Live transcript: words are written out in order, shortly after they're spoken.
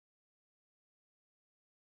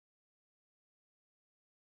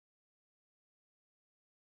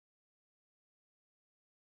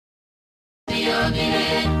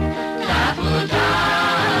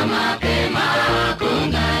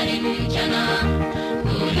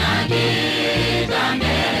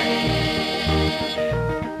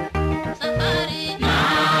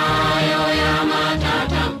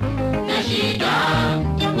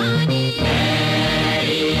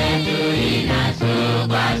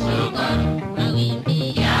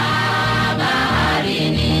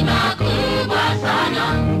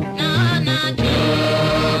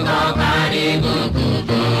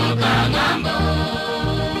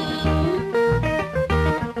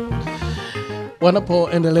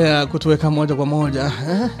wanapoendelea kutuweka moja kwa moja.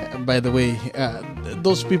 By the way,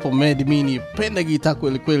 those people made me nipende gitaa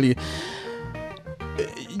kweli kweli.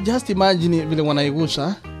 Just imagine vile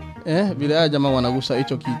wanaigusa, vile jamaa wanagusa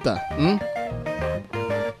hicho gitaa.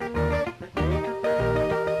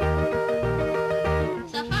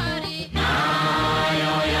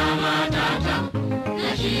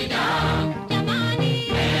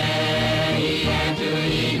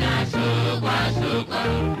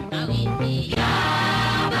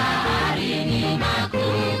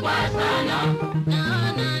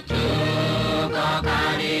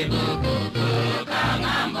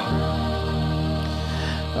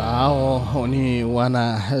 Ni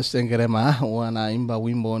wana Sengerema wanaimba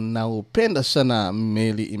wimbo na upenda sana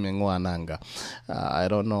Meli Imeng'oa Nanga. I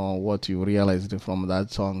don't know what you realized from that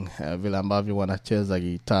song. Vile ambavyo wanacheza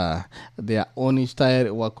gitaa, their own style,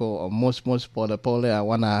 wako most pole pole,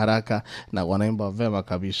 wana haraka na wanaimba vema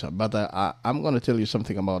kabisa. But I'm going to tell you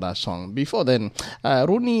something about that song. Before then,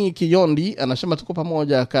 Runi Kiyondi anasema tuko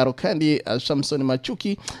pamoja. Karo Kandi, Samson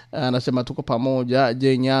Machuki anasema tuko pamoja.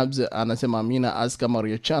 J Nyabs anasema Amina Aska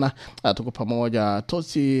Mariachana tuko pamoja.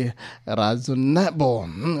 Tosi Razunebo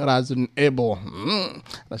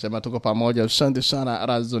anasema tuko pamoja. Asante sana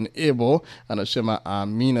Razunebo anasema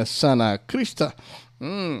Amina sana.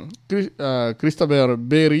 Christopher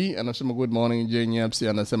Berry anasema good morning. J Nyabs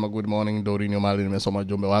anasema good morning. Dorinio Mali, nimesoma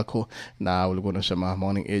jumbe wako na ulikuwa unasema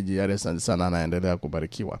morning AJ. Asante sana, anaendelea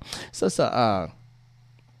kubarikiwa. Sasa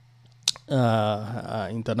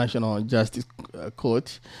International Justice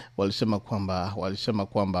Court walisema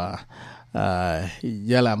kwamba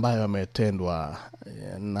yale ambayo yametendwa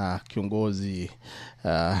na kiongozi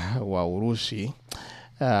wa Urusi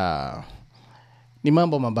ni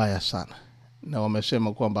mambo mabaya sana, na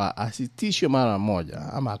wamesema kwamba asitishwe mara moja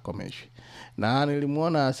ama akomeshwe. Na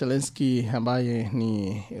nilimuona Zelensky ambaye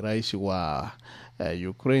ni rais wa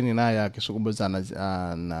Ukraine, naye akizungumza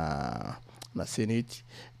na Senate,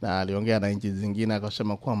 na aliongea na nchi zingine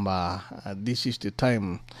akasema kwamba this is the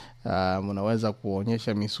time mnaweza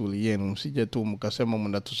kuonyesha misuli yenu, msije tu mkasema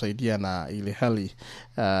mnatusaidia na ile hali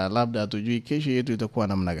labda hatujui kesho yetu itakuwa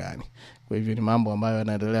namna gani. Kwa hivyo ni mambo ambayo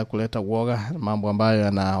yanaendelea kuleta uoga, mambo ambayo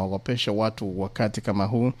yanaogopesha watu wakati kama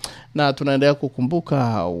huu, na tunaendelea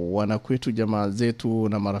kukumbuka wanakwetu, jamaa zetu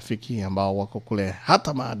na marafiki ambao wako kule,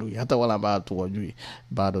 hata maadui, hata wala ambao tuwajui,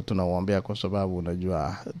 bado tunawaombea, kwa sababu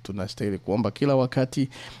unajua tunastahili kuomba kila wakati.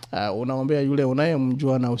 Unaombea yule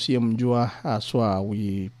unayemjua na usiyemjua, aswa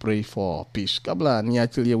we pray for peace. Kabla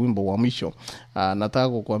niachilie wimbo wa mwisho, nataka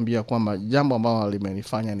kukuambia kwamba jambo ambalo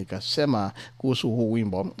limenifanya nikasema kuhusu huu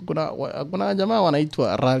wimbo. Kuna jamaa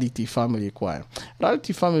wanaitwa Reality Family Choir.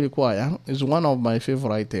 Reality Family Choir is one of my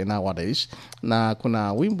favorite nowadays, na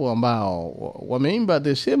kuna wimbo ambao wameimba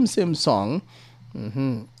the same song.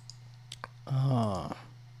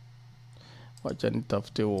 Wacha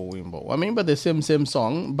nitafute huo wimbo. Wameimba the same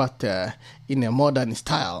song but in a modern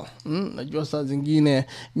style. Najua saa zingine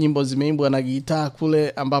nyimbo zimeimbwa na gitaa kule,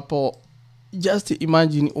 ambapo just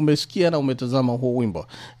imagine umesikia na umetazama huo wimbo.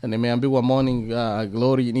 Nimeambiwa Morning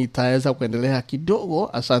Glory nitaweza kuendelea kidogo.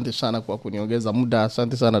 Asante sana kwa kuniongeza muda.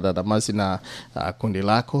 Asante sana dada Masi na kundi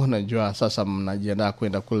lako. Najua sasa mnajiandaa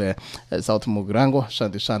kwenda kule South Mugrango.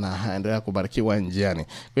 Asante sana, endelea kubarikiwa njiani.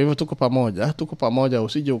 Kwa hivyo tuko pamoja,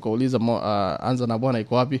 usije ukauliza Anza Na Bwana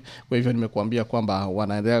iko wapi. Kwa hivyo nimekuambia kwamba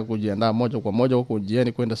wanaendelea kujiandaa moja kwa moja huko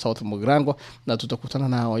njiani kwenda South Mugrango, na tutakutana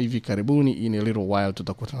nao hivi karibuni. In a little while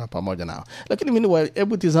tutakutana pamoja nao. Lakini mimi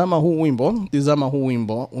hebu tizama huu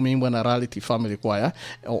wimbo umeimbwa na Reality Family Choir.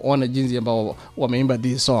 Ona jinsi ambao wameimba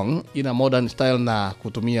this song in a modern style na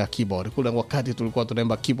kutumia keyboard. Kule wakati tulikuwa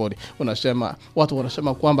tunaimba keyboard, watu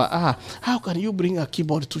wanasema kwamba how can you bring a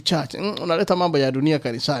keyboard to church? Unaleta mambo ya dunia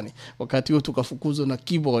kanisani. Wakati huo tukafukuzwa na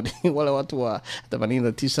keyboard wale watu wa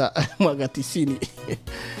 89 mwaka 90.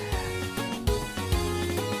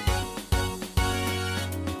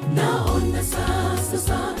 Naona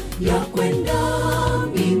sasa ya kwenda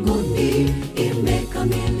mbinguni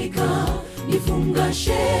imekamilika,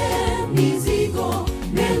 nifungashe mizigo,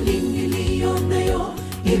 meli niliyo nayo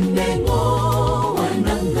imeng'oa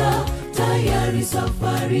nanga, tayari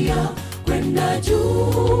safari ya kwenda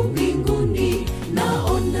juu mbinguni.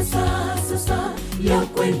 Naona sasa ya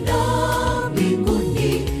kwenda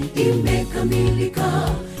mbinguni imekamilika,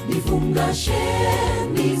 nifungashe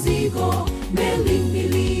mizigo, meli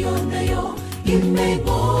niliyo nayo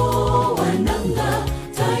imeng'oa nanga,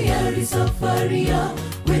 tayari safari ya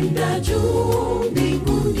kwenda juu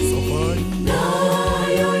mbinguni.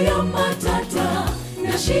 Nayo ya matata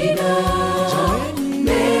na shida,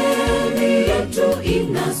 meli yetu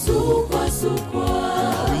inasukwa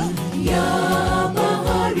ya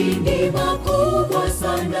bahari ni makuu.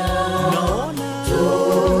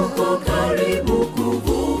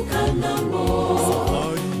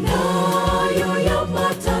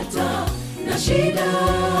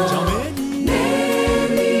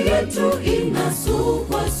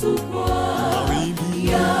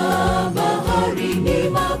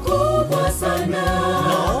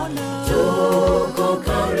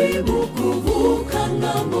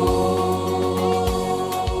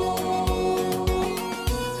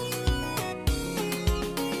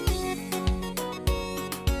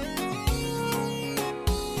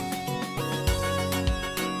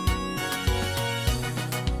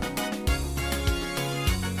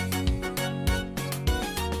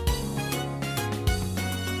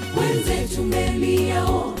 wenzetu meli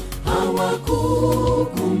yao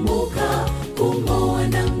hawakukumbuka kung'oa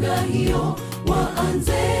nanga hiyo,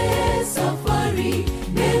 waanze safari.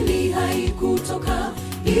 Meli haikutoka,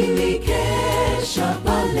 ilikesha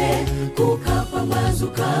pale,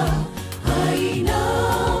 kukapambazuka, haina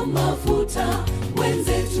mafuta.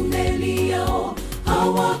 Wenzetu meli yao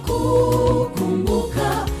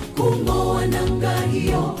hawakukumbuka kung'oa nanga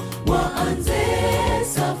hiyo, waanze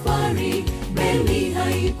safari. Meli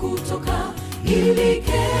haikutoka,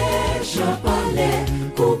 ilikesha pale,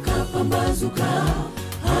 kukapambazuka,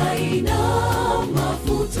 haina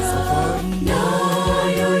mafuta.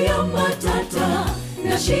 Nayo ya matata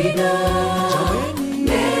na shida,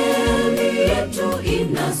 meli yetu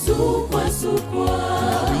inasukwasukwa,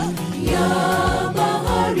 ya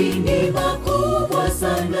bahari ni makubwa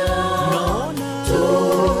sana,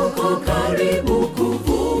 tuko karibu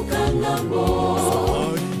kuvuka ng'ambo.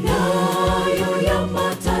 Nayo ya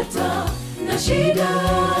matata na shida,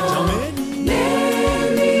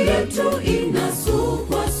 meli yetu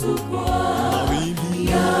inasukwasukwa,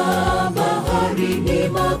 ya bahari ni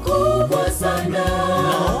makubwa sana,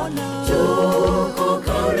 tuko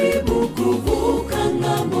karibu kuvuka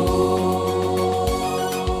ng'ambo.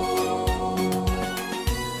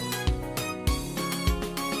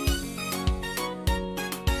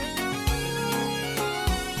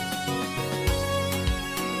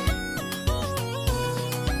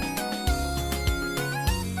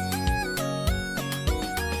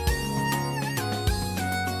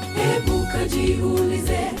 Hebu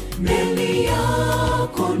kajiulize, meli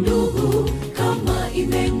yako ndugu, kama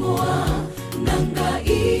imeng'oa nanga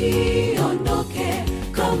iondoke.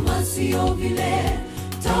 Kama sio vile,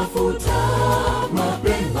 tafuta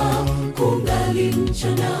mapema, kungali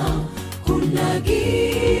mchana, kuna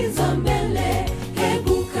giza mbele.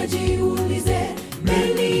 Hebu kajiulize,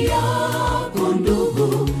 meli yako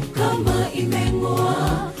ndugu, kama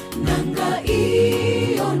imeng'oa nanga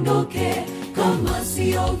iondoke. Kama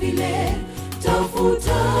sio vile,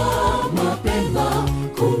 tafuta mapema,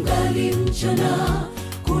 kungali mchana,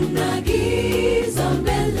 kuna giza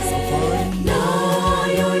mbele.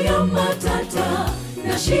 Nayo ya matata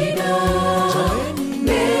na shida,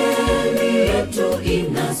 meli yetu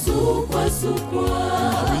inasukwasukwa,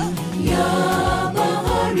 ya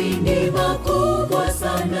bahari ni makubwa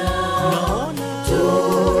sana,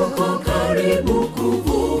 tuko karibu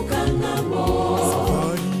kuvuka ng'ambo.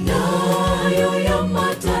 Nayo ya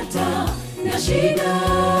matata na shida,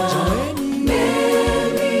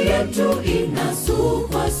 meli yetu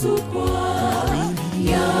inasukwasukwa,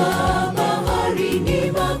 ya bahari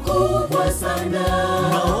ni makubwa sana,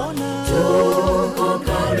 tuko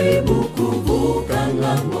karibu kuvuka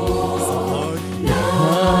ng'ambo.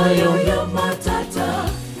 Nayo ya matata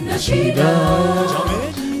na shida,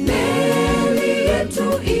 meli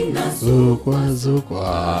yetu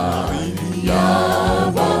inasukwasukwa,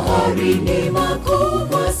 ya bahari ni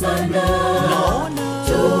makubwa sana,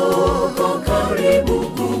 tuko karibu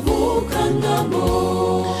kuvuka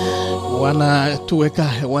ng'ambo. Wanatuweka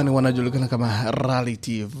hewani, wanajulikana kama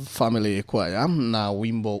Reality Family Choir, na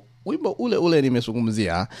wimbo ule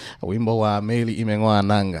nimezungumzia, wimbo wa meli imeng'oa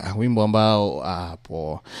nanga, wimbo ambao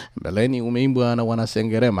hapo mbeleni umeimbwa na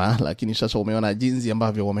wanasengerema, lakini sasa umeona jinsi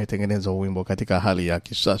ambavyo wametengeneza wimbo katika hali ya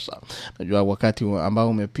kisasa. Najua wakati ambao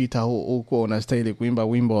umepita huko unastahili kuimba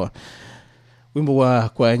wimbo wa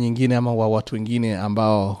kwa nyingine ama wa watu wengine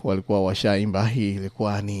ambao walikuwa washaimba. Hii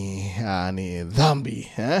ilikuwa ni dhambi,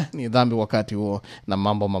 ni dhambi wakati huo, na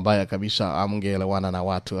mambo mabaya kabisa. Amngeelewana na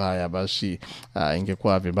watu haya, basi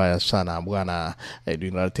ingekuwa vibaya sana. Bwana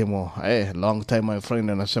Edwin Altemo, long time my friend,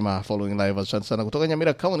 anasema following live. Asante sana kutoka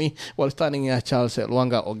Nyamira County, while standing ya Charles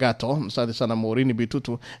Luanga Ogato. Asante sana Morini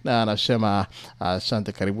Bitutu, na anasema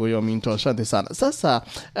asante, karibu yo Minto, asante sana. Sasa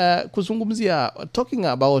kuzungumzia talking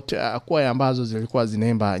about kwaya ambazo zilikuwa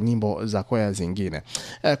zinaimba nyimbo za kwaya zingine.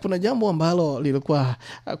 Kuna jambo ambalo lilikuwa,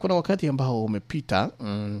 kuna wakati ambao umepita,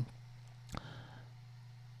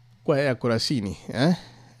 kwaya ya Kurasini,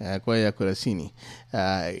 kwaya ya Kurasini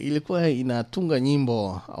ilikuwa inatunga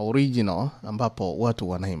nyimbo original ambapo watu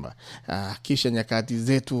wanaimba. Kisha nyakati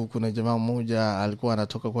zetu kuna jamaa mmoja alikuwa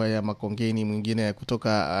anatoka kwaya ya Makongeni, mwingine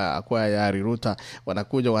kutoka kwaya ya Ariruta,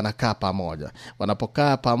 wanakuja wanakaa pamoja.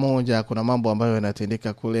 Wanapokaa pamoja, kuna mambo ambayo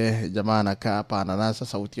yanatendeka kule. Jamaa anakaa hapa, ananasa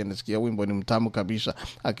sauti, anasikia wimbo ni mtamu kabisa.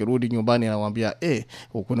 Akirudi nyumbani anawaambia,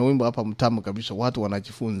 kuna wimbo hapa mtamu kabisa. Watu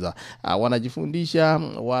wanajifunza, wanajifundisha.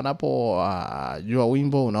 Wanapojua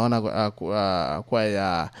wimbo unaona kwa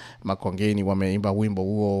ya Makongeni wameimba wimbo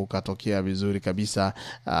huo ukatokea vizuri kabisa.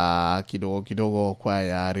 Kidogo kidogo kwa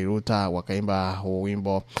ya Riruta wakaimba huo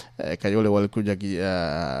wimbo. Kayole walikuja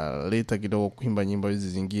leta kidogo kuimba nyimbo hizi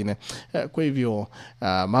zingine. Kwa hivyo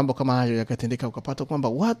mambo kama hayo yakatendeka, ukapata kwamba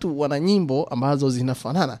watu wana nyimbo ambazo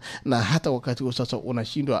zinafanana, na hata wakati huo sasa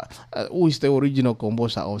unashindwa who is the original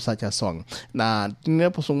composer of such a song. Na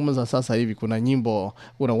tunapozungumza sasa hivi kuna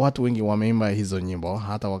watu wengi wameimba hizo nyimbo,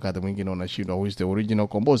 hata wakati mwingine unashindwa who is the original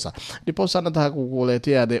composer. Ndipo sana nataka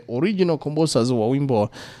kukuletea the original composers wa wimbo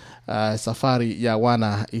Safari ya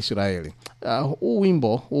Wana Israeli. Huu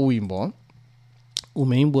wimbo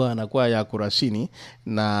umeimbwa na kwaya ya Kurasini,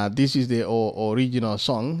 na this is the original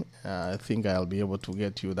song. I think I'll be able to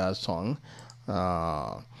get you that song.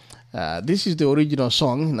 This is the original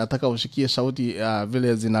song. Nataka usikie sauti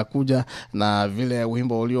vile zinakuja na vile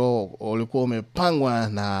wimbo ulikuwa umepangwa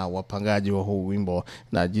na wapangaji wa huu wimbo,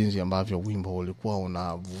 na jinsi ambavyo wimbo ulikuwa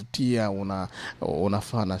unavutia,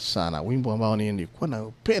 unafana sana. Wimbo ambao nilikuwa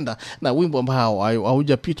napenda, na wimbo ambao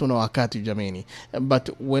haujapitwa na wakati jameni. But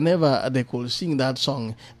whenever they could sing that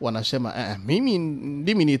song, wanasema mimi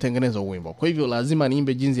ndimi nitengeneza wimbo, kwa hivyo lazima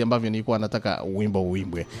niimbe jinsi ambavyo nilikuwa nataka wimbo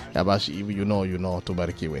uimbwe. Basi if you know,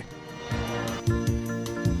 tubarikiwe.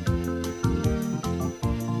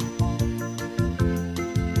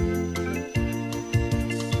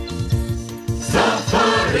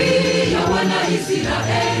 Safari ya wana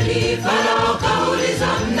Israeli, Farao kauliza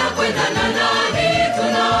mnakwenda na nani?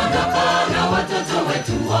 Tunaondoka na watoto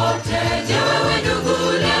wetu wote. Je, wewe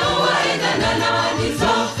ndugu leo waenda na nani?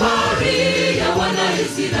 Safari ya wana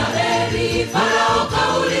Israeli, Farao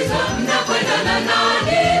kauliza mnakwenda na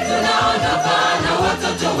nani? Tunaondoka na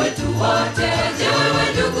watoto wetu wote. Je, wewe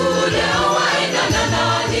ndugu leo waenda na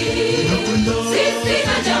nani? Sisi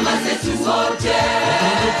na jamaa zetu wote,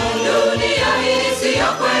 dunia hii siyo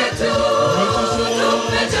kwetu,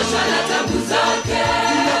 tumechoshwa na tabu zake,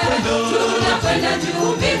 tunakwenda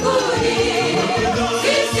juu mbinguni.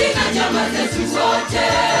 Sisi na jamaa zetu wote,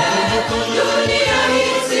 dunia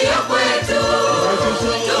hii siyo kwetu,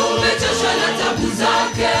 tumechoshwa na tabu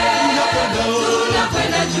zake,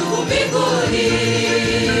 tunakwenda juu mbinguni.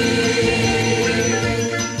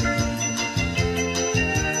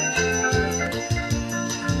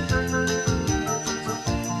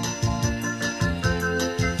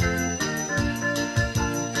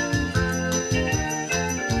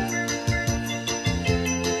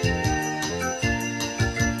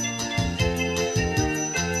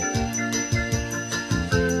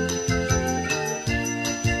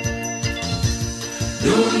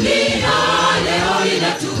 Dunia leo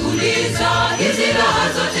inatuuliza, hizi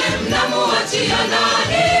raha zote mnamuachia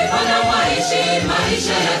nani? Wanawaishi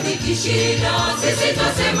maisha ya dhiki shida, sisi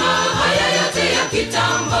twasema haya yote ya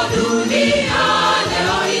kitambo. Dunia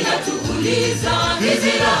leo inatuuliza,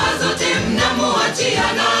 hizi raha zote mnamuachia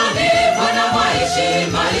nani?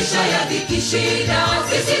 Wanawaishi maisha ya dhiki shida,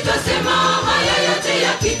 sisi twasema haya yote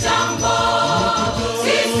ya kitambo.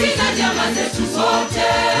 Sisi na jamaa zetu wote,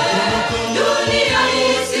 dunia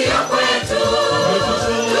hii siyo kwetu,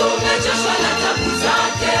 tumechoshwa na tabu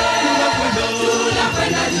zake,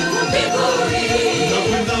 tunakwenda juu mbinguni.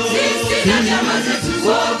 Sisi na jamaa zetu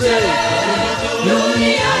wote,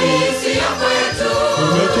 dunia hii siyo kwetu,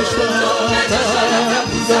 tumechoshwa na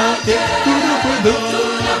tabu zake,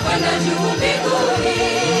 tunakwenda juu mbinguni.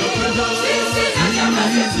 Sisi na jamaa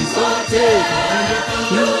zetu wote,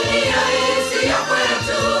 dunia hii siyo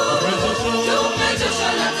kwetu, tumechoshwa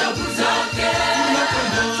na tabu zake,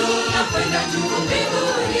 tunakwenda juu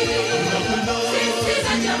mbinguni. Sisi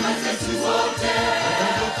na jamaa zetu wote,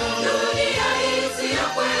 dunia hii siyo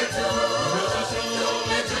kwetu,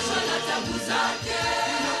 tumechoshwa na tabu zake,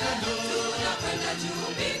 tunakwenda juu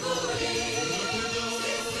mbinguni.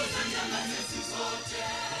 Sisi na jamaa zetu wote.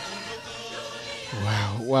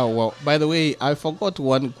 Wow. By the way, I forgot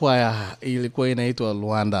one choir ilikuwa inaitwa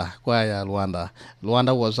Luanda. Choir ya Luanda.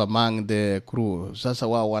 Luanda was among the crew. Sasa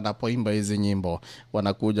wao wanapoimba hizi nyimbo,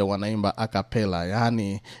 wanakuja wanaimba a cappella,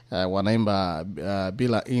 yani wanaimba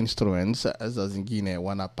bila instruments. Za zingine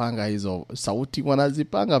wanapanga hizo sauti,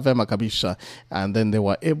 wanazipanga vema kabisa, and then they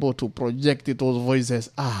were able to project those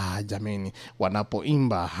voices. Jamani,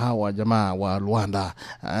 wanapoimba hawa jamaa wa Luanda,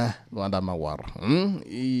 Luanda Mawar.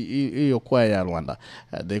 Hiyo choir ya Luanda,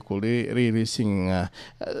 they could really sing.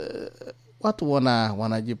 Watu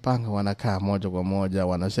wanajipanga, wanakaa moja kwa moja,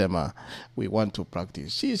 wanasema we want to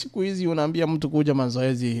practice. Siku hizi unaambia mtu kuja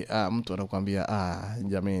mazoezi, mtu anakuambia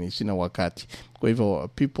jamani sina wakati. Kwa hivyo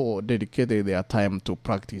people dedicated their time to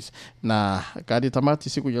practice. Na kadi tamati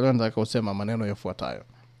siku ya leo nataka kusema maneno yafuatayo.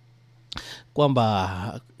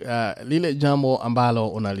 kwamba lile jambo ambalo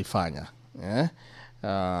unalifanya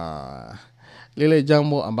lile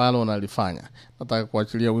jambo ambalo unalifanya. Nataka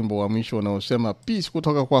kuachilia wimbo wa mwisho unaosema peace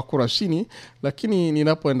kutoka kwa Kurasini, lakini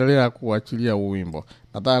ninapoendelea kuachilia wimbo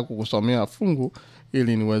nataka kukusomea fungu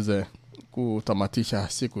ili niweze kutamatisha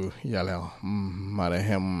siku ya leo.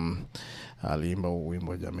 Marehemu aliimba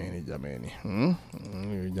wimbo jameni.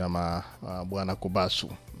 Jamaa Bwana Kubasu.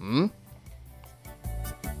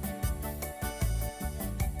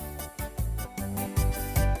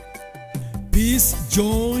 Peace,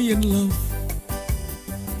 joy and love,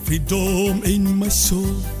 freedom in my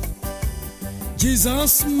soul.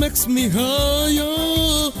 Jesus makes me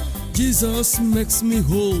higher, Jesus makes me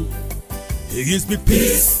whole. He gives me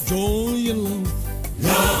peace, joy and love,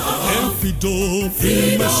 and freedom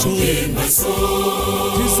in my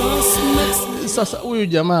soul. Jesus makes me. Sasa huyu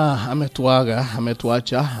jamaa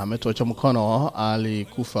ametuacha mkono.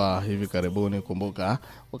 Alikufa hivi karibuni, kumbuka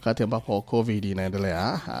wakati ambapo COVID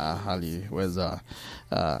inaendelea.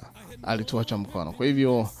 Alituacha mkono. Kwa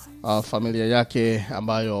hivyo familia yake,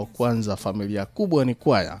 ambayo kwanza familia kubwa ni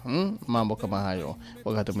kwaya, mambo kama hayo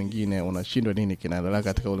wakati mwingine unashindwa nini kinaendelea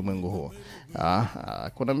katika ulimwengu huu.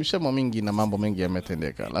 Kuna misemo mingi na mambo mengi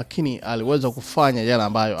yametendeka, lakini aliweza kufanya yale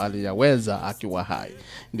ambayo aliyaweza akiwa hai.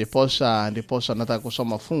 Ndiposa nataka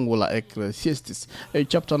kusoma fungu la Ecclesiastes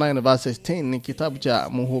chapter 9 verse 10. Ni kitabu cha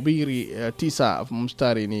Mhubiri 9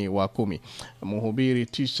 mstari ni wa 10. Mhubiri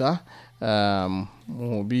 9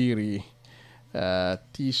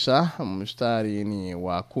 9 mstari ni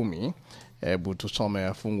wa 10. Hebu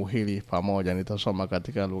tusome fungu hili pamoja. Nitasoma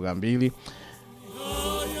katika lugha mbili.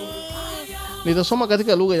 Nitasoma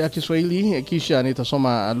katika lugha ya Kiswahili kisha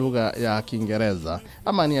nitasoma lugha ya Kiingereza.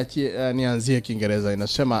 Ama nianzie Kiingereza.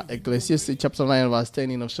 Inasema Ecclesiastes chapter 9 verse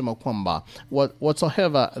 10 inasema kwamba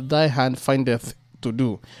whatsoever thy hand findeth to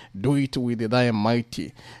do, do it with thy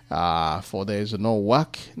mighty, for there is no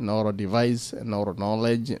work, nor device, nor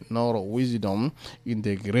knowledge, nor wisdom in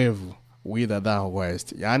the grave whither thou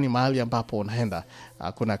west. Yani mahali ambapo unaenda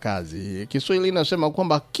hakuna kazi. Kiswahili inasema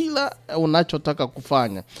kwamba kila unachotaka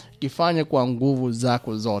kufanya kifanye kwa nguvu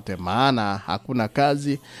zako zote, maana hakuna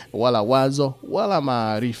kazi wala wazo wala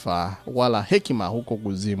maarifa wala hekima huko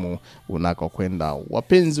kuzimu unakokwenda.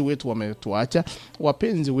 Wapenzi wetu wametuacha,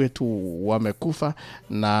 wapenzi wetu wamekufa,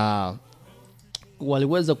 na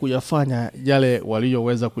waliweza kuyafanya yale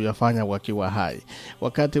waliyoweza kuyafanya wakiwa hai.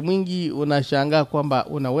 Wakati mwingi unashangaa kwamba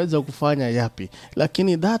unaweza kufanya yapi,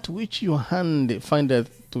 lakini that which your hand findeth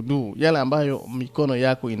to do, yale ambayo mikono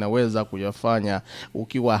yako inaweza kuyafanya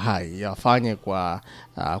ukiwa hai, yafanye kwa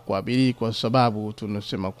bidii, kwa sababu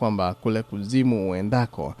tunasema kwamba kule kuzimu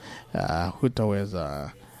uendako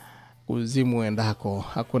hutaweza. Kuzimu endako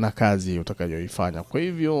hakuna kazi utakayoifanya. Kwa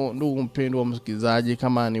hivyo ndugu mpendwa msikilizaji,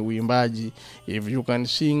 kama ni uimbaji, if you can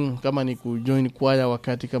sing, kama ni kujoin kwaya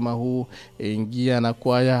wakati kama huu, ingia na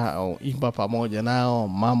kwaya au imba pamoja nao,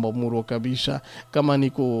 mambo muro kabisa. Kama ni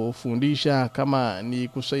kufundisha, kama ni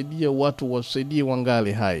kusaidia watu wasaidie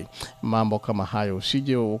wangali hai, mambo kama hayo.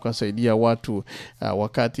 Usije ukasaidia watu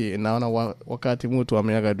wakati naona wakati mtu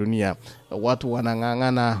ameaga dunia, watu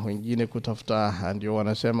wanangangana wengine kutafuta, ndio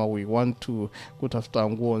wanasema we want to kutafuta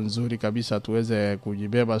nguo nzuri kabisa tuweze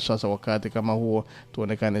kujibeba. Sasa wakati kama huo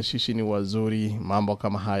tuonekane sisi ni wazuri, mambo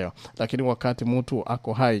kama hayo. Lakini wakati mtu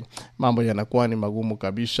ako hai, mambo yanakuwa ni magumu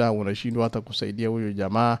kabisa, unashindwa hata kusaidia huyo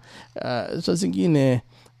jamaa. Sasa zingine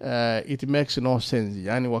it makes no sense.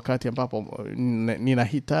 Yani wakati ambapo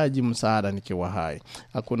ninahitaji msaada nikiwa hai,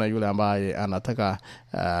 hakuna yule ambaye anataka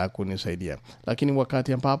kunisaidia. Lakini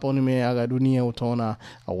wakati ambapo nimeaga dunia, utaona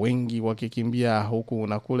wengi wakikimbia huku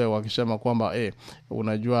na kule wakisema kwamba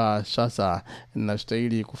unajua sasa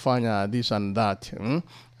nastahili kufanya this and that.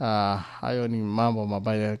 Hayo ni mambo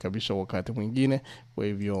mabaya kabisa wakati mwingine. Kwa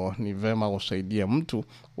hivyo ni vema usaidia mtu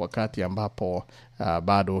wakati ambapo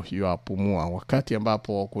bado yuapumua, wakati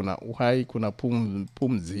ambapo kuna uhai, kuna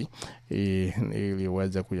pumzi, ili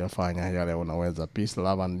uweze kuyafanya yale unaweza. Peace,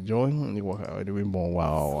 love and joy ni wimbo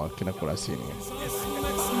wa kina Kurasini.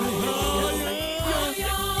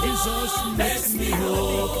 Jesus makes me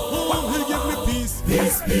whole. Oh, he give me peace,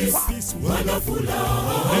 peace, peace, peace, wonderful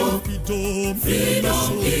love, and freedom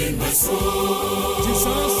in my soul.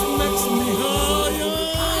 Jesus makes me higher,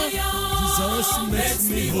 Jesus makes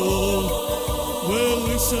me whole. Well,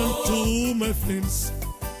 listen to my friends,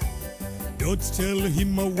 don't tell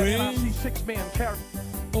him away.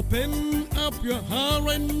 Open up your heart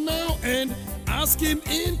right now and ask him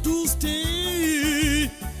in to stay.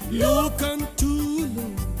 Look unto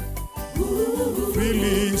Lord,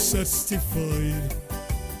 feeling satisfied.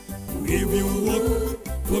 If you walk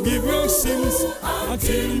forgive your sins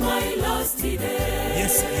until my last day.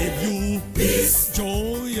 Yes, give you Peace,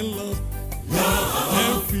 joy and love love,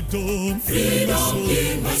 and freedom freedom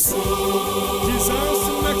in my soul. Jesus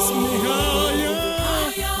makes me higher.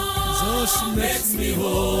 Jesus makes me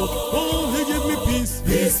whole. Oh, he give me peace,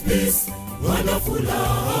 Peace, peace, wonderful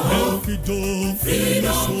love, and freedom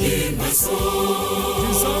freedom in my soul.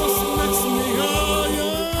 Jesus makes me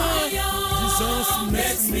higher. Jesus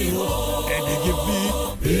makes me whole. And he give me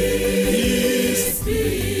peace,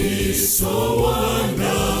 peace, so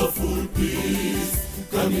wonderful peace,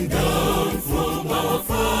 Coming down from our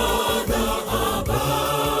Father above.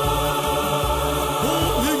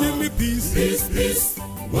 oh, he give me peace, Peace, peace,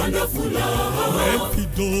 wonderful love, and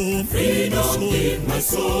freedom freedom in my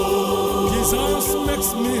soul. Jesus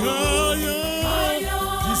makes me higher.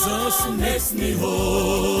 Jesus makes me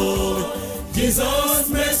whole. Jesus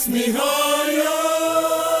makes me higher.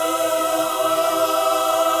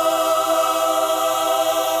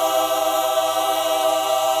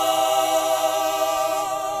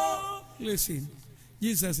 Listen,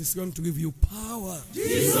 Jesus is going to give you power.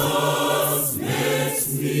 Jesus makes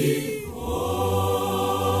me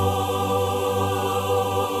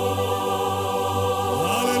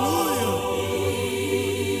Hallelujah.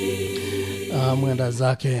 mwenda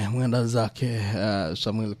zake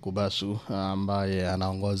Samuel Kubasu ambaye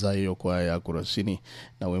anaongoza hiyo kwa ya Kurasini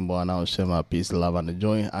na wimbo anaosema peace, love and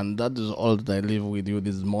joy. And that is all that I leave with you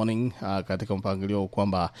this morning, katika mpangilio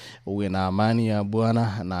kwamba uwe na amani ya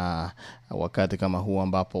Bwana, na wakati kama huu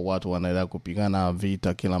ambapo watu wanaendelea kupigana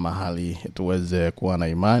vita kila mahali, tuweze kuwa na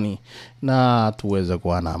imani na tuweze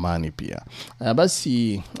kuwa na amani pia.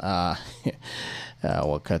 Basi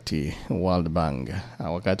wakati World Bank,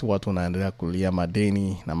 wakati watu wanaendelea kulia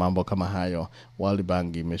madeni na mambo kama hayo, World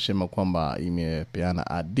Bank imesema kwamba imepeana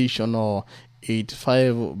additional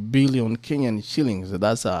 85 billion Kenyan shillings.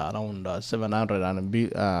 That's around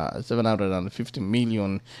 750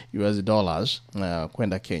 million US dollars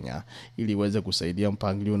kwenda Kenya, ili iweze kusaidia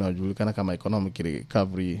mpangilio unaojulikana kama Economic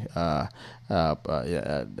Recovery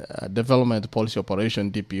Development Policy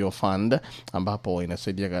Operation DPO Fund, ambapo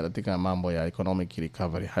inasaidia katika mambo ya economic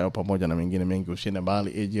recovery. Hayo pamoja na mengine mengi, usiende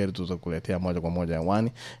mbali, AGR tutakuletea moja kwa moja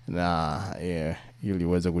hewani, na ili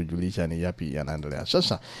uweze kujulisha ni yapi yanaendelea.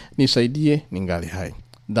 Sasa nisaidie ningali hai.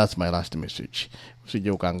 That's my last message.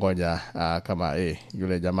 Usije ukangoja kama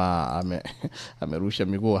yule jamaa amerusha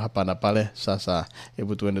miguu hapa na pale, sasa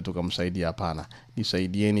hebu tuende tukamsaidia. Hapana,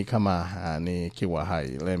 nisaidieni kama nikiwa hai.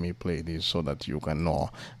 Let me play this so that you can know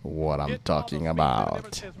what I'm talking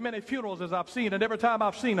about. As many funerals as I've seen, and every time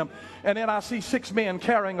I've seen them, and then I see 6 men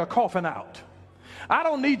carrying a coffin out. I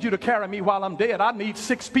don't need you to carry me while I'm dead. I need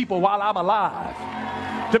 6 people while I'm alive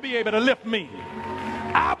to be able to lift me.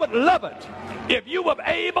 I would love it if you were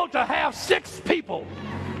able to have 6 people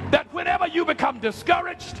that whenever you become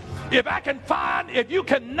discouraged, if you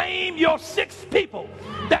can name your 6 people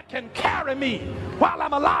that can carry me while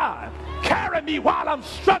I'm alive, carry me while I'm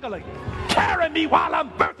struggling, carry me while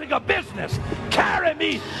I'm birthing a business, carry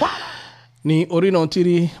me while Ni Orino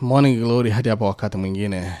Tiri, Morning Glory, hadi hapa wakati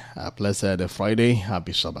mwingine. Blessed Friday,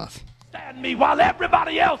 happy Sabbath. Stand me while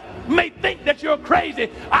everybody else may think that you're crazy.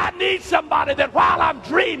 I need somebody that while I'm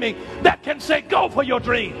dreaming that can say, go for your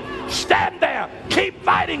dream. Stand there. Keep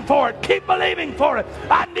fighting for it. Keep believing for it.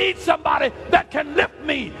 I need somebody that can lift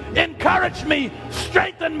me, encourage me,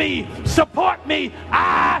 strengthen me, support me.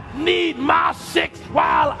 I need my 6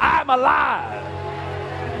 while I'm alive.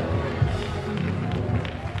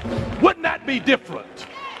 Wouldn't that be different?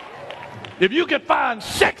 If you could find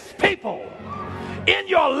 6 people in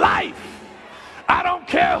your life, I don't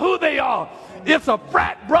care who they are. It's a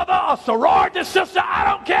frat brother, a sorority sister, I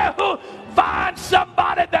don't care who. Find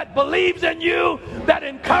somebody that believes in you, that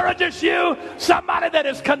encourages you, somebody that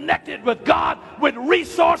is connected with God, with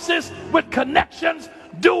resources, with connections,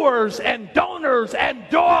 doers and donors and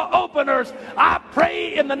door openers. I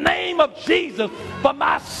pray in the name of Jesus for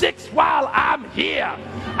my 6 while I'm here.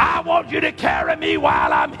 I want you to carry me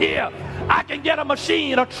while I'm here. I can get a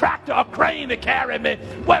machine, a tractor, a crane to carry me.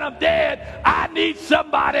 When I'm dead, I need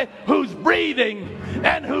somebody who's breathing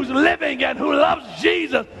and who's living and who loves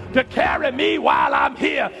Jesus to carry me while I'm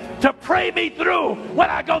here, to pray me through when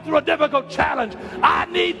I go through a difficult challenge. I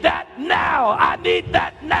need that now. I need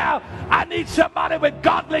that now. I need somebody with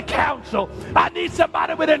godly counsel. I need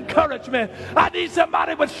somebody with encouragement. I need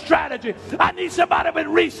somebody with strategy. I need somebody with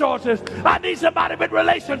resources. I need somebody with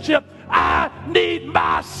relationship. I need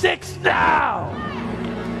my 6 now.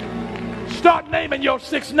 Start naming your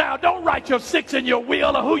 6 now. Don't write your 6 in your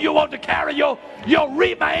will or who you want to carry your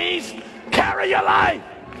remains. Carry your life.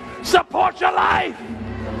 Support your life.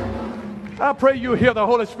 I pray you hear the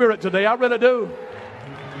Holy Spirit today. I really do.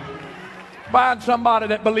 Find somebody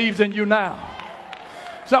that believes in you now.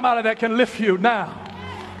 Somebody that can lift you now.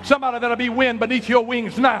 Somebody that'll be wind beneath your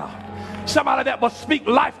wings now. Somebody that will speak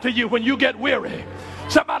life to you when you get weary.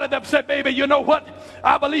 Somebody that said, baby, you know what?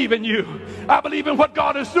 I believe in you. I believe in what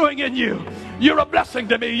God is doing in you. You're a blessing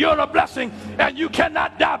to me. You're a blessing, and you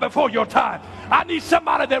cannot die before your time. I need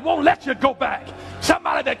somebody that won't let you go back.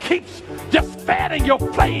 Somebody that keeps just fanning your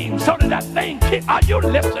flame so that that thing keeps. Are you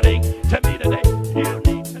listening to me today? You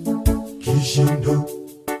need to. Kishindo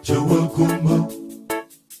cha wakoma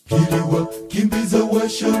kiliwa kimbiza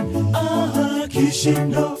washami.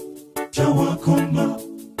 Kishindo cha wakoma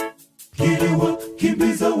kiliwa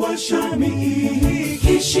kimbiza washami.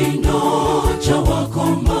 Kishindo cha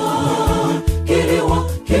wakoma kiliwa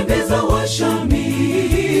kimbiza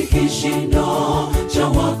washami. Kishindo cha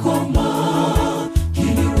wakoma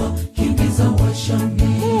kiliwa kimbiza washami.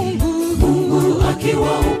 Mungu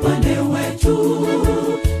akiwa upande wetu,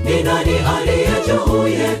 ni nani aliye juu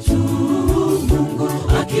yetu? Mungu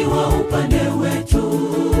akiwa upande wetu,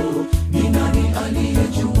 ni nani aliye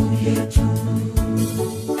juu yetu?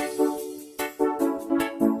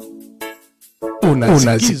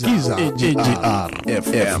 Unasikiza AGR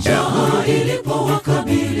FM. Jana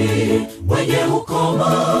ilipowakabili wenye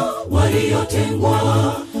ukoma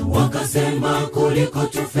waliotengwa, wakasema kuliko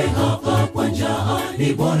tufe hapa kwa njaa,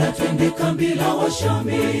 ni bora twende kambi la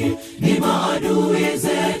Washami. Ni maadui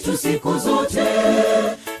zetu siku zote,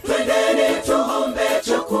 twendeni tuombe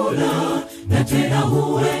chakula, na tena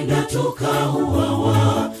huenda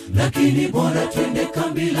tukauawa, lakini bora twende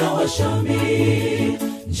kambi la Washami.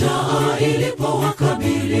 Njaa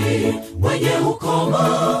ilipowakabili wenye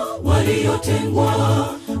ukoma waliotengwa,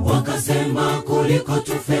 wakasema kuliko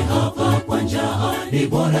tufe hapa kwa njaa, ni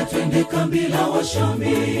bora twende kambi la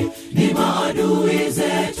Washami. Ni maadui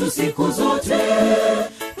zetu siku zote,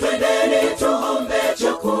 twendeni tuombe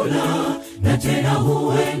chakula, na tena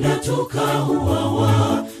huenda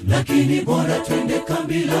tukauawa, lakini bora twende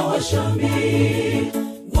kambi la Washami.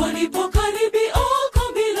 Walipokaribia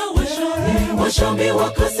kambi la Washami, Washami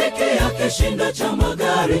wakasikia kishindo cha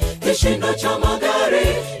magari, kishindo cha magari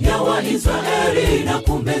ya Waisraeli, na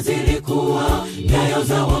kumbe zilikuwa nyayo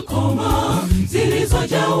za wakoma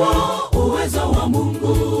zilizojawa uwezo wa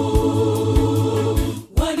Mungu.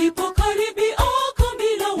 Walipokaribia kambi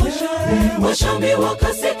la Washami, Washami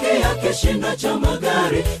wakasikia kishindo cha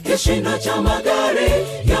magari, kishindo cha magari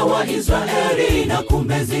ya Waisraeli, na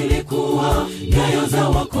kumbe zilikuwa nyayo za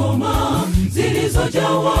wakoma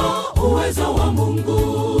zilizojawa uwezo wa Mungu.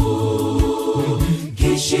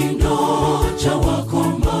 Kishindo cha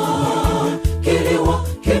wakoma kiliwa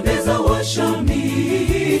kimbiza Washami.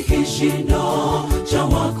 Kishindo cha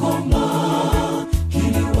wakoma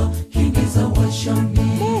kiliwa kimbiza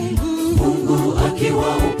Washami. Mungu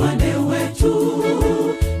akiwa upande wetu,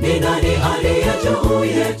 ni nani aliye juu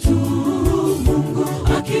yetu? Mungu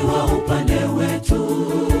akiwa upande wetu,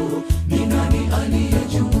 ni nani aliye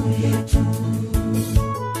juu yetu?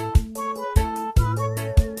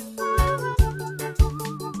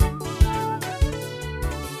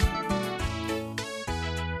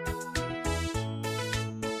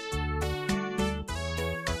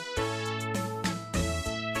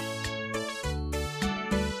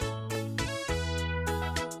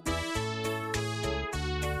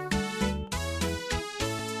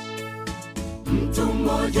 Mtu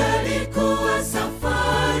mmoja alikuwa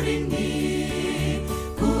safarini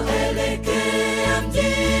kuelekea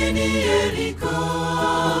mjini Yeriko,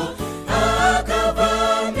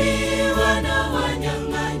 akavamiwa na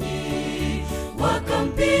wanyang'anyi,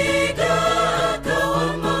 wakampiga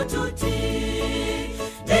akawa mahututi.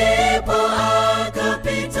 Ndipo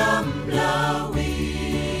akapita Mlawi,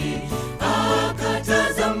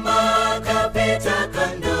 akatazama akapita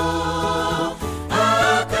kando,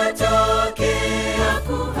 akatokea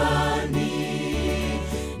kuhani,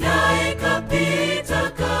 naye kapita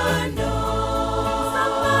kando.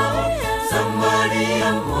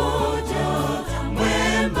 Samaria mmoja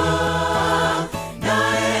mwema,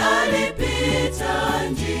 naye alipita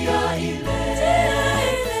njia ile,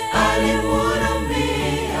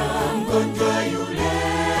 alimhurumia mgonjwa yule,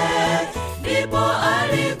 ndipo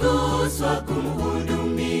aliguswa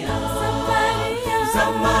kumhudumia.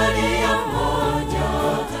 Samaria mmoja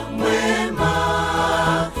mwema,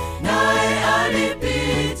 naye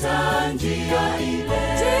alipita njia ile,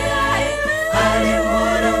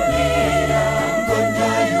 alimhurumia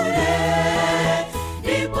mgonjwa yule,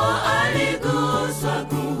 ndipo aliguswa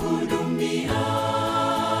kumhudumia.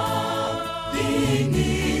 Dini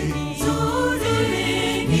nzuri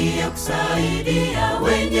ni ya kusaidia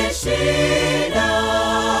wenye shida,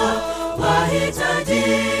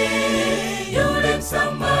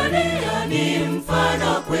 Msamaria ni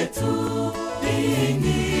mfano kwetu.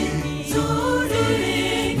 Dini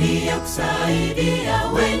nzuri ni ya kusaidia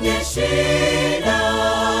wenye shida,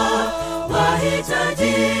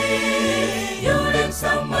 wahitaji. Yule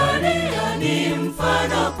Msamaria ni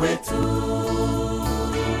mfano kwetu.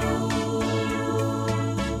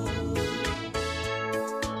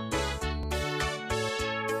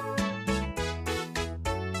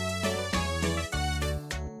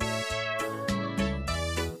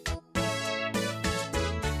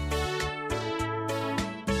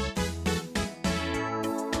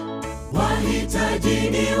 Wahitaji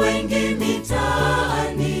ni wengi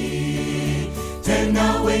mitaani,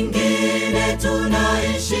 tena wengine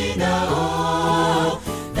tunaishi nao.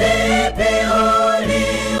 Vipi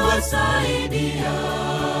uliwasaidia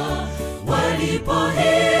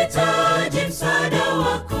walipohitaji msaada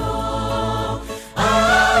wako?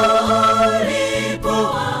 Au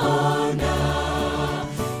ulipowaona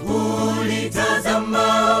ulitazama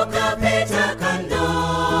ukapita kando?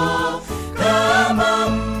 Kama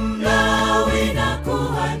Mlawi na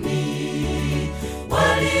kuhani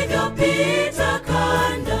walivyopita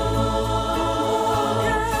kando.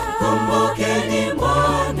 Kumbukeni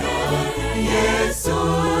Bwana Yesu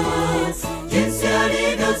jinsi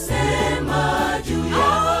alivyosema juu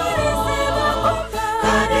yao,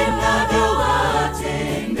 kadri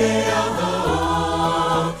mnavyowatendea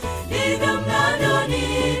hao, ndivyo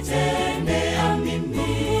mnavyonitendea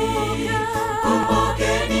mimi.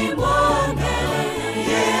 Kumbukeni Bwana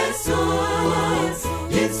Yesu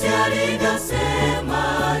jinsi alivyosema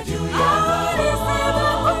juu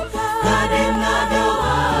yao, kadri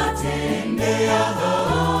mnavyowatendea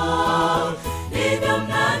hao, ndivyo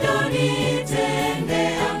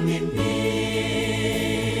mnavyonitendea mimi.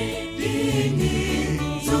 Dini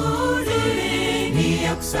nzuri ni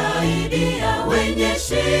ya kusaidia wenye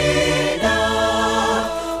shida,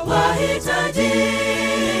 wahitaji.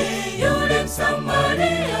 Yule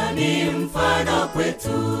Msamaria ni mfano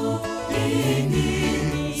kwetu. Dini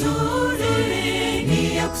nzuri ni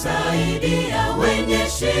ya kusaidia wenye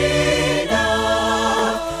shida,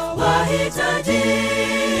 wahitaji.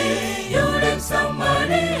 Yule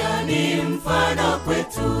Msamaria ni mfano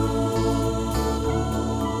kwetu.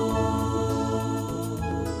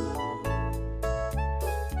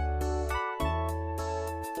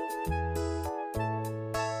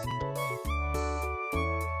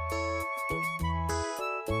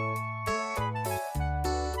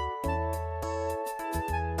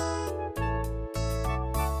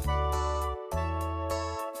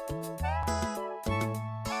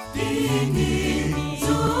 Dini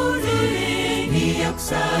nzuri ni ya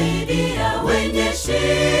kusaidia wenye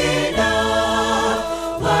shida,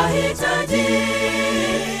 wahitaji.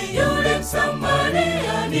 Yule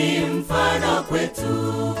Msamaria ni mfano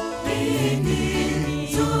kwetu. Dini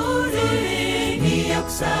nzuri ni ya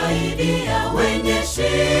kusaidia wenye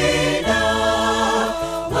shida,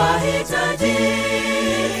 wahitaji.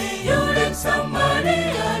 Yule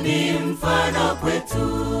Msamaria ni mfano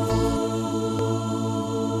kwetu.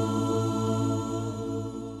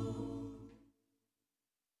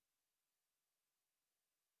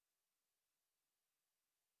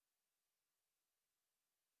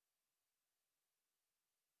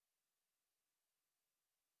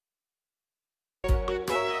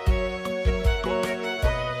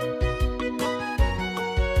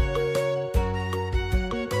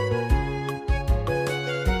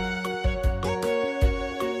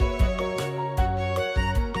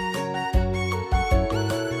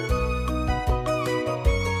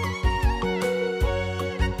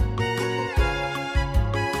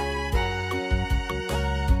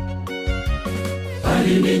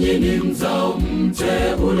 Ninyi ni mzao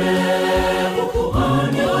mteule,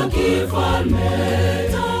 ukuhani wa kifalme,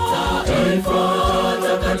 taifa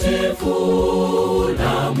takatifu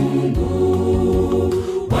la Mungu.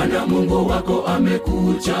 Bwana Mungu wako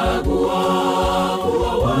amekuchagua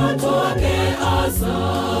kuwa watu wake hasa,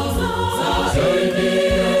 zaidi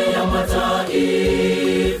ya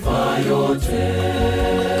mataifa yote.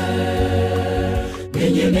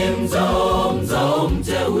 Ninyi ni mzao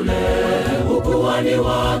mteule, ukuhani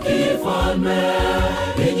wa kifalme.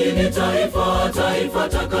 Ninyi ni taifa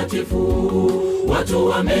takatifu, watu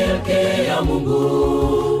wa milki ya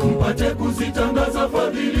Mungu, mpate kuzitangaza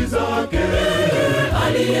fadhili zake.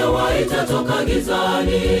 Aliyewaita toka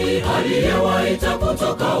gizani, aliyewaita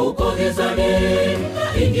kutoka huko gizani,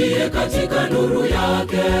 ingie katika nuru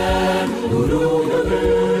yake, nuru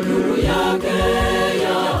yake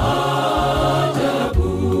ya ajabu,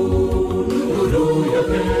 nuru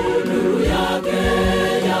yake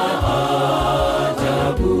ya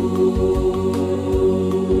ajabu.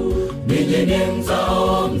 Ninyi ni mzao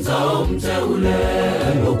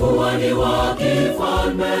ukuhani wa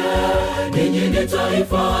kifalme. Ninyi ni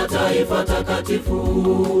taifa, taifa takatifu,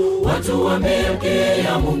 watu wa milki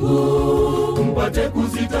ya Mungu, mpate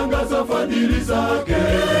kuzitangaza fadhili zake.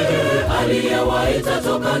 Aliyewaita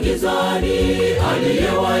toka gizani,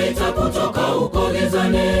 aliyewaita kutoka huko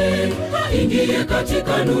gizani, ingie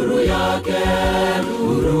katika nuru yake,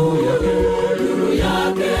 nuru yake, nuru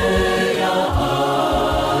yake ya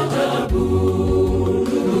ajabu,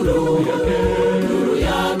 nuru yake, nuru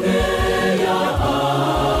yake ya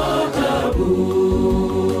ajabu.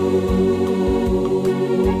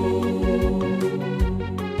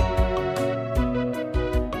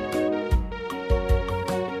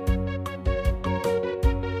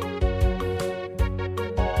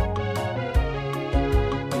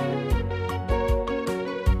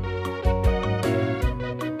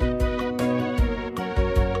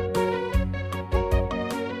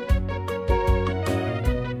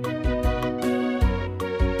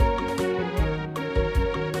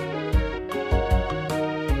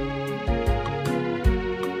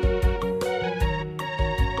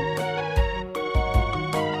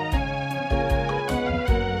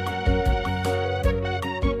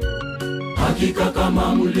 Hakika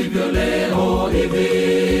kama mlivyo leo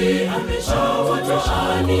hivi,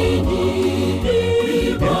 ameshawatoa ninyi.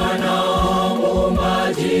 Ni Bwana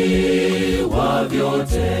muumbaji wa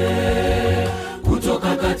vyote,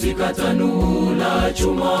 kutoka katika tanuu la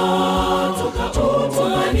chuma,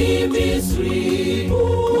 toka ni Misri,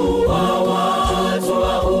 wa watu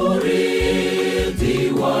wa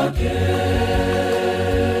urithi wake.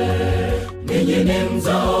 Ninyi ni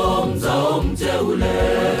mzao, mzao mteule,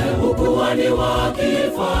 ukuhani wa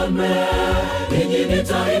kifalme. Ninyi ni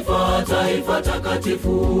taifa, taifa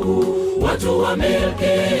takatifu, watu wa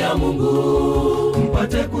milki ya Mungu,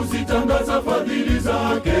 mpate kuzitangaza fadhili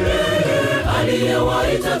zake.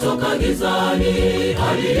 Aliyewaita toka gizani,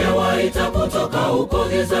 aliyewaita kutoka huko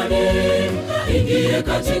gizani, ingie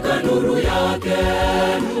katika nuru yake,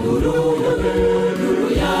 nuru yake, nuru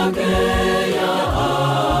yake ya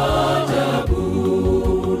ajabu,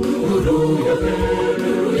 nuru yake,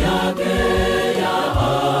 nuru yake ya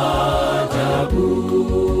ajabu.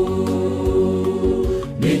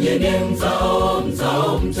 Ninyi ni mzao,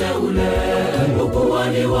 mzao mteule,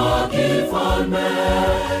 ukuhani wa kifalme.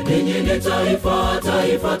 Ninyi ni taifa,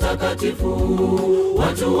 taifa takatifu,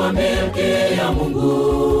 watu wa milki ya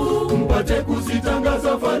Mungu, mpate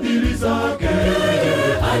kuzitangaza fadhili zake.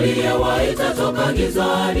 Aliyewaita toka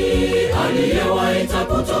gizani, aliyewaita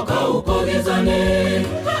kutoka huko gizani,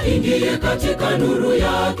 ingie katika nuru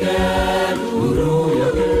yake, nuru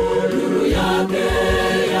yake, nuru yake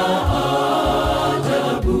ya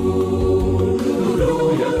ajabu,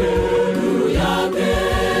 nuru yake, nuru yake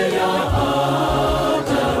ya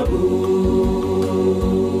ajabu.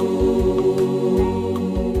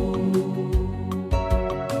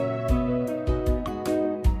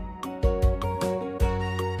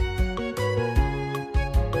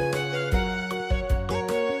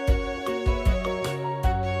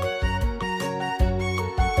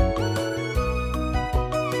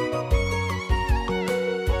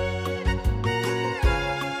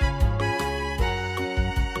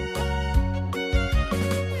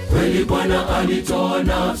 Kweli Bwana alitoa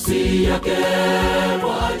nafsi yake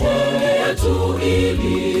kwa ajili yetu,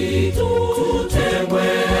 ili tutengwe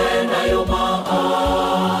nayo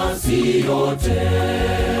maasi yote,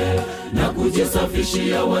 na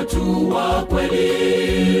kujisafishia watu wa kweli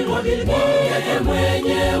yeye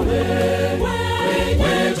mwenyewe.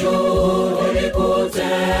 Mwenye juhudi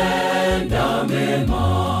kutenda mema.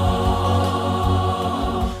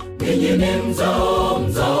 Ninyi ni mzao,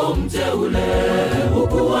 mzao mteule,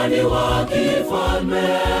 ukuhani wa kifalme.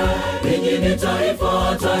 Ninyi ni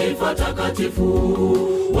taifa, taifa takatifu,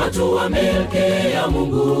 watu wa milki ya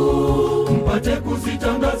Mungu, mpate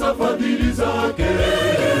kuzitangaza fadhili zake.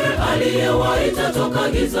 Aliyewaita toka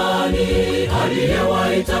gizani,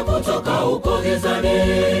 aliyewaita kutoka huko gizani,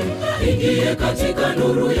 ingie katika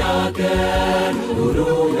nuru yake,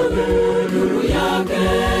 nuru yake, nuru yake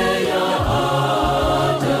ya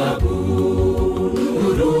ajabu,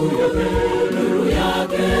 nuru yake, nuru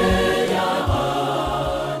yake ya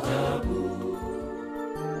ajabu.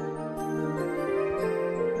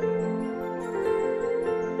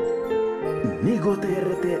 Nigo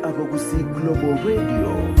terete abagusi Global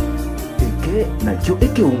Radio, eke na jo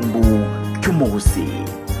eke umbu kumusi.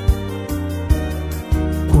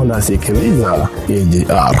 Unasikiliza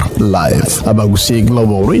AGR live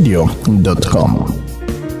abagusiglobalradio.com.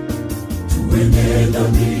 Tuenenda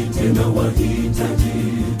tena wahitaji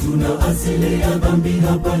tuna asili ya dhambi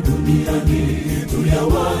hapa duniani,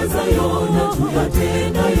 tuyawazayo na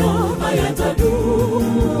tuyatendayo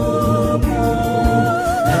hayatadumu.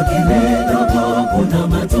 Lakini ndogo kuna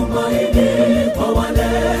matumaini kwa wale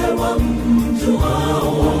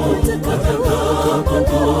wamjuao,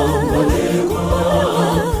 watakapokombolewa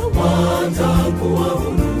watakuwa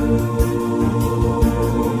huru.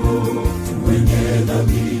 Tuwenye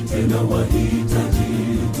dhambi tena wahitaji,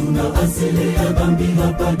 tuna asili ya dhambi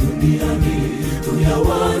hapa duniani,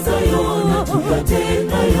 tuyawazayo na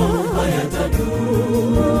tuyatendayo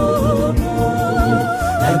hayatadumu.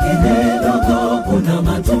 Lakini ndogo kuna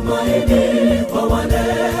matumaini kwa wale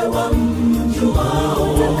wamjuao,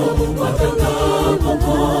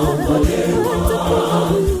 watakapokombolewa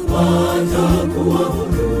watakuwa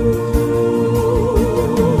huru.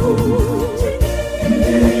 Ni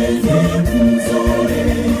mzuri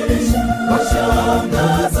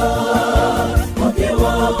washangaza,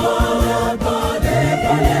 wakiwa pale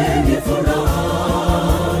ni furaha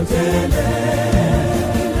tele.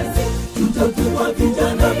 Tutakuwa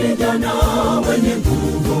vijana wenye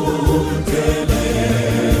nguvu tele,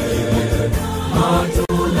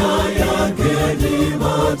 matunda yake ni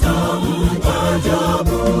matamu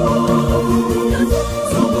ajabu.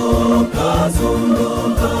 Zunguka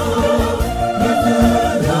ni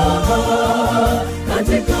furaha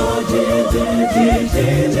katika jiji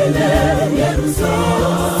la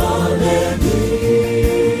Yerusalemu.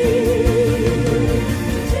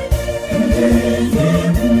 Ni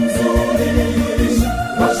mzuri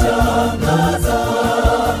washangaza,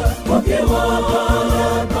 wakiwa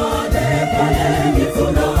pale ni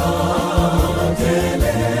furaha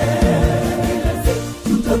tele.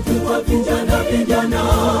 Tutakuwa vijana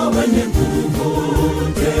wenye nguvu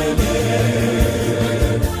tele,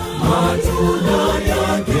 matunda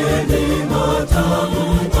yake ni matamu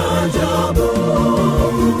ajabu.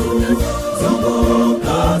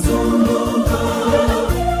 Zunguka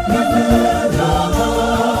ni furaha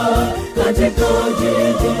katika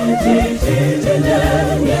jiji la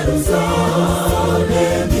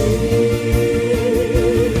Yerusalemu.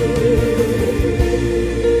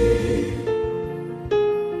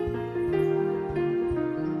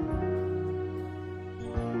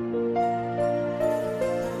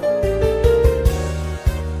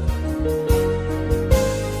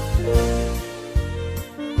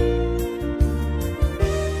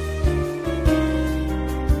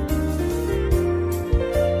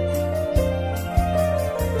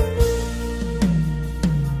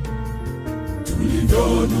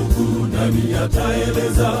 Ndugu, nani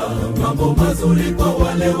ataeleza mambo mazuri kwa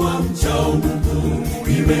wale wamchao Mungu?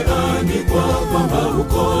 Imeandikwa kwamba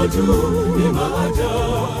huko juu ni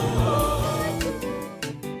maajabu.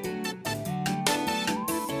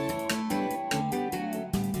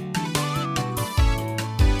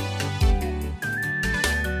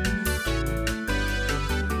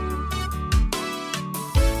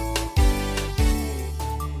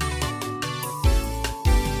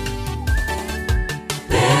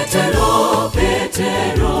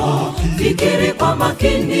 Petero, fikiri kwa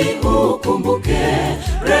makini ukumbuke,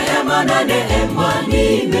 rehema na neema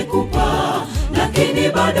nimekupa, lakini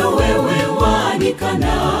bado wewe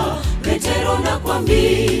wanikana. Petero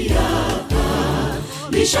nakwambia,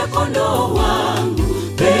 lisha kondoo wangu.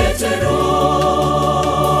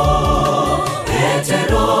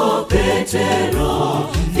 Petero,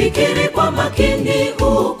 fikiri kwa makini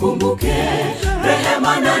ukumbuke,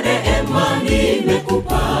 rehema na neema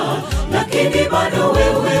nimekupa, lakini bado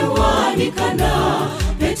wewe wanikana.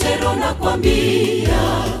 Petero nakwambia,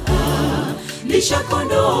 lisha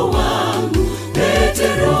kondoo wangu.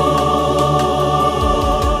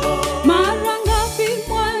 Mara ngapi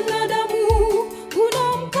mwanadamu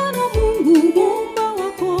unamkana Mungu Muumba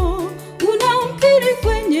wako, unamkiri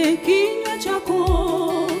kwenye kinywa chako,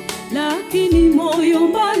 lakini moyo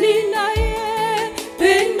mbali naye.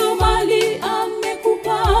 Pendo mali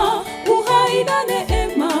amekupa, uhai na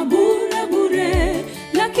neema bure,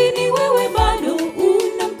 lakini wewe bado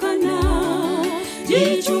unamkana.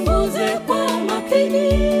 Jichunguze kwa makini,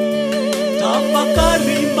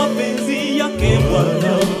 tafakari mapenzi yake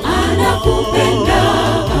Bwana. Anakupenda,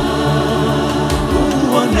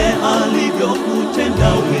 uone alivyokutenda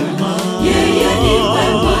wema. yeye ni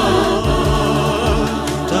wema.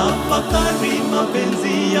 Tafakari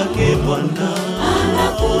mapenzi yake Bwana.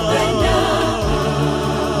 Anakupenda,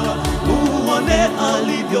 uone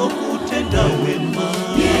alivyokutenda wema.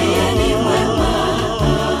 yeye ni wema.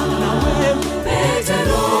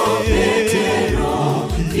 Petero,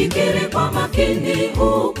 fikiri kwa makini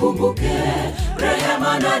ukumbuke,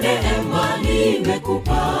 rehema na neema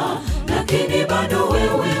nimekupa, lakini bado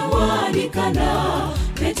wewe wanikana.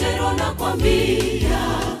 Petero nakwambia,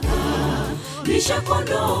 lisha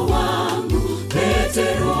kondoo wangu.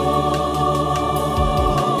 Petero,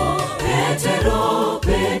 Petero,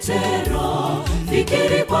 Petero,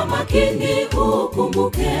 fikiri kwa makini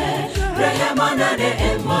ukumbuke, rehema na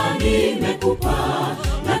neema nimekupa,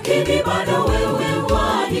 lakini bado wewe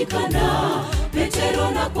wanikana.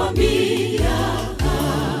 Petero nakwambia,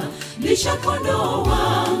 lisha kondoo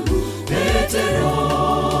wangu. Petero,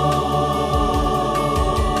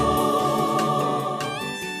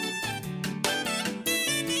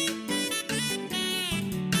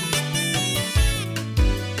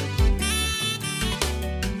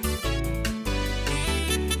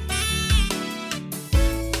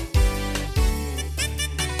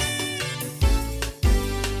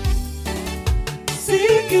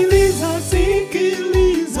 Sikiliza,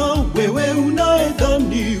 sikiliza, wewe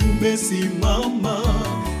unaedhani umesimama,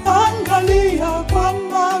 angalia kwa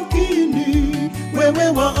makini, wewe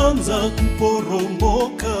waanza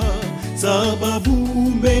kuporomoka, sababu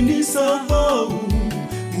umenisahau,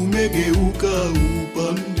 umegeuka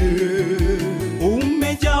upande.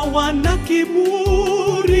 Umejawa na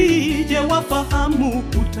kiburi, je wafahamu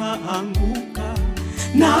utaanguka?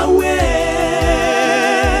 Nawe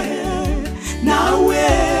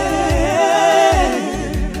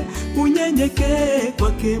unyenyekee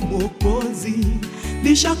kwake Mwokozi,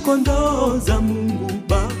 lisha kondoo za Mungu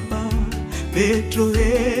Baba. Petro,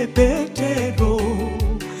 Petero,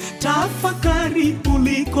 tafakari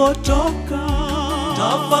ulikotoka,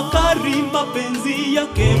 tafakari mapenzi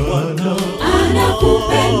yake Bwana.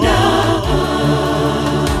 anakupenda,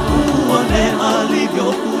 uone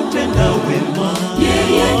alivyokutenda wema,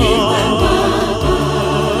 yeye ni wema.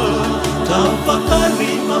 tafakari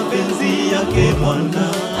mapenzi yake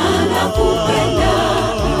Bwana. Anakupenda,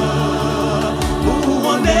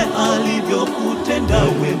 uone alivyokutenda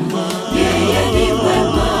wema, yeye ni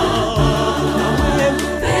wema.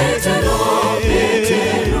 Petero,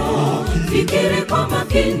 Petero, fikiri kwa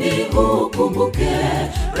makini ukumbuke,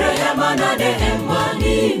 rehema na neema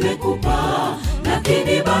nimekupa,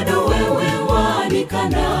 lakini bado wewe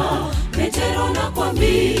wanikana. Petero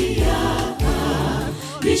nakwambia,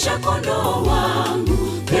 lisha kondoo wangu.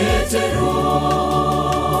 Petero,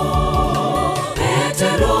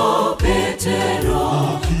 Petero,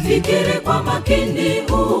 Petero, fikiri kwa makini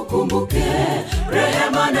ukumbuke,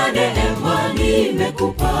 rehema na neema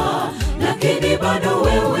nimekupa, lakini bado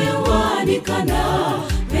wewe wanikana.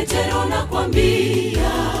 Petero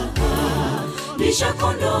nakwambia, lisha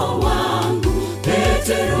kondoo wangu.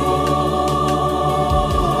 Petero,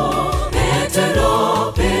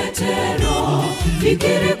 Petero, Petero,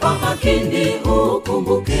 fikiri kwa makini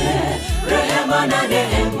ukumbuke, rehema na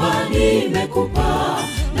neema nimekupa,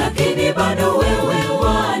 lakini bado wewe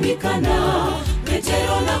wanikana.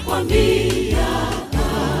 Petero nakwambia,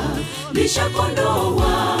 lisha kondoo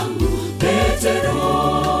wangu. Petero,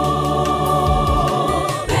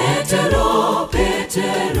 Petero,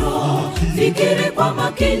 Petero, fikiri kwa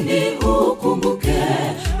makini ukumbuke,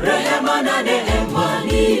 rehema na neema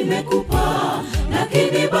nimekupa,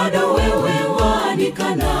 lakini bado wewe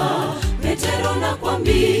wanikana. Petero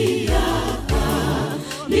nakwambia,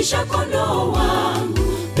 lisha kondoo wangu.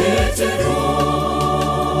 Petero,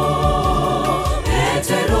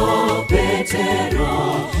 Petero, Petero,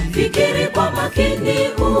 fikiri kwa makini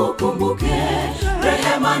ukumbuke,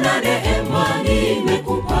 rehema na neema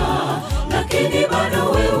nimekupa, lakini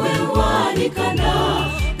bado wewe wanikana.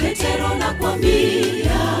 Petero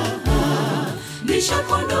nakwambia, lisha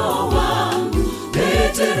kondoo wangu.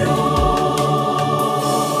 Petero,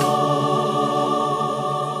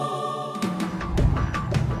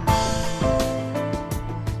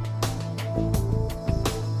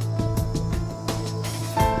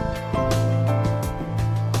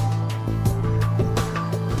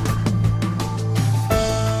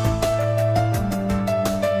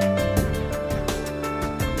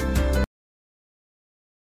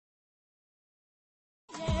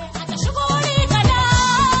 Atashughulika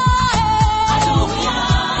naye adui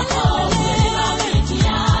yako.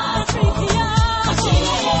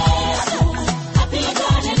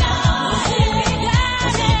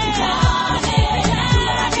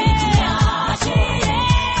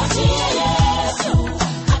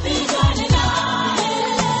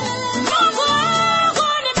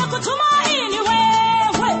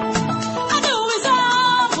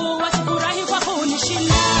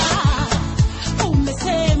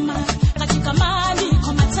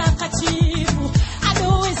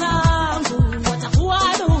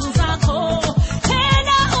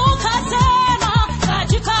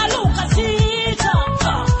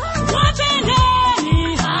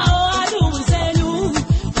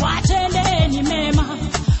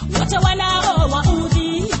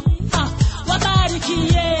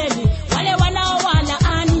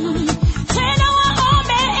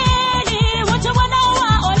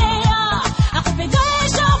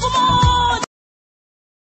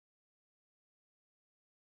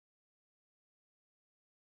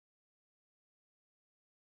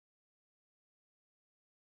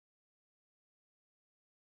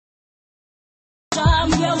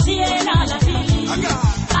 moyo usiena la pili.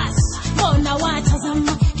 Basi mbona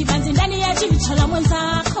watazama kibanzi ndani ya jicho la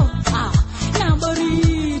mwenzako? Na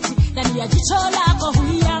boriti ndani ya jicho lako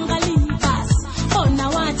huiangalii. Basi mbona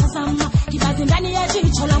watazama kibanzi ndani ya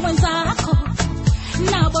jicho la mwenzako?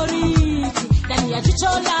 Na boriti ndani ya jicho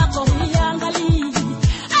lako huiangalii.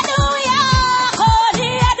 Adui yako ni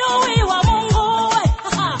adui wa Mungu.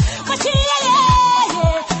 Mwachie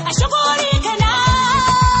yeye ashughulike naye.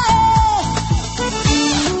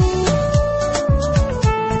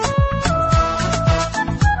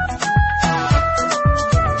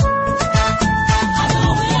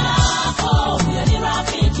 Adui yako huyo ni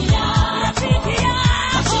rafiki yako.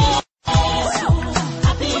 Yesu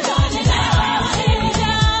apigane nawe.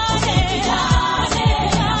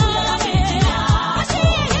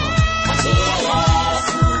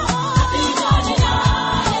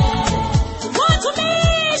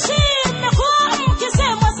 Watumishi mmekuwa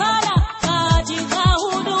mkisemwa sana katika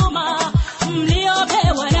huduma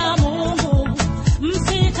mliopewa na Mungu.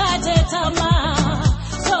 Msikate tamaa,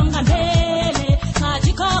 songa mbele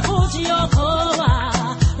katika kuziokoa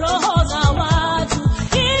roho za watu,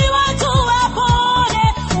 ili watu wapone,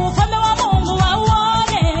 ufalme wa Mungu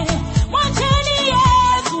wauone. Mwacheni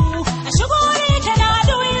Yesu ashughulike na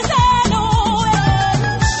adui zenu.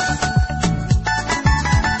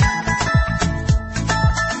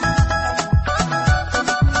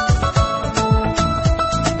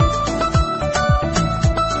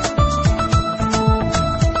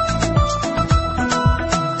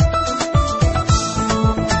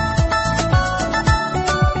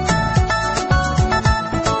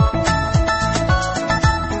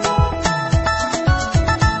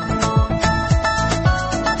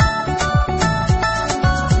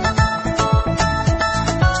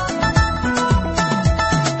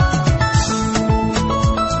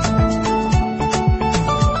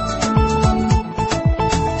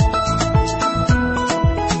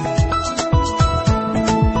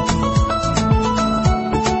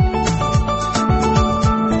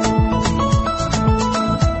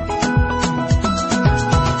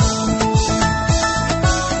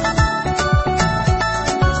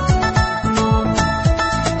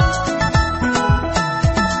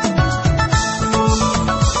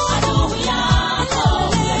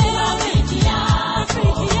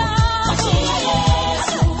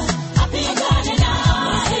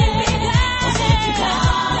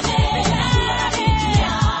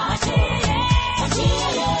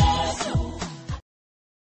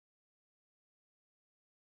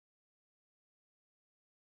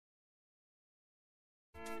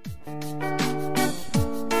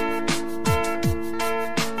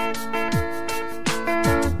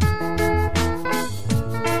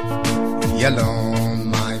 Be alone,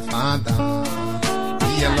 my Father.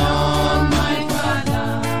 Be alone, my Father.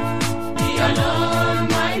 Be alone,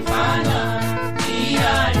 my Father. Be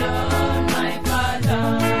alone, my Father.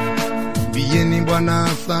 Bieni Bwana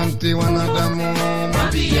asante wanadamu.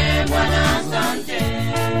 Mwambie Bwana asante.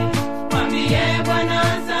 Mwambie Bwana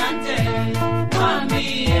asante.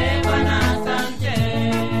 Mwambie Bwana asante.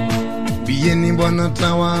 Bieni Bwana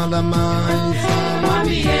tawala maisha.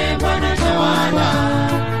 Mwambie Bwana tawala.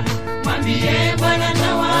 Mwambie Bwana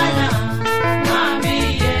tawala.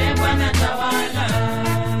 Mwambie Bwana tawala.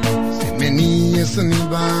 Semeni Yesu ni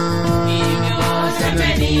Baba.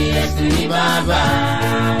 Semeni Yesu ni Baba.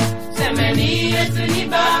 Semeni Yesu ni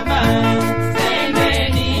Baba.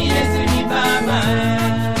 Semeni Yesu ni Baba.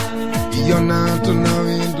 Iona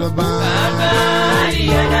tunawindwa Baba.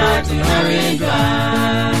 Iona tunawindwa.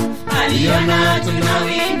 Iona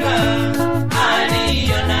tunawindwa.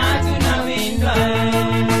 Iona tunawindwa.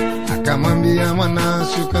 Akamwambia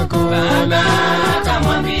mwanashuka kula.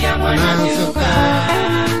 Akamwambia mwanashuka.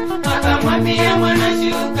 Akamwambia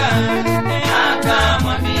mwanashuka.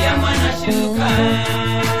 Akamwambia mwanashuka.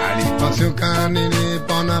 Aliposhuka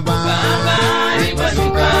nilipona Baba.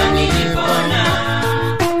 Aliposhuka nilipona.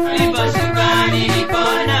 Aliposhuka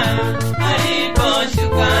nilipona.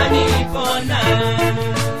 Aliposhuka nilipona.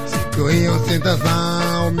 Siku hiyo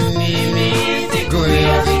sitasahau mimi. Siku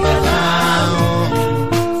hiyo sitasahau.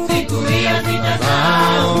 Siku hiyo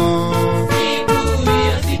sitasahau. Siku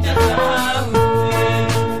hiyo sitasahau.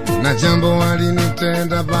 Kuna jambo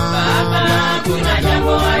walinitenda Baba. Kuna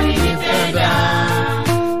jambo walinitenda.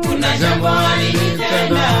 Kuna jambo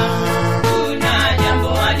walinitenda. Kuna jambo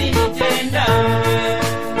walinitenda.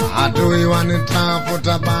 Adui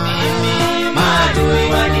wanitafuta Baba.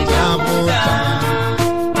 Adui wanitafuta.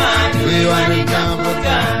 Adui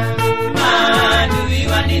wanitafuta. Adui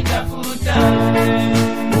wanitafuta.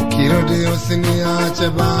 Ukirudi usiniache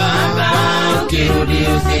Baba. Ukirudi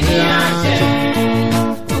usiniache.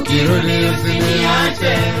 Ukirudi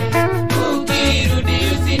usiniache.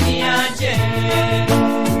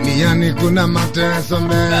 Duniani kuna mateso mengi,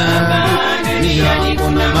 duniani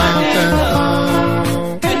kuna mateso,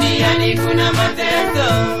 duniani kuna mateso,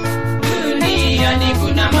 duniani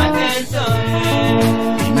kuna mateso.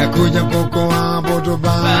 Nimekuja kukuabudu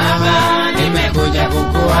Baba, nimekuja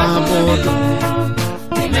kukuabudu,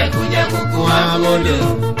 nimekuja kukuabudu,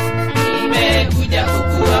 nimekuja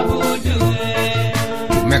kukuabudu.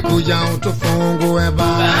 Umekuja utufungue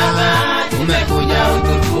Baba, umekuja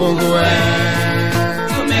utufungue,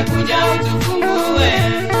 umekuja utufungue,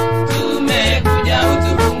 umekuja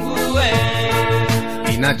utufungue.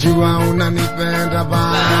 Ninajua unanipenda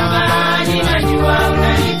Baba, ninajua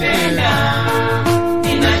unanipenda,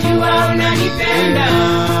 ninajua unanipenda,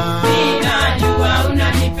 ninajua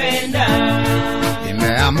unanipenda.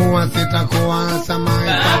 Nimeamua sitakuacha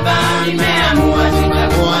Baba, nimeamua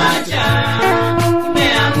sitakuacha,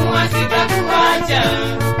 nimeamua sitakuacha,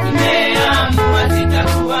 nimeamua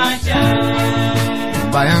sitakuacha.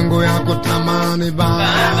 Nyumba yangu ya kutamani Baba,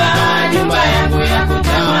 nyumba yangu ya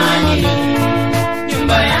kutamani,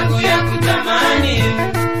 nyumba yangu ya kutamani,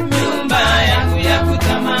 nyumba yangu ya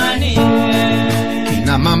kutamani.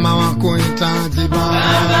 Kina mama wa kuhitaji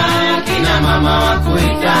Baba, kina mama wa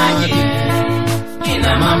kuhitaji,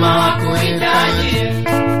 kina mama wa kuhitaji,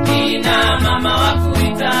 kina mama wa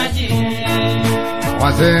kuhitaji.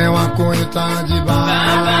 Wazee wa kuhitaji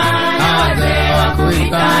Baba, wazee wa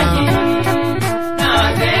kuhitaji, na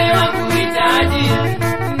wazee wa kuhitaji,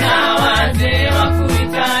 na wazee wa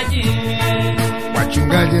kuhitaji.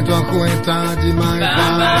 Wachungaji twa kuhitaji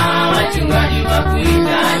Baba, wachungaji wa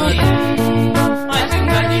kuhitaji,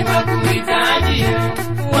 wachungaji wa kuhitaji,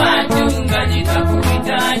 wachungaji wa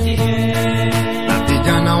kuhitaji. Na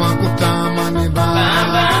vijana wa kutamani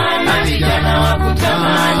Baba, na vijana wa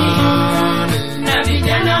kutamani, na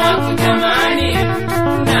vijana wa kutamani,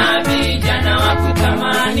 na vijana wa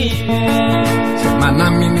kutamani. Sema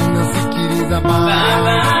nami ninasikiliza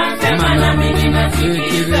Baba, sema nami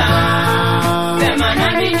ninasikiliza, sema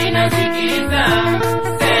nami ninasikiliza,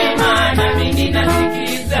 sema nami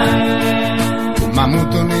ninasikiliza. Tuma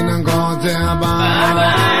mtu ninangojea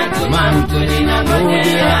Baba, tuma mtu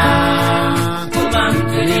ninangojea, tuma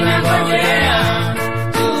mtu ninangojea,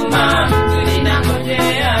 tuma mtu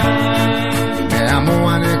ninangojea.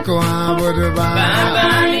 Nimeamua nikuabudu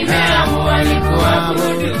Baba, nimeamua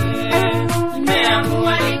nikuabudu,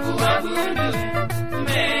 nimeamua nikuabudu,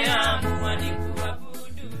 nimeamua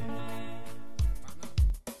nikuabudu.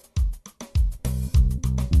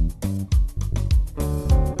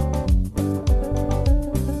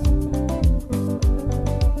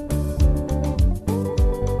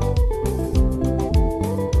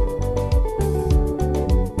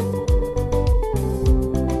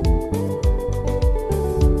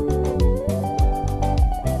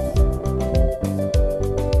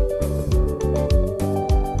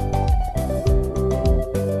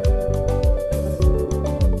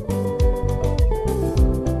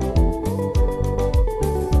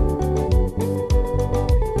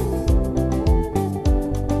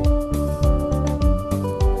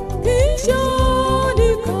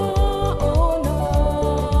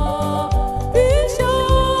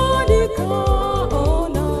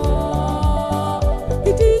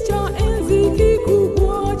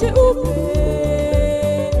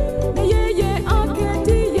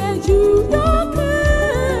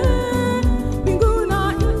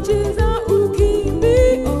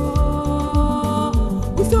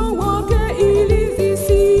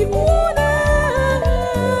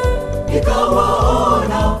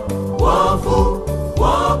 Nikawaona wafu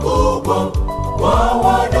wakubwa kwa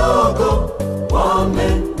wadogo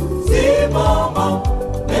wamesimama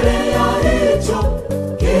mbele ya hicho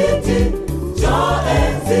kiti cha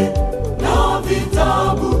enzi, na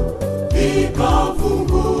vitabu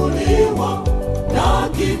vikafunguliwa, na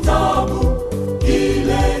kitabu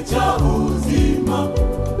kile cha uzima,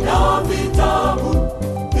 na vitabu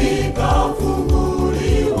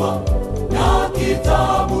vikafunguliwa, na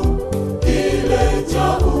kitabu kile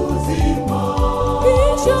cha uzima.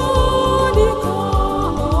 Kisha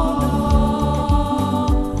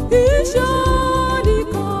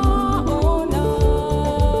nikaona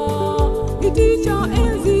kiti cha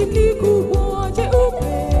enzi kikubwa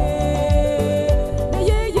cheupe, na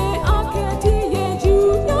yeye aketie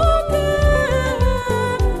juu yake.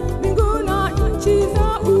 Mbingu na nchi za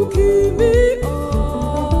ukimbia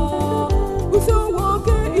uso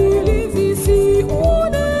wake ili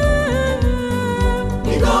zisione.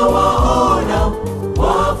 Nikawaona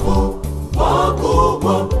wafu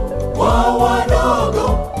wakubwa kwa wadogo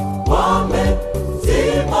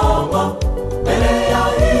wamesimama mbele ya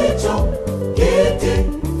hicho kiti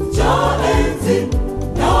cha enzi,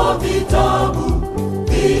 na vitabu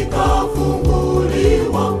vika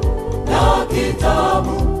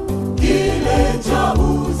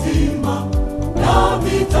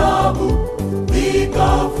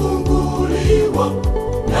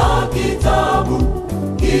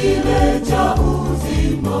kile cha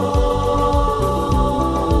uzima.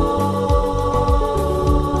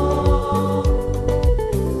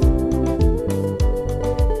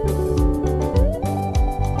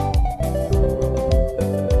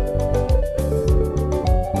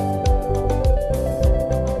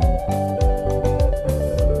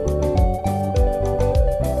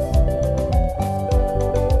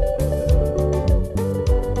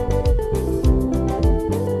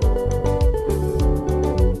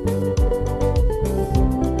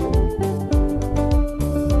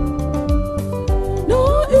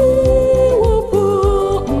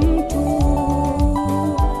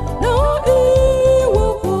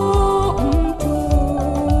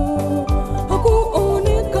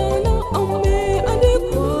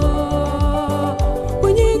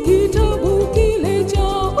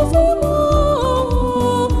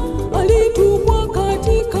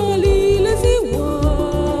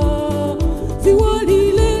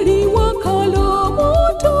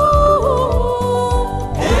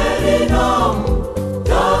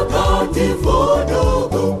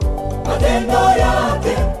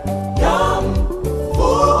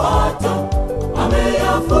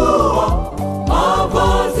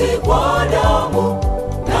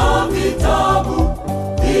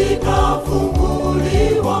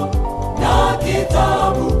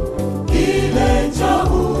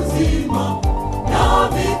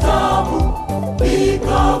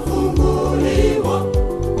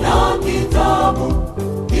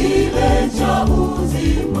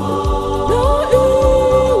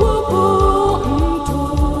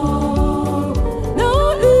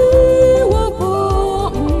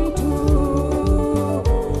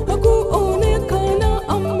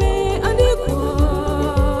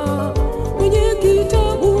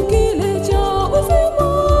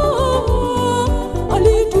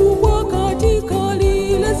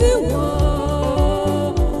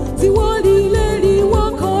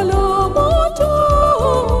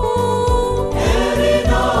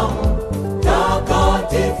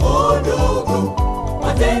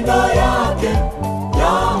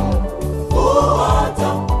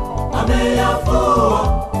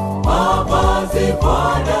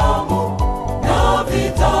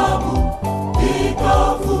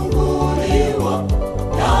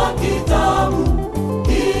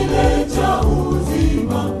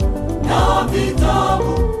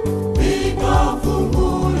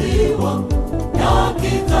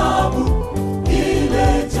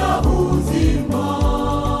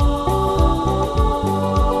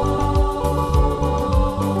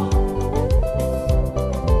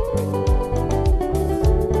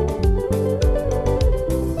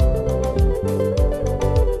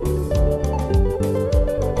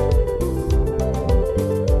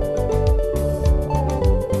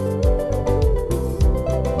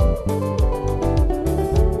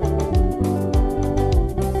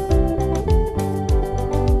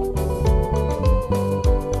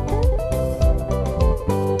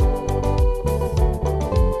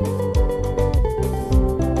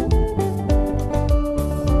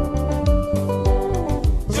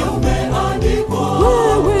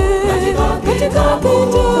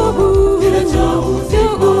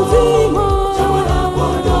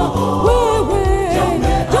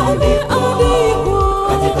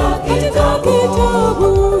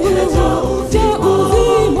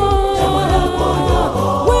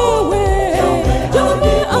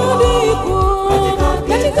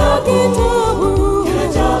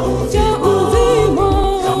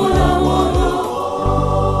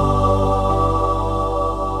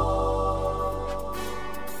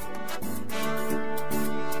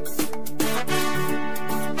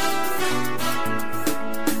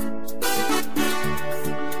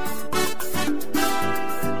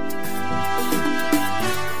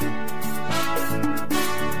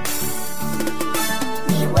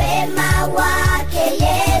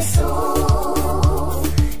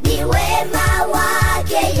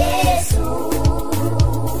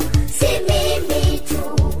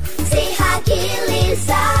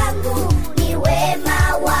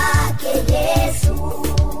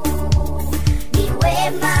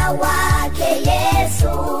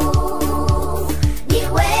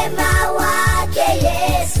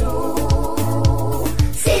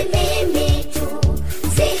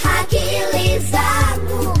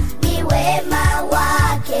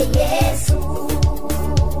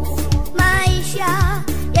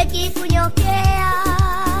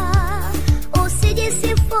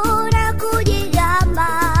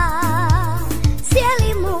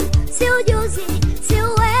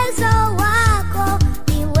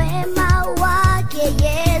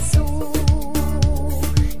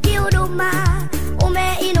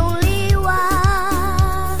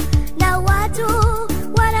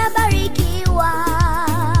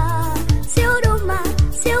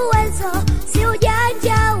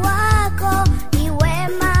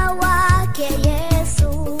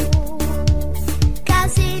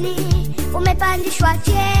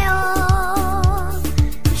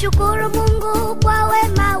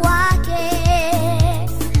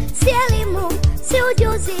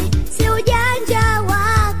 si ujanja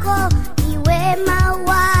wako, ni wema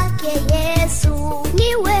wake Yesu.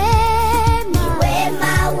 Ni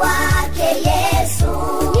wema wake Yesu.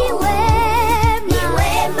 Ni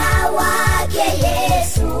wema wake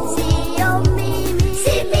Yesu. Sio mimi,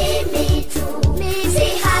 si mimi tu, si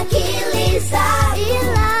akili zangu,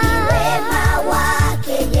 ila ni wema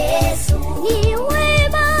wake Yesu. Ni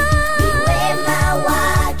wema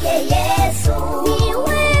wake Yesu. Ni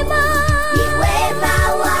wema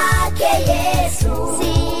wake Yesu.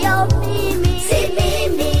 Sio mimi, si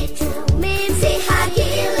mimi tu, si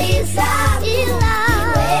akili zangu, ila ni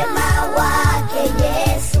wema wake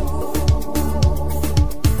Yesu.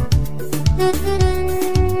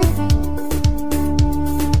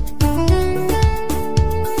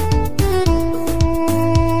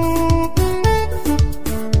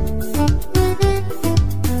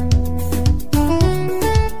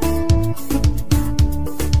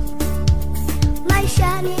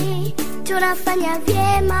 Maishani tunafanya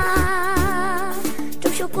vyema,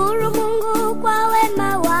 tumshukuru Mungu kwa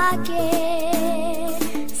wema wake.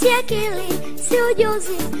 Si akili, si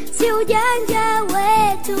ujuzi, si ujanja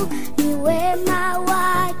wetu, ni wema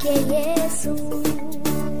wake Yesu.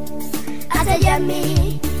 Hata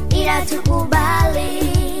jamii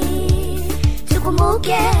inatukubali,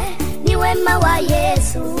 tukumbuke ni wema wa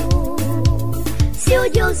Yesu. Si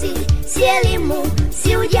ujuzi, si elimu,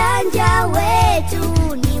 si ujanja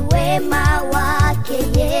wetu, ni wema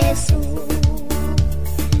wake Yesu.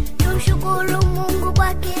 Tumshukuru Mungu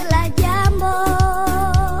kwa kila jambo,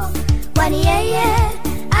 kwani yeye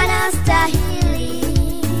anastahili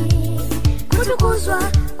kutukuzwa,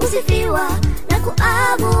 kusifiwa na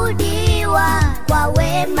kuabudiwa kwa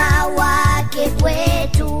wema wake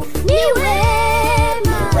kwetu. Ni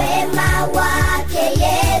wema wake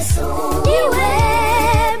Yesu. Ni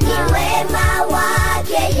wema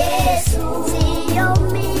wake Yesu. Sio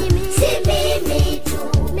mimi, si mimi tu,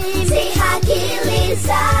 si akili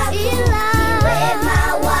zangu, ila ni wema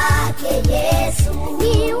wake Yesu.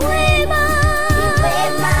 Ni wema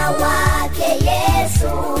wake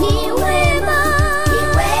Yesu. Ni wema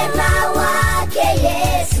wake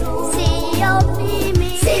Yesu. Sio mimi,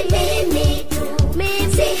 si mimi tu,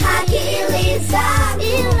 si akili zangu,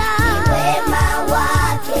 ila ni wema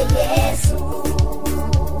wake Yesu.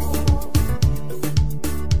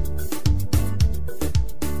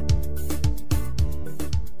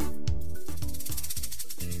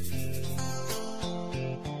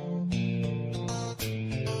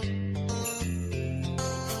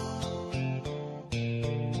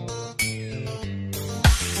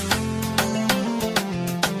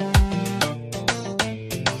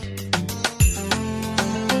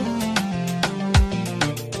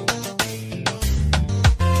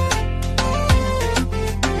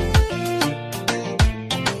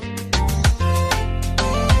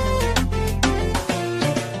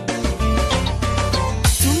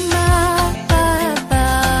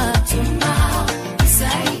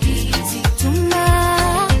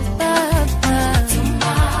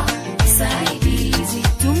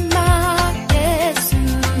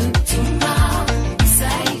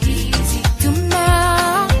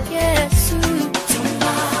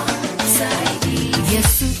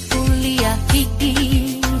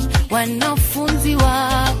 Wanafunzi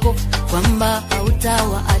wako kwamba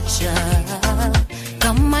hautawaacha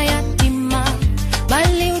kama yatima,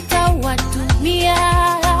 bali utawatumia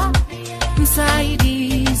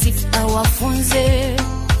msaidizi, awafunze,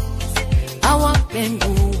 awape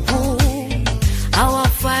nguvu,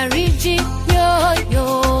 awafariji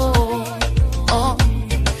yoyo.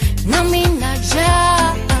 Nami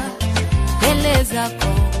najaa mbele zako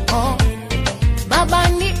Baba,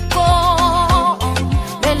 niko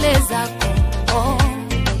mbele zako,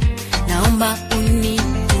 naomba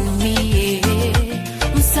unitumie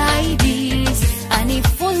msaidizi,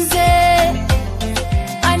 anifunze,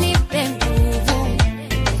 anipe nguvu,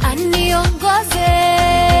 aniongoze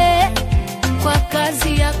kwa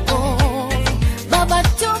kazi yako Baba.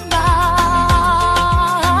 Tuma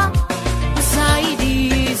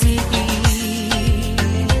msaidizi,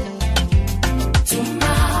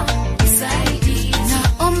 tuma msaidizi,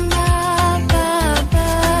 naomba Baba,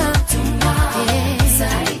 tuma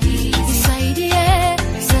msaidizi, msaidie,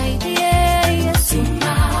 msaidie Yesu,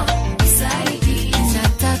 tuma msaidizi,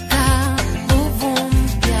 nataka nguvu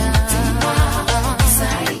mpya, tuma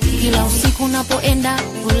msaidizi. Kila usiku napoenda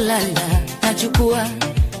kulala, nachukua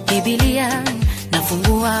Biblia,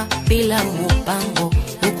 nafungua bila mpango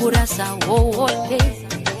ukurasa wowote,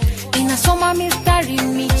 inasoma mistari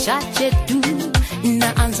michache tu,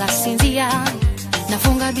 naanza sinzia,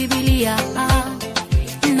 nafunga Biblia,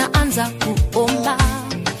 naanza kuomba.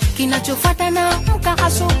 kinachofuata na mka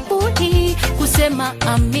asubuhi kusema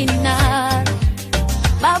amina.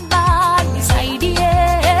 Baba nisaidie,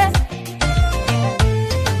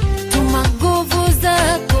 tuma nguvu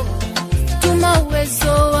zako, tuma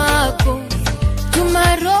uwezo wako,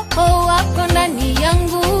 tuma roho wako ndani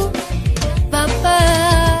yangu Baba.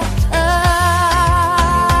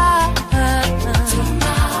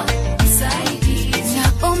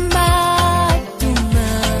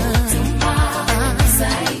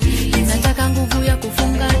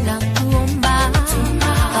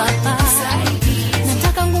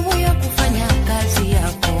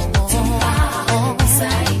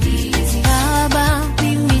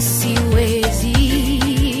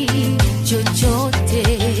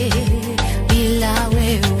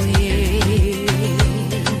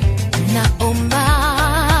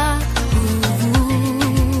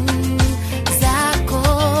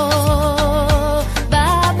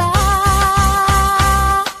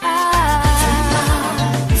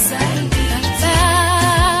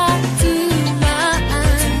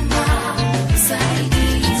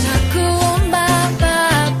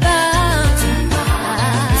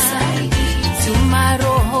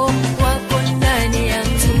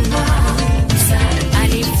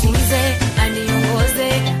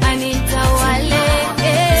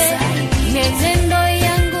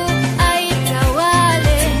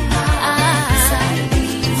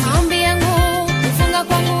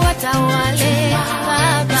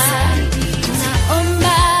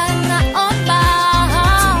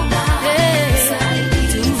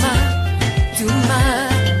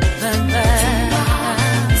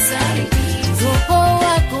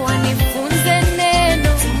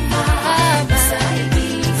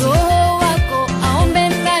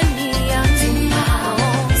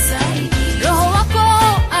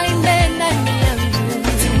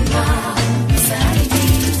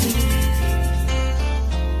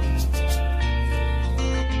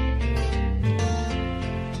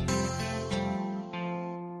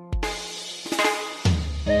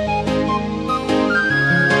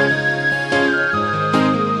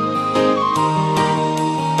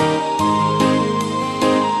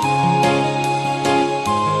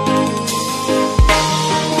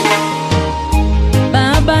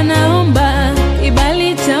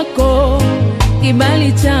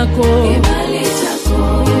 Kibali chako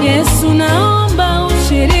Yesu, naomba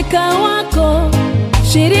ushirika wako,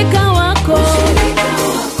 shirika wako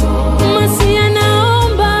Masia,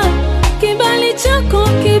 naomba kibali chako,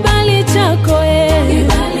 kibali chako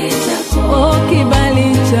oh,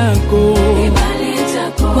 kibali chako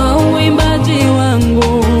kwa uimbaji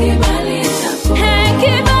wangu,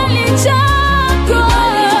 kibali chako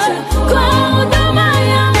kwa huduma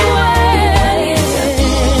yangu,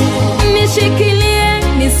 nishikilie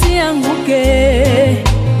nisianguke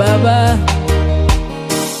Baba,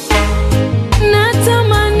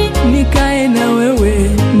 natamani nikae na wewe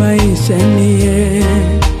maisha nie,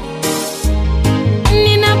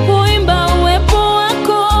 ninapoimba uwepo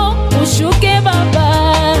wako ushuke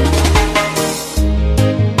Baba,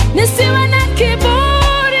 nisiwe na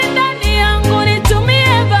kiburi ndani yangu,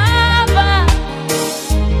 nitumie Baba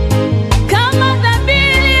kama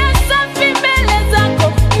dhabihu ya safi mbele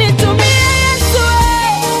zako, nitumie Yesu.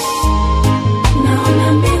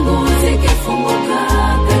 Naona mbingu zikifunguka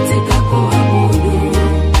katika kuabudu,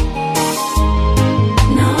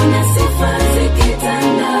 naona sifa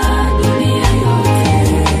zikitanda dunia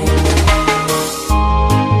yote,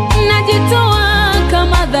 najitoa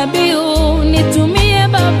kama dhabihu, nitumie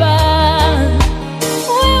Baba.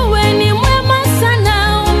 Wewe ni mwema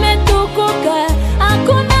sana, umetukuka,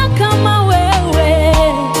 hakuna kama wewe.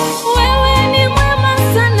 Wewe ni mwema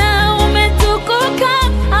sana, umetukuka,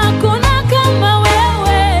 hakuna kama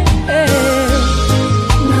wewe.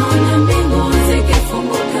 Naona mbingu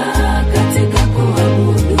zikifunguka katika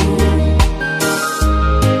kuabudu,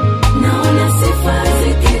 naona sifa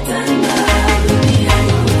zikitanda dunia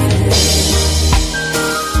yote,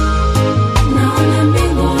 naona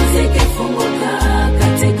mbingu zikifunguka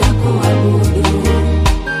katika kuabudu,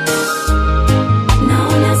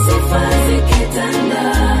 naona sifa zikitanda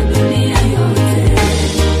dunia yote.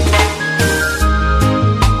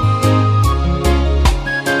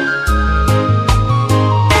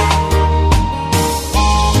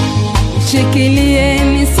 Shikilie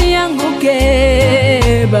nisianguke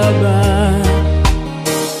Baba,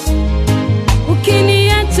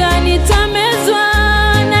 ukiniacha nitamezwa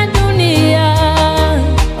na dunia.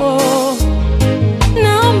 Oh,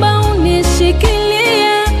 naomba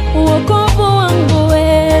unishikilie wokovu wangu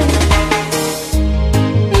we,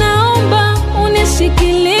 naomba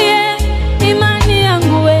unishikilie imani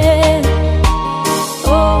yangu we.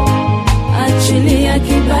 Oh, achilia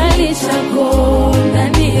kibali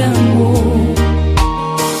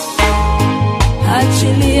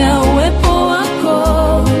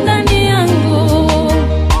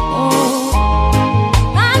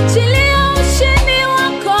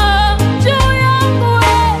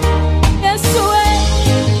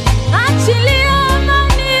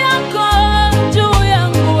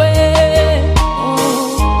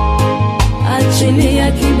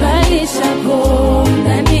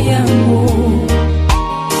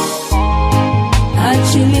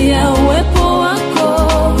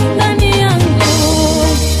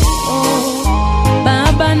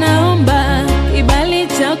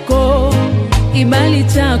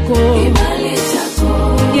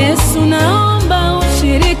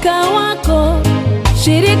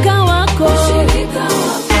ushirika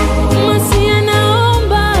wako. Masia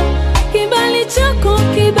naomba kibali chako,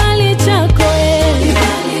 kibali chako,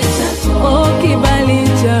 oh kibali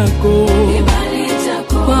chako,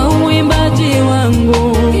 kwa uimbaji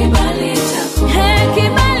wangu, hey,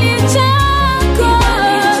 kibali chako,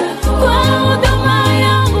 kwa huduma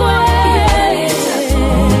yangu,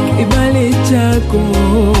 kibali chako,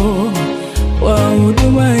 kwa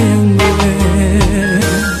huduma yangu.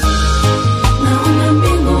 Naona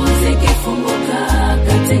mbingu zikifunguka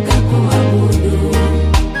katika kuabudu,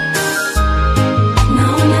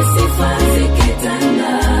 naona sifa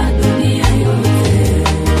zikitanda dunia yote,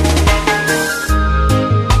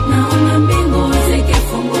 naona mbingu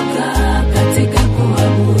zikifunguka katika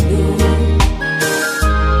kuabudu,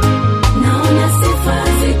 naona sifa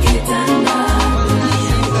zikitanda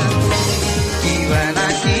dunia yote. Kiwa na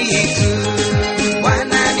kitu,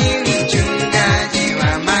 Bwana ni mchungaji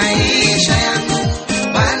wa maisha yangu,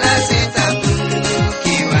 wala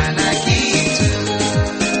sitapungukiwa na kitu.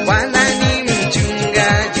 Bwana ni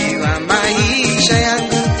mchungaji wa maisha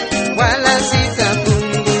yangu, wala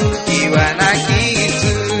sitapungukiwa na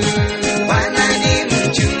kitu. Bwana ni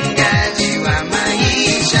mchungaji wa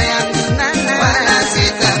maisha yangu, wala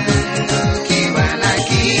sitapungukiwa na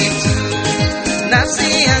kitu.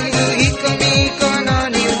 Nafsi yangu iko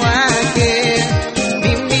mikononi mwake,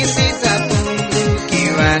 mimi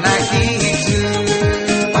sitapungukiwa na kitu.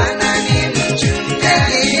 Bwana ni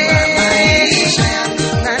mchungaji wa maisha yangu,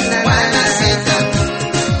 wala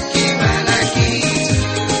sitapungukiwa na kitu.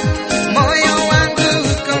 Moyo wangu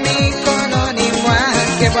uko mikononi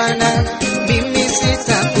mwake Bwana, mimi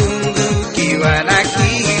sitapungukiwa na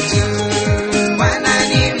kitu. Bwana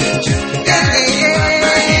ni mchungaji wa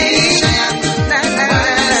maisha yangu,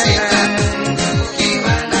 wala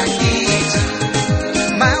sitapungukiwa na kitu.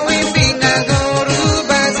 Mawimbi na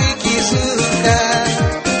dhoruba zikizuka,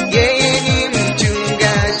 yeye ni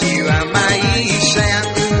mchungaji wa maisha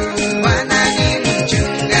yangu. Bwana ni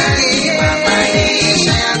mchungaji wa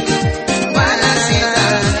maisha yangu, wala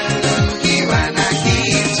sitapungukiwa na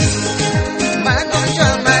kitu. Magonjwa,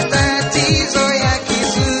 matatizo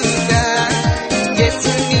yakizuka, Yesu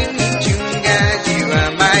ni mchungaji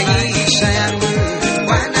wa maisha yangu.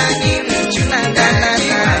 Bwana ni mchungaji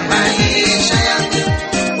wa maisha yangu,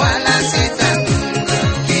 wala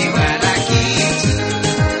sitapungukiwa na kitu.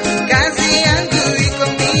 Kazi yangu iko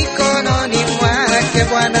mikononi mwake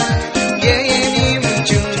Bwana, yeye ni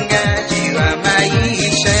mchungaji wa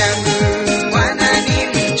maisha yangu. Bwana ni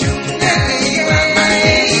mchungaji wa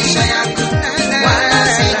maisha yangu, wala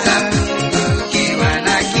sitapungukiwa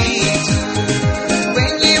na kitu.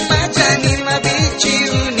 Kwenye majani mabichi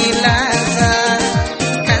unilaza,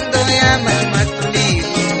 kando ya maji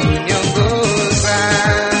matulivu uniongoza.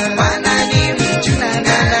 Bwana ni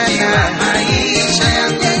mchungaji wa maisha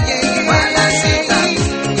yangu, wala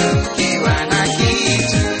sitapungukiwa na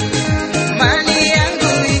kitu.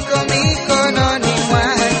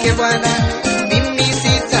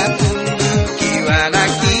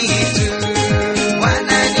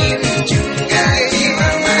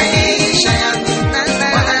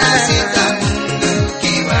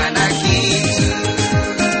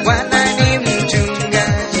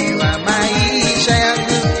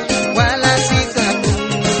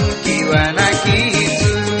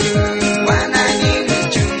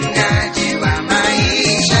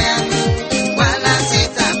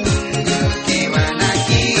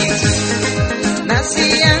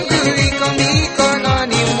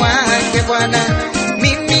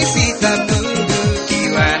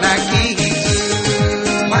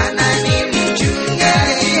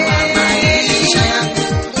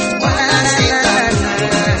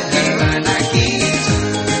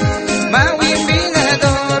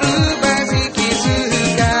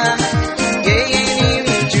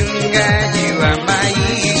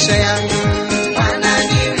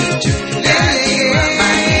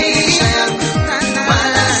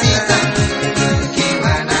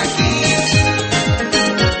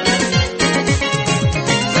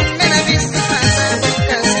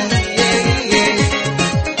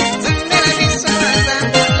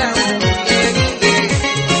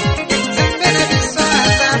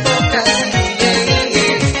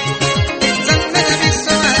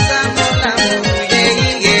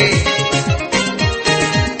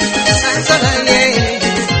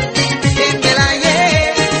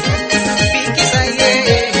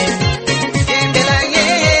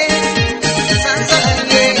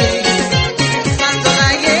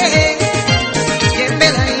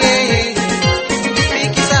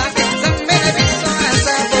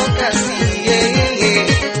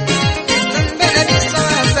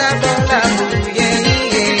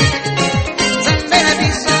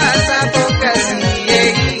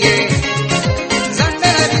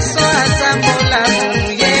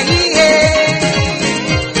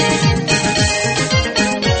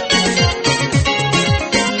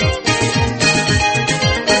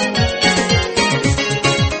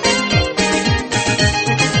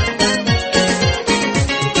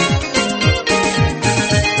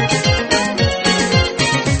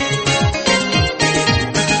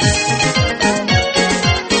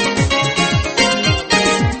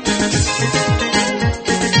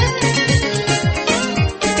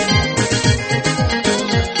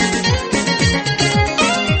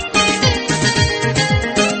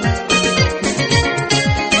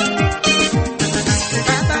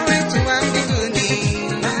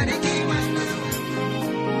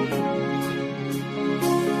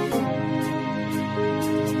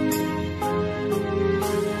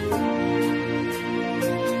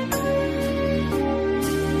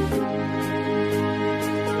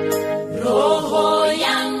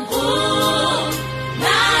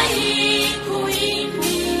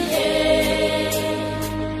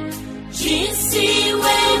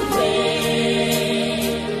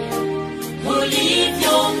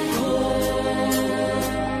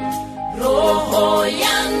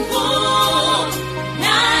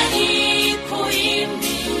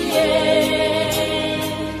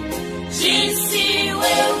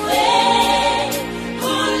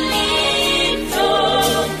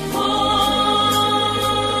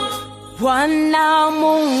 Bwana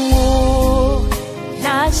Mungu,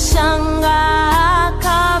 nashangaa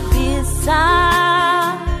kabisa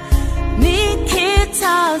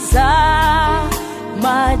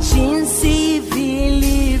nikitazama jinsi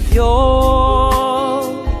vilivyo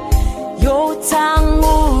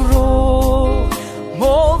yotanguru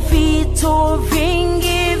mo vitu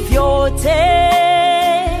vingi vyote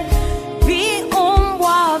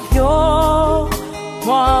viumbwavyo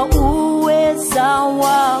kwa uweza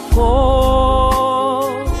wako.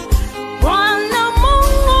 Bwana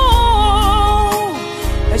Mungu,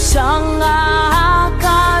 nashangaa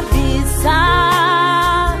kabisa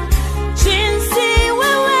jinsi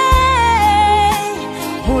wewe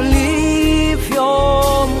ulivyo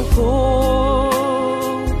mkuu.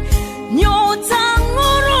 Nyota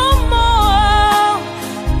ngurumo,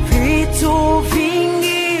 vitu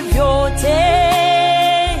vingi vyote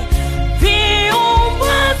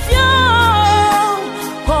viumbwavyo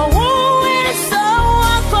kwa uwezo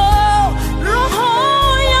wako.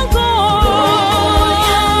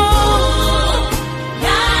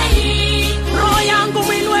 Roho yangu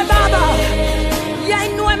mwinue Baba,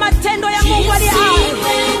 yainue matendo ya Mungu aliye hai.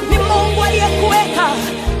 Ni Mungu aliyekuweka,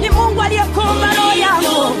 ni Mungu aliyekuumba roho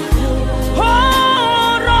yangu.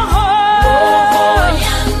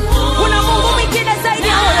 Kuna Mungu mwingine zaidi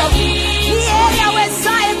ya huyo. Ni yeye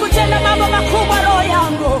awezaye kutenda mambo makubwa roho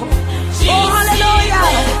yangu. Oh, haleluya.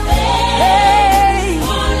 Hey.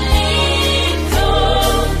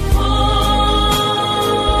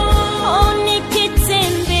 Oh,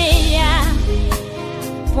 nikitembea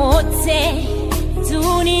pote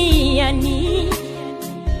duniani,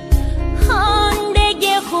 oh,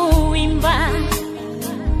 ndege huimba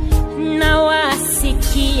na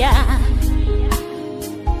wasikia.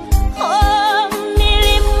 Oh,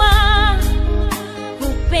 milima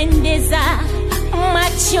hupendeza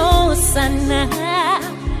macho sana.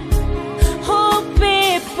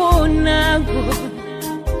 Upepo nago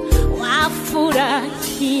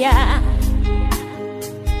wafurahia.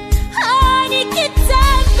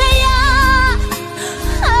 Nikitembea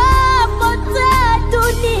pote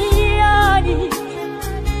duniani,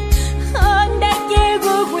 ndege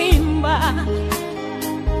huimba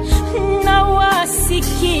na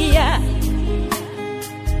wasikia.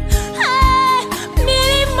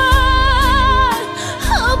 Milima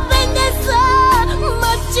hupendeza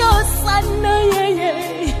macho sana yeye.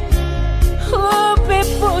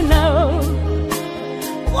 Upepo nao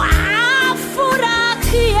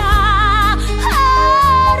wafurahia.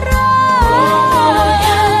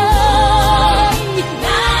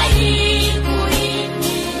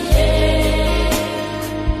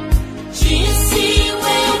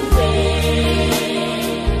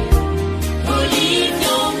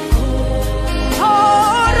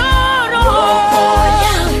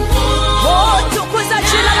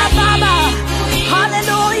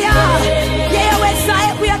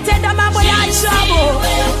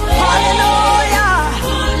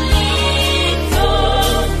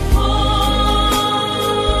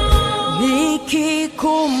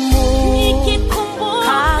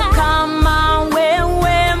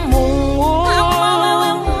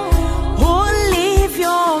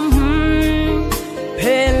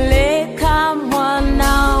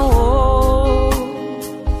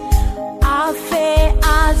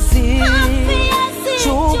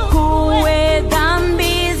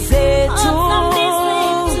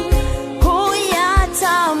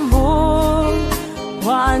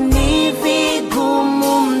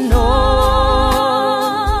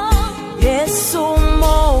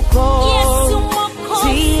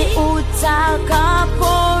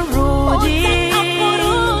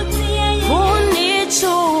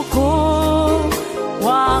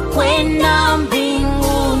 Kwenda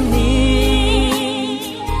mbinguni,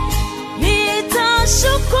 ni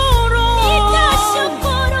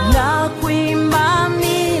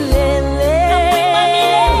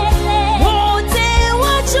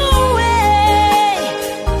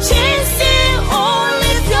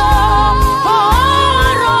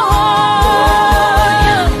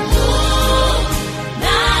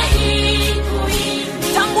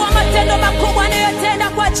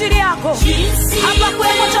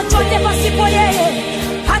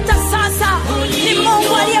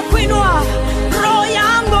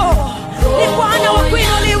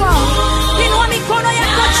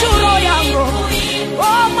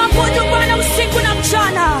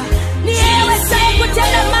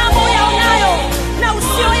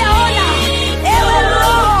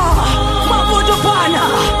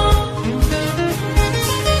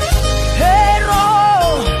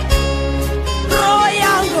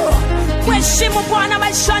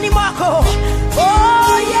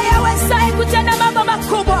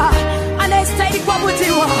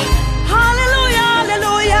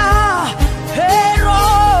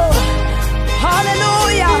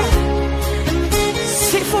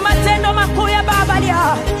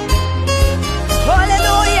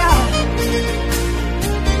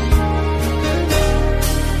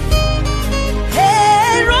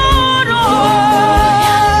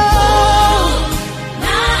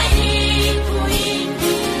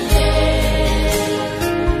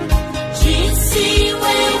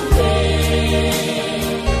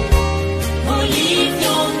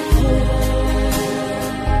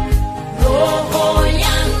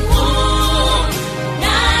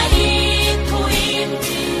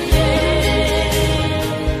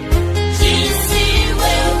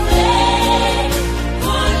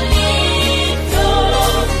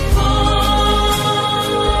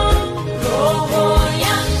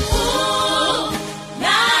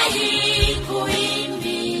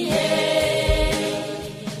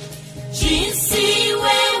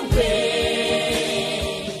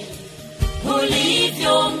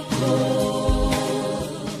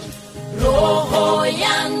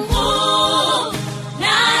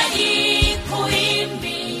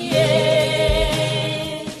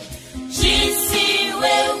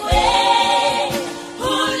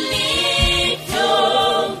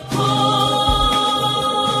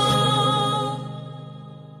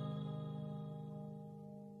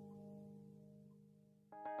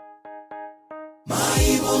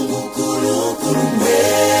Maibongu kulu kulu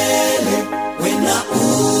mwele wena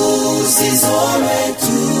usizolwe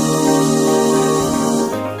tu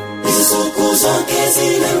Isuku zonke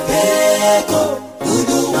zinempeko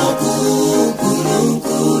Uduma kulu kulu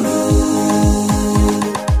kulu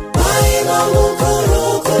Maibongu kulu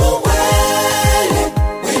kulu mwele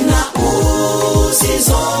wena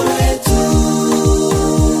usizolwe tu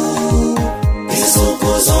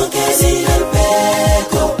Isuku zonke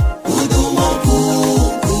zinempeko Uduma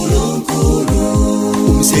kulu kulu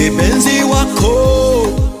Umsebenzi wako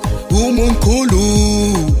umunkulu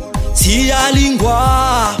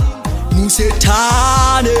siyalingwa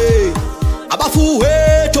nusetane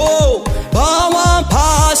abafuweto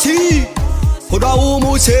bawaphasi kodwa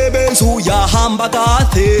umsebenzi uyahamba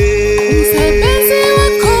kahle Umsebenzi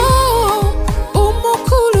wako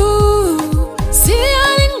umunkulu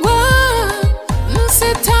siyalingwa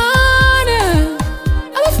nusetane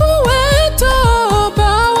abafuweto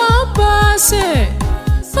bawaphasi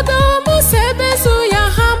kodwa umsebenzi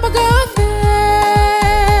uyahamba kahle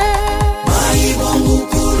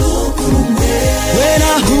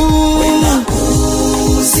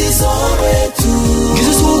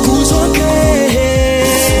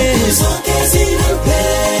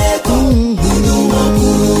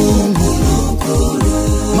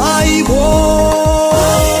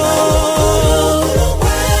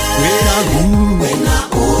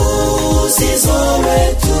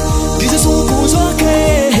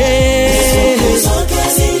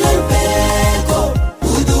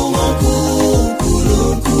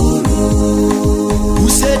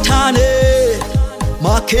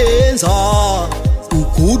Kenza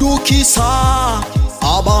ukudukisa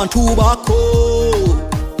abantu bakho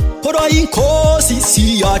kodwa inkosi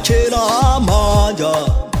siyatshela amandla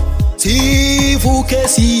sivuke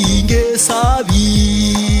singesabi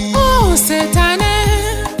Oh Satane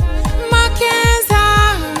makenza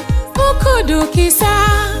ukudukisa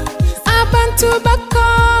abantu bakho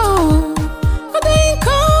kodwa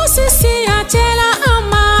inkosi siyatshela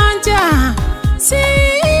amandla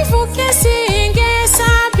sivuke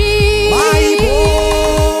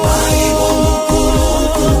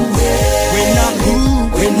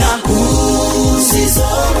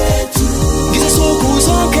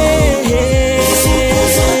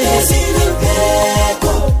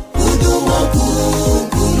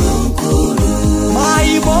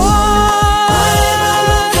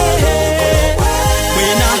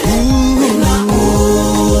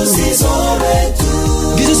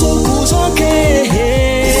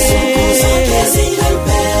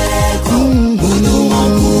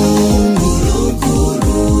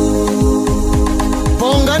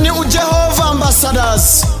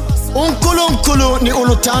Unkulu ni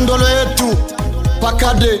ulutando lwetu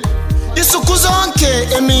pakade isuku zonke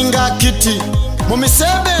eminga kiti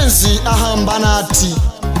mumisebenzi ahambanati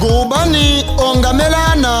ngubani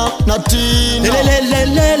ongamelana na tino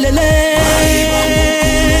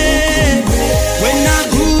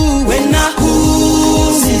wena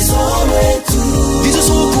sizolwe tu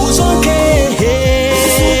isuku zonke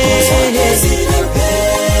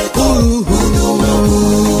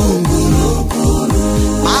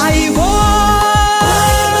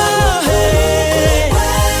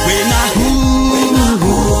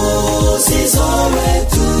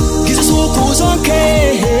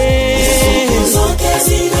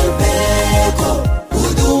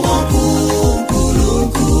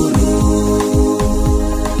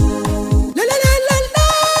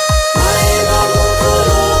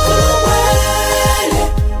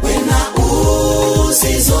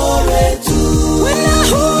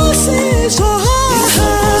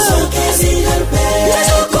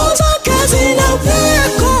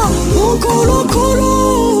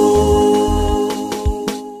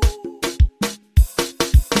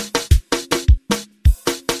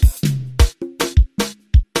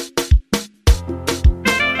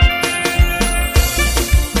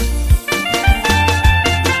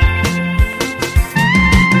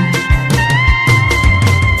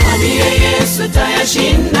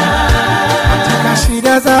Katika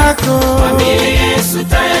shida zako mwambie Yesu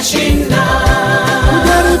tayashinda.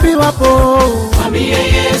 Ujaribiwapo mwambie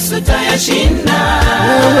Yesu tayashinda.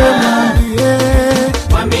 wewe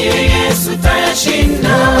mwambie Yesu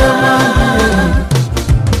tayashinda.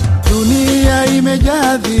 Dunia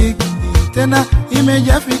imejaa dhiki, tena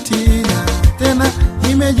imejaa fitina, tena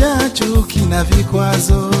imejaa chuki na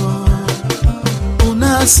vikwazo.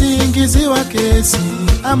 Unasingiziwa kesi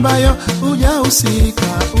ambayo hujahusika,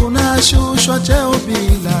 unashushwa cheo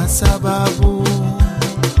bila sababu.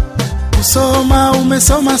 Kusoma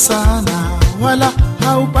umesoma sana, wala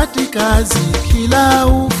haupati kazi, kila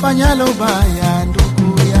ufanyalo baya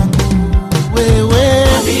ndugu yangu wewe.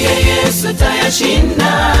 Yesu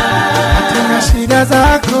tayashinda. Katika shida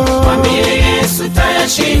zako Mwambie Yesu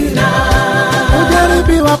tayashinda.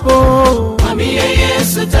 ujaribiwapo Mwambie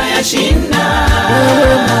Yesu tayashinda.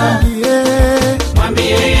 wewe mwambie,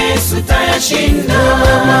 Mwambie Yesu tayashinda.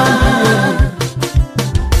 wewe mwambie.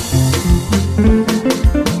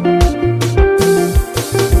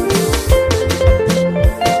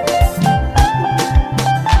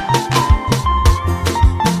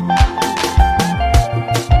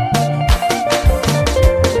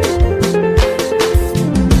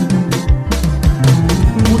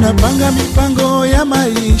 Unapanga mipango ya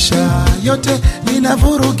maisha yote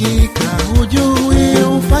inavurugika, hujui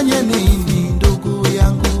ufanye nini ndugu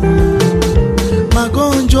yangu.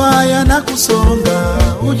 Magonjwa yanakusonga,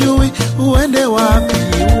 hujui uende wapi,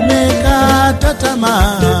 umekata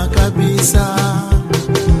tamaa kabisa.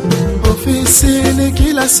 Ofisini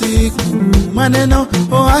kila siku maneno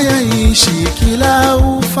hayaishi, kila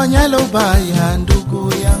ufanyalo baya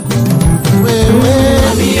ndugu yangu. Wewe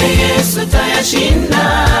Mwambie Yesu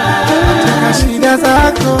tayashinda. katika shida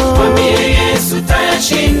zako Mwambie Yesu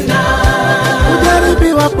tayashinda.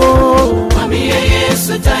 ujaribiwapo Mwambie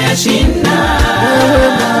Yesu tayashinda. wewe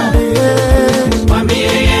mwambie, Mwambie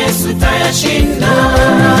Yesu tayashinda.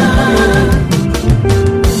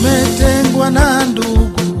 umetengwa na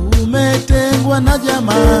ndugu, umetengwa na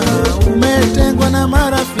jamaa, umetengwa na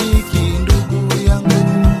marafiki ndugu yangu.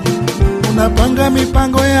 Unapanga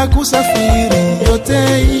mipango ya kusafiri,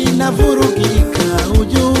 yote inavurugika,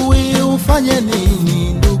 hujui ufanye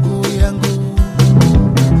nini ndugu yangu.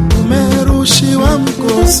 Umerushiwa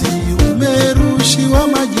mkosi, umerushiwa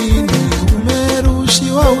majini,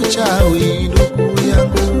 umerushiwa uchawi ndugu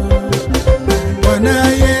yangu. Bwana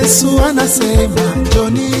Yesu anasema,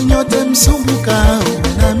 njoni nyote msumbukao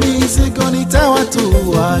na mizigo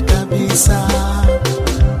nitawatua kabisa.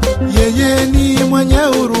 Yeye ni mwenye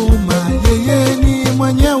huruma, yeye ni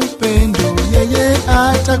mwenye upendo, yeye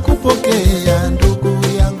atakupokea ndugu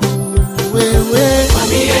yangu. Wewe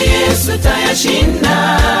Mwambie Yesu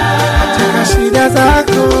tayashinda. katika shida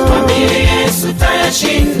zako Mwambie Yesu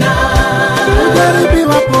tayashinda.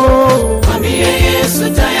 ujaribiwapo Mwambie Yesu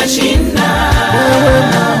tayashinda. wewe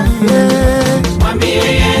mwambie, Mwambie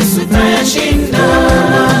Yesu tayashinda.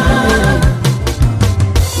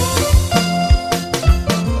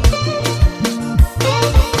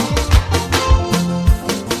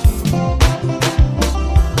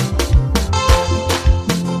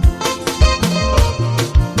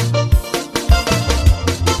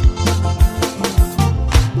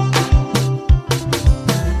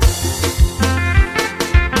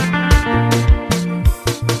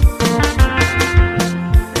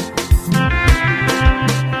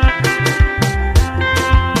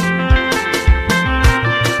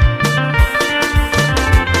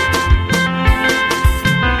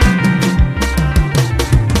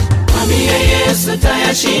 Mwambie Yesu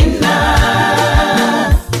tayashinda.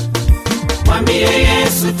 Mwambie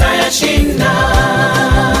Yesu tayashinda.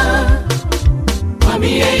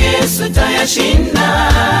 Mwambie Yesu tayashinda.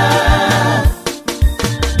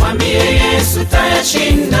 Mwambie Yesu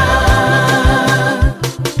tayashinda.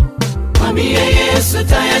 Mwambie Yesu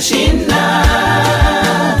tayashinda.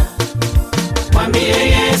 Mwambie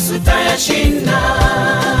Yesu tayashinda.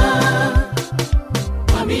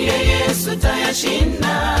 Mwambie Yesu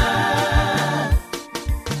tayashinda.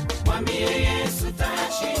 Mwambie Yesu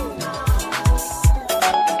tayashinda.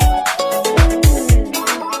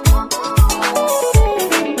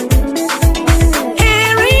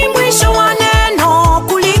 Heri mwisho wa neno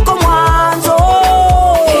kuliko mwanzo.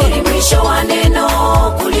 Heri mwisho wa neno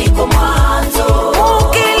kuliko mwanzo.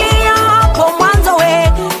 Ukilia hapo mwanzo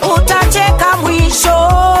we utacheka mwisho.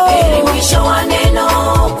 Heri mwisho wa neno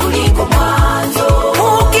kuliko mwanzo.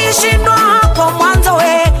 Ukishindwa hapo mwanzo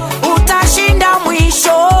we utashinda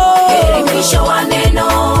mwisho. Heri mwisho wa neno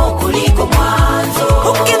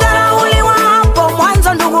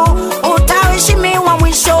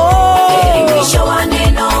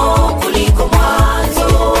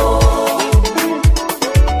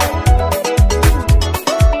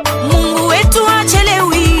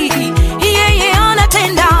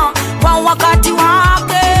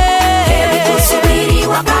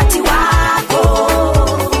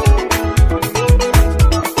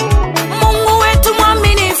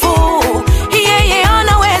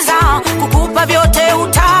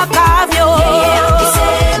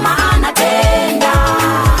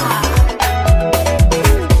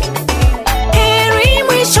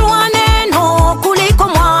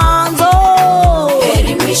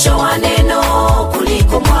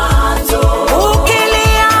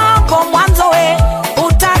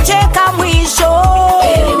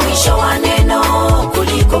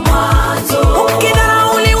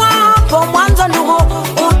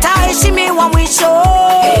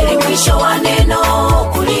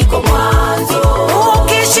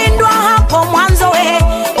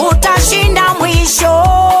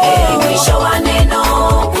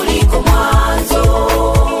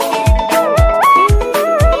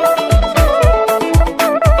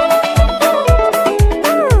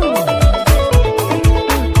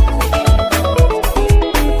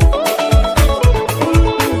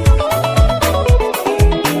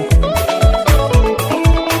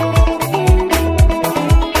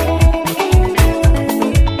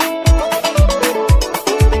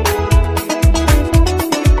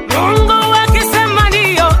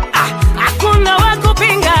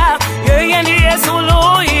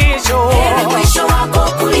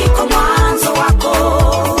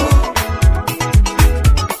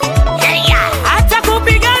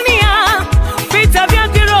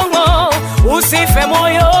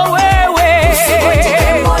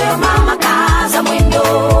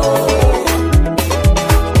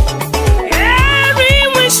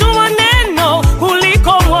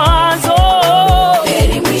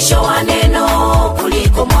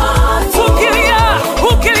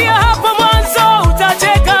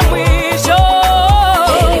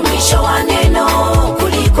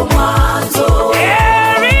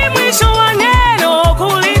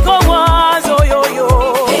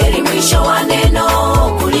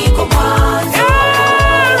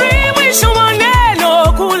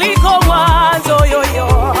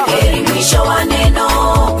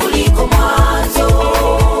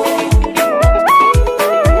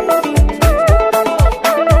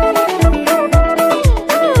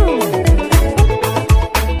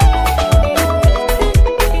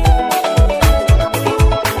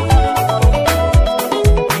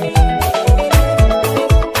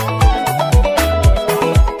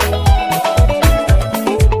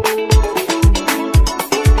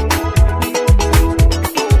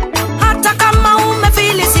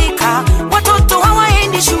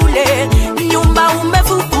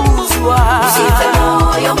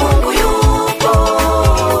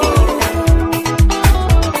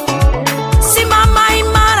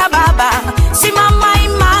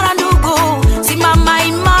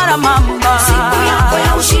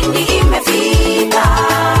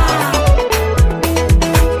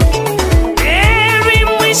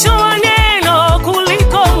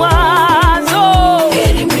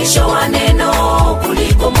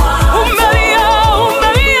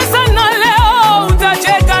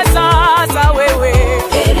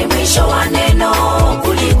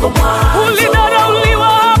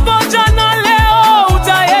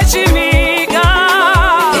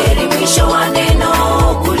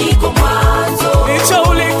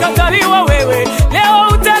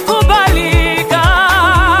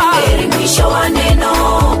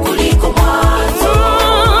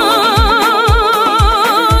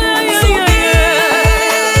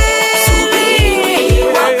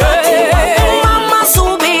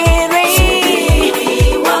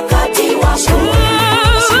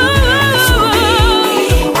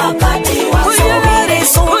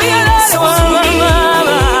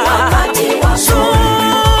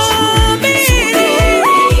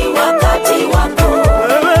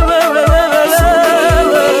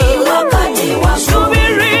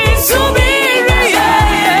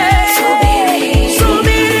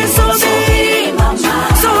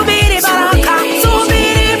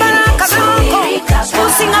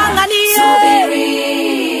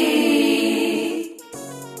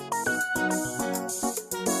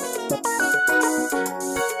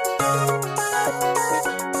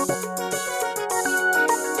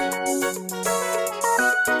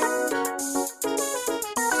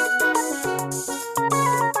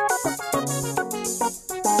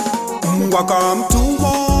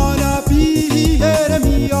wakamtuma nabii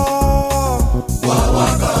Yeremia kwa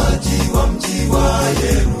wakazi wa mji wa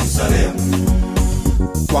Yerusalemu,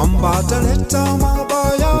 kwamba ataleta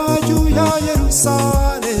mabaya juu ya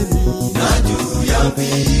Yerusalemu na juu ya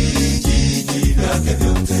vijiji vyake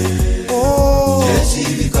vyote.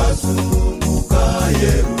 Jeshi likazunguka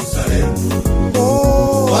Yerusalemu,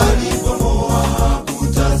 walibomoa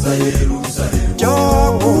kuta za Yerusalemu,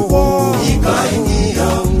 ikaingia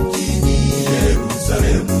mjini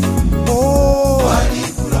Yerusalemu,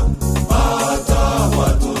 walikula hata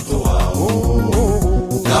watoto wao,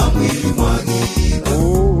 damu ilimwagika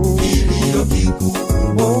kilio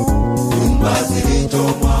kikubwa, nyumba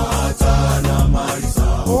zilichomwa hata na mali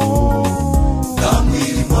zao, damu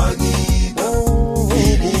ilimwagika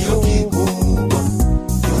kilio kikubwa,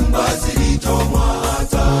 nyumba zilichomwa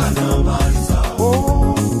hata na mali zao.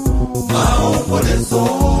 Maombolezo,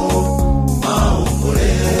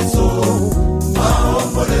 maombolezo,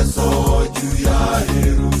 maombolezo juu ya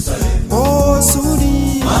Yerusalemu.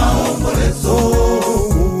 Suri Maombolezo,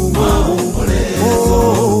 maombolezo,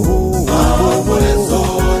 maombolezo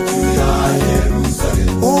juu ya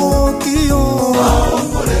Yerusalemu. Kilio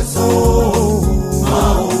Maombolezo,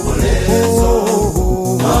 maombolezo,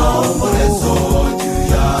 maombolezo juu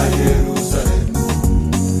ya Yerusalemu.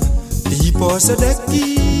 ndipo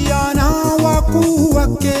Sedekia na wakuu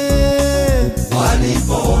wake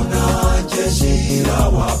walipoona jeshi la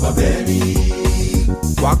Wababeli,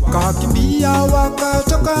 wakakimbia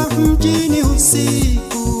wakatoka mjini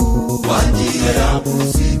usiku kwa njia ya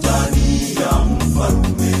bustani ya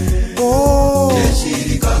mfalme. Jeshi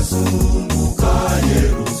likazunguka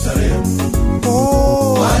Yerusalemu,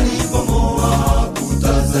 walibomoa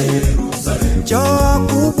kuta za Yerusalemu,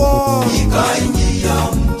 ikaingia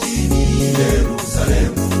mjini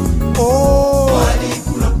Yerusalemu,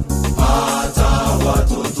 walikula hata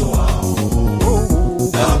watoto wao,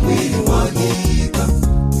 damu ilimwagika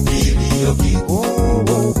kilio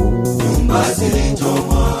kikubwa, nyumba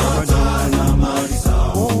zilichomwa hata na mali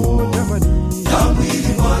zao, damu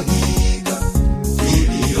ilimwagika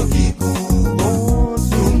kilio kikubwa,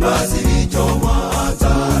 nyumba zilichomwa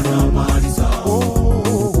hata na mali zao.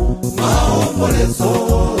 Maombolezo,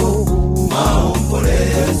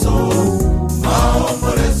 maombolezo,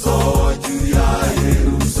 maombolezo juu ya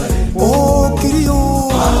Yerusalemu. Kilio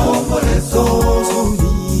Maombolezo,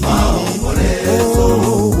 maombolezo,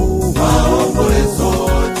 maombolezo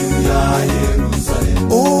juu ya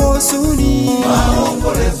Yerusalemu. Suri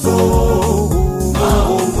Maombolezo,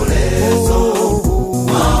 maombolezo,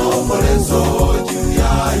 maombolezo juu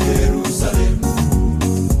ya Yerusalemu.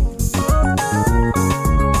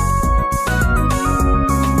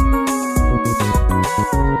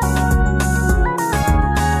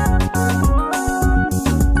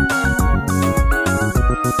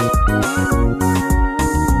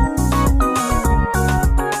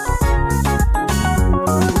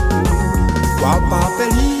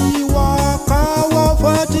 Wababeli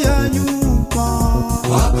wakawafuatia nyuma,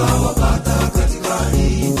 wakawapata katika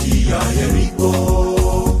nchi ya Yeriko,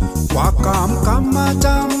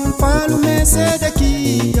 wakamkamata mfalme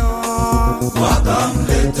Sedekia,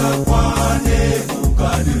 wakamleta kwa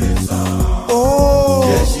Nebukadneza.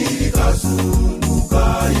 Jeshi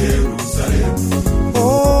likazunguka Yerusalemu,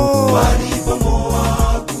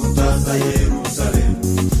 walibomoa kuta za Yerusalemu,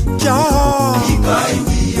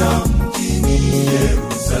 ikaingia mjini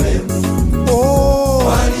Yerusalemu,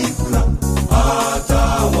 walikula hata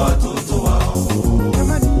watoto wao,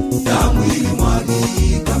 damu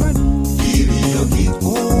ilimwagika kilio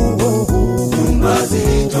kikubwa, nyumba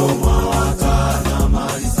zilichomwa hata na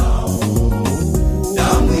mali zao,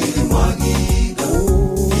 damu ilimwagika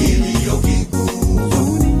kilio kikubwa,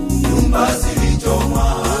 nyumba zilichomwa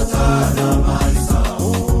hata na mali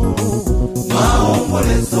zao.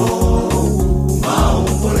 Maombolezo,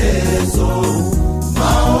 maombolezo,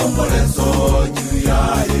 maombolezo juu ya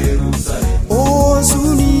Yerusalemu.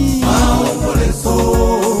 Suri Maombolezo,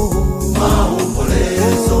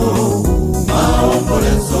 maombolezo,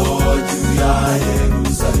 maombolezo juu ya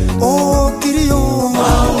Yerusalemu. kilio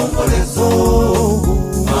Maombolezo,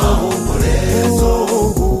 maombolezo,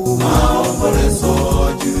 maombolezo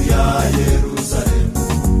juu ya Yerusalemu.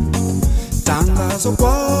 tangazo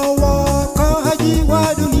kwa wakaji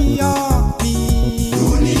wa duniani,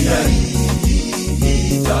 Dunia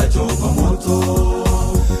hii itachoma moto,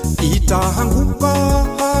 itaanguka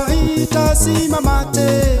haitasimama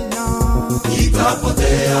tena,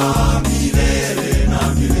 itapotea milele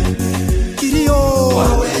na milele. kilio Kwa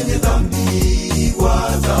wenye dhambi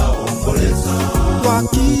wataomboleza,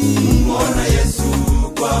 wakimwona Yesu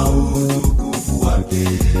kwa utukufu wake,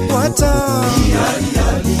 watalia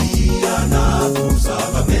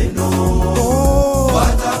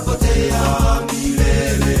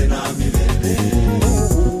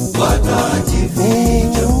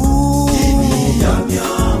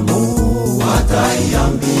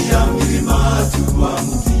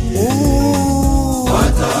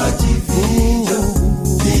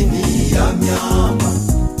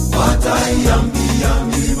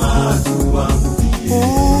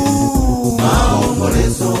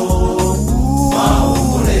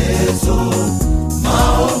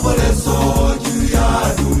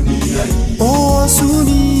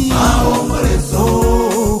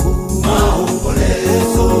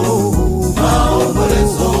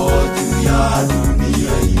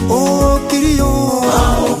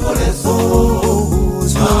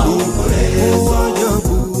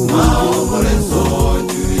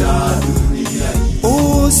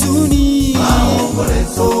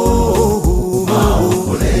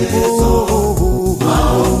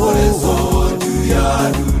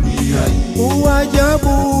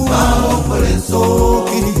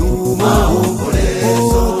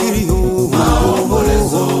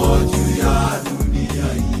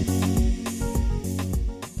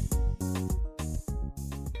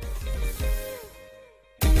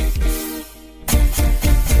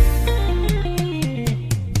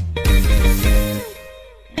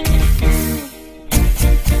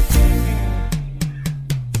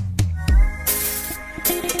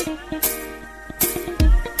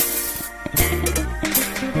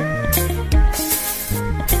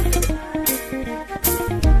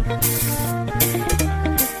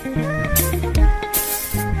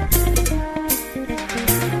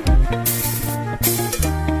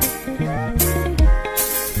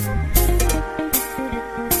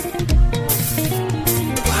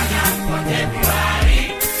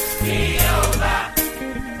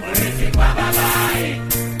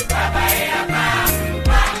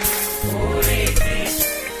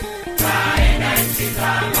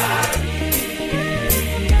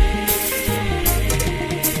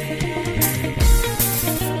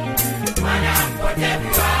upotevu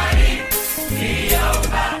wali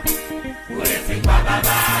niomba urithi kwa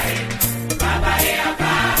babaye, babaye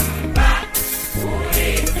akampa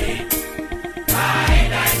urithi,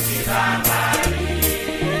 kaenda nchi za mbali.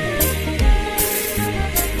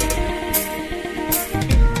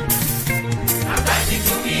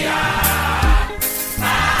 Akazitumia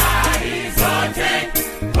mali zote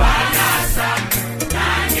kwa nasa,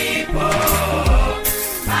 na ndipo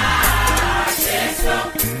mateso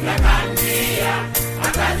yakamjia.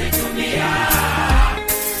 Akazitumia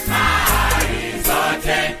mali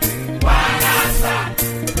zote kwa nasa,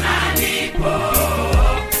 na ndipo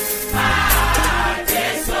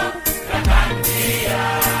mateso yakamjia.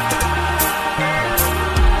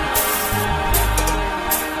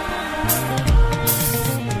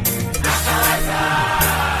 Akawaza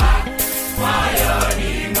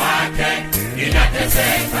moyoni mwake,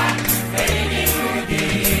 ninateseka, heri nirudi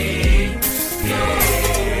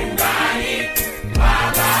nyumbani kwa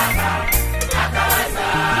baba. Akawaza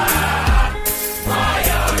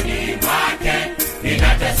moyoni mwake,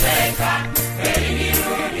 ninateseka, heri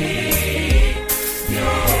nirudi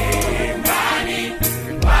nyumbani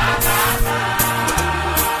kwa baba.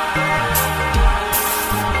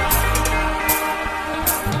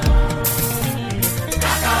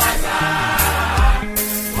 Akawaza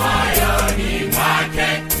moyoni mwake,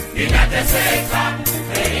 ninateseka,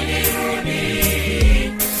 heri nirudi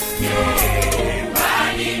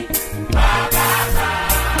nyumbani kwa baba.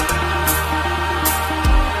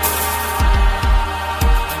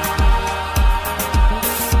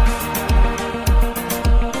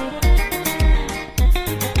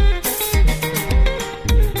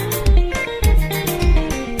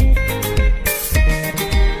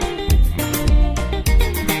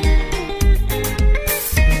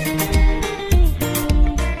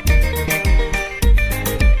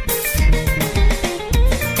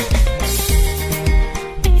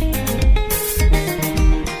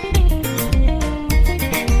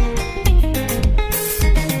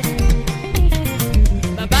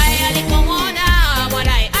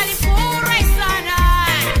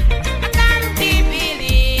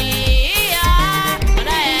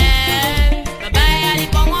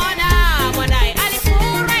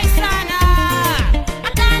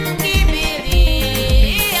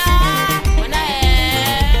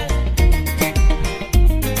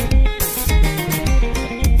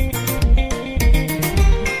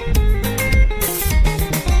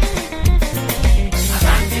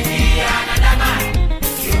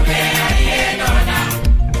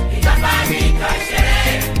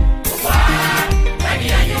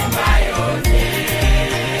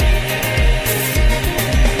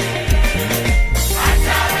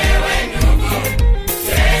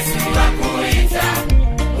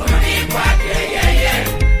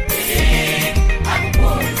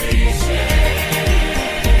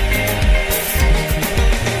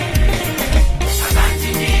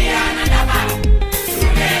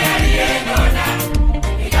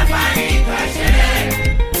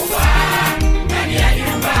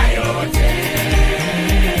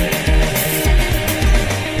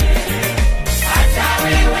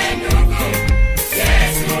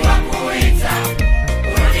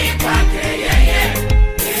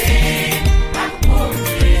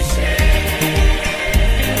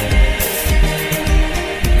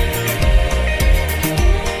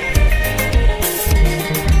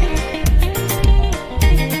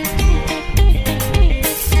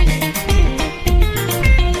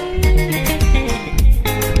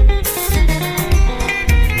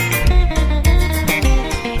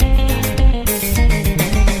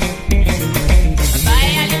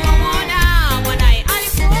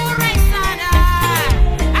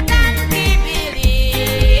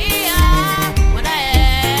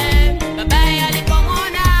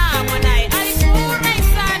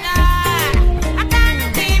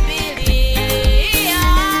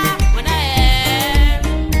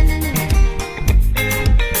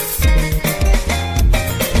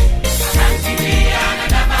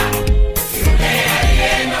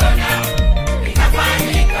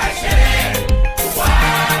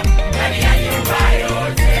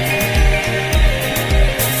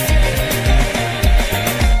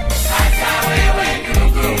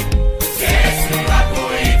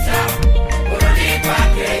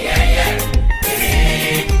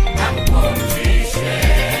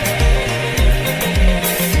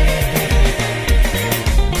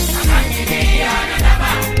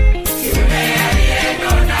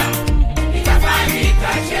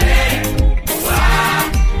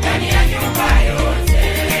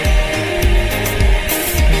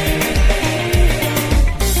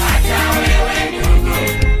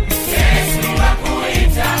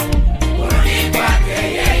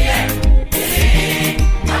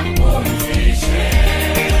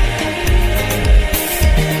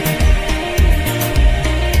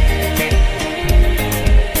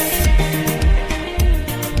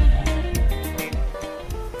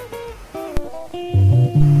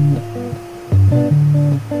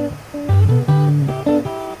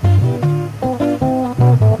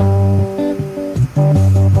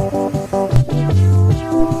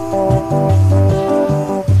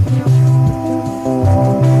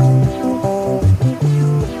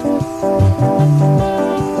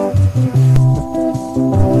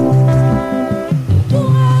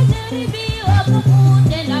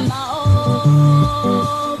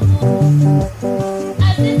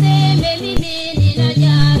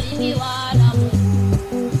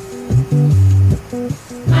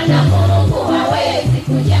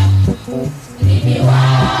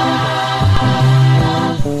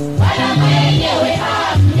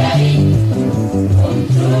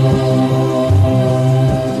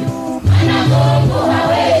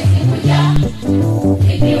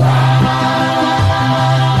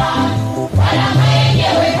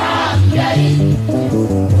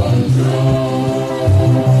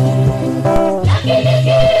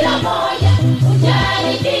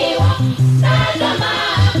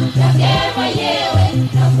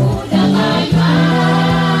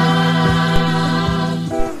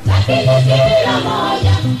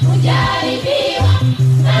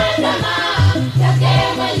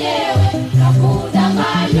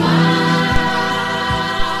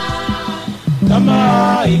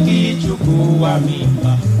 tamaa ikichukua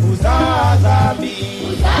mimba kuzaa dhambi,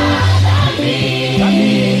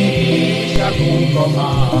 kisha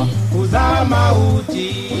kukoma kuzaa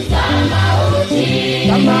mauti,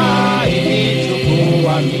 tamaa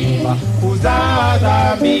ikichukua mimba kuzaa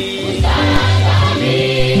dhambi,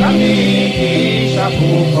 kisha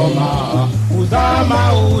kukoma kuzaa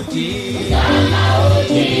mauti.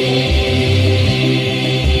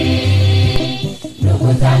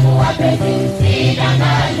 Ndugu zangu wapenzi,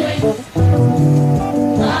 msidanganywe.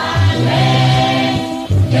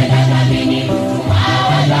 Tenda dhambi ni mtumwa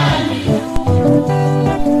wa dhambi.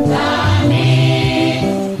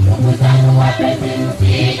 Ndugu zangu wapenzi,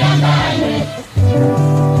 msidanganywe.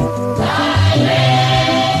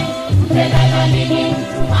 Tenda dhambi ni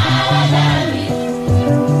mtumwa wa dhambi.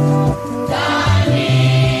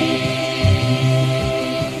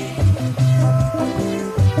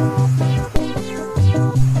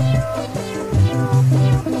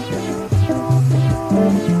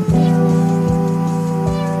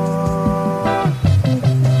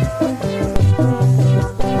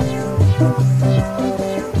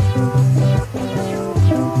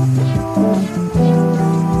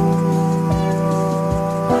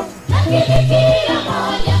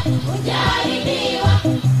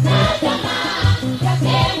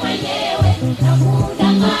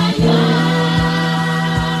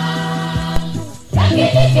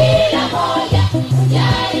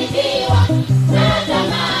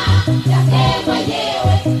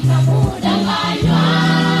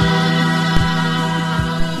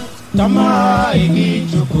 Tamaa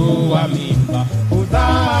ikichukua mimba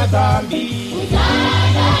kuzaa dhambi,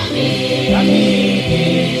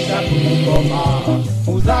 kisha kukoma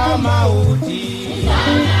kuzaa mauti,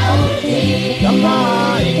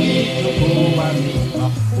 tamaa ikichukua mimba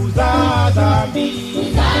kuzaa dhambi,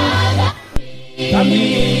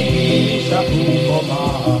 kisha kukoma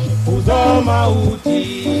kuzaa mauti.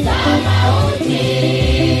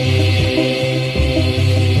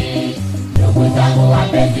 Ndugu zangu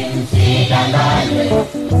wapenzi, msidanganywe.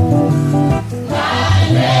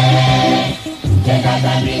 Mtenda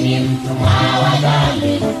dhambi ni mtumwa wa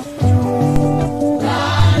dhambi.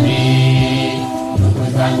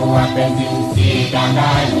 Ndugu zangu wapenzi,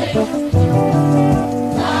 msidanganywe.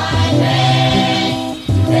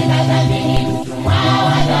 Mtenda dhambi ni mtumwa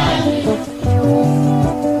wa dhambi.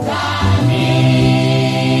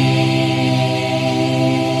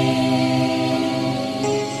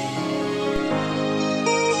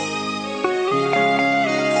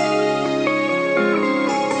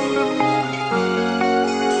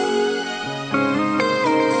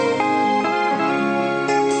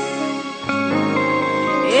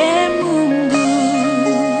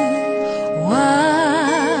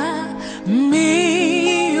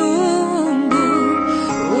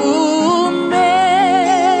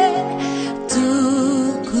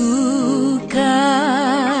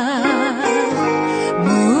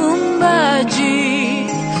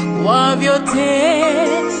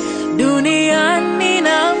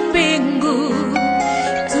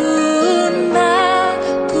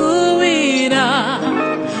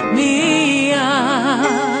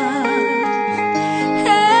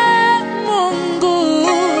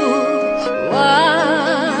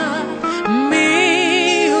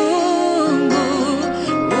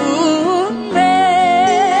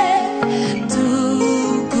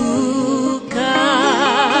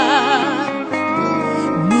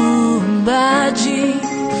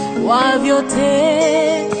 wa vyote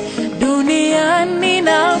duniani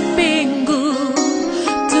na mbingu,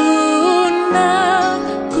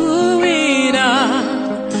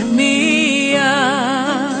 tunakuinamia.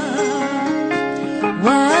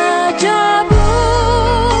 Waajabu,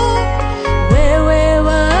 wewe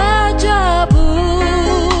waajabu,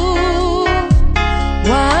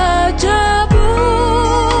 waajabu,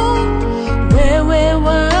 wewe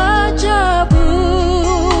waajabu.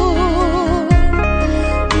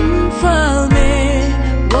 Mfalme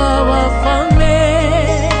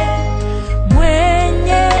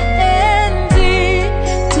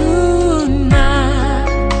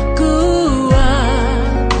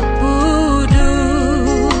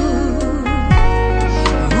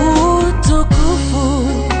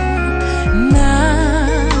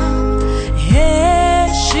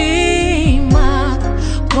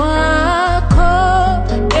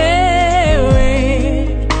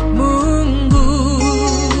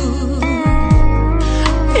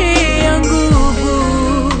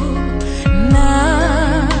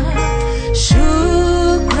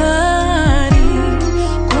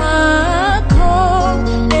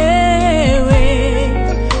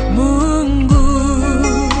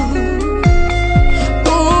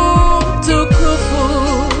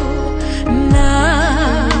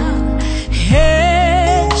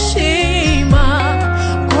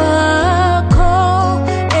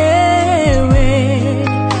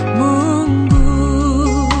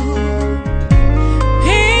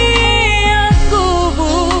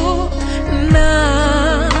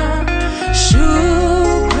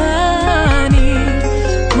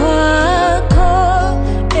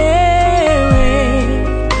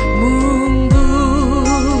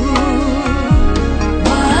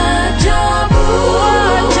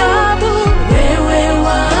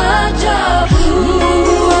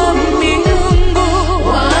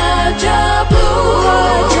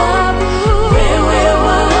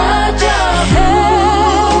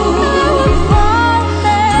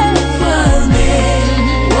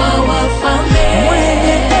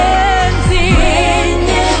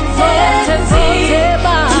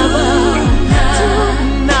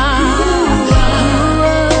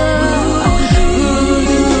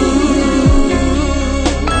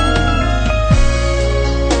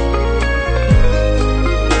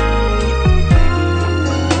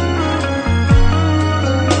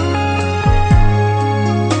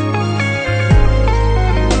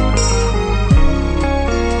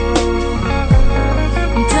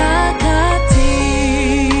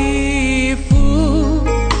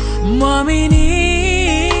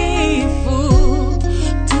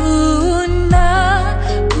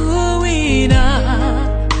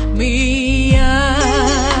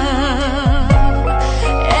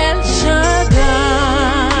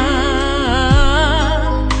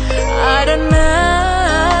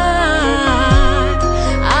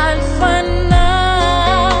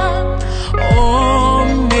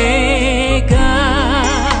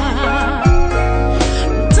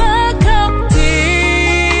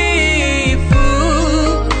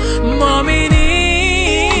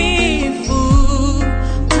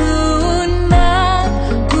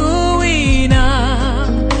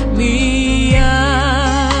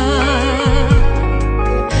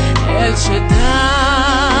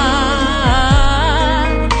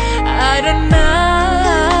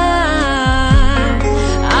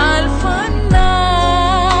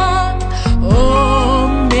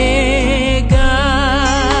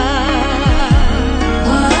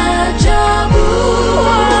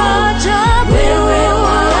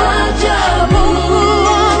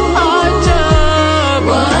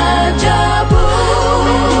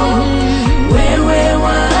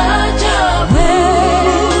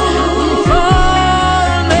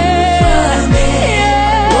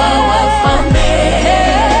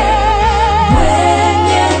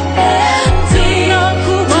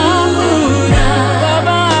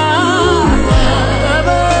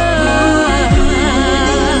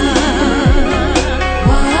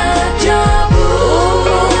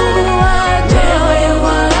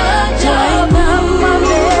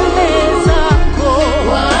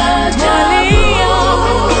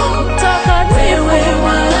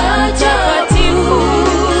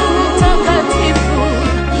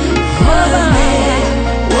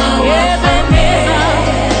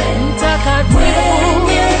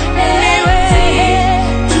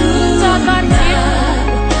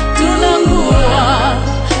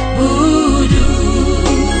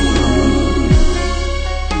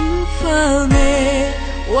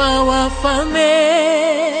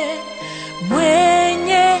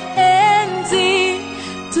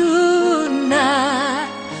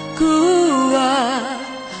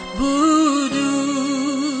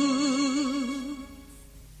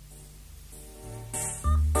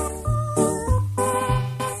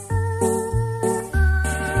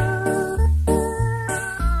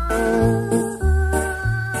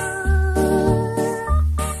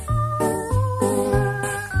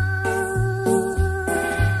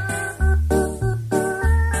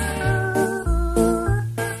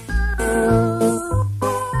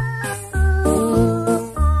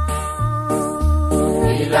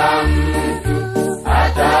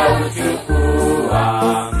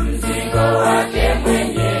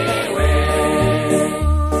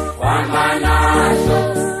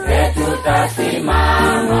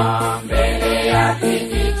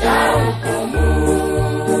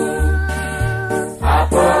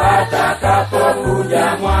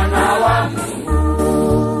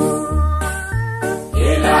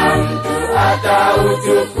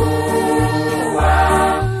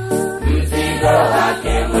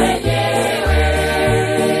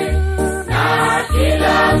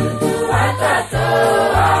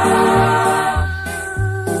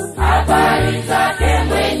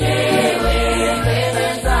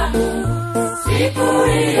siku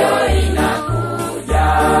hiyo inakuja.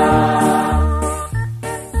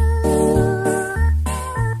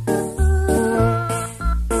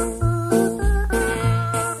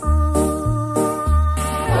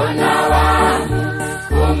 Ona wangu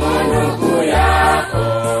kumu ndugu yako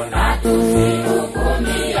na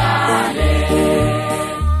tusihukumiane.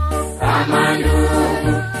 Kama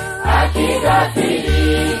ndugu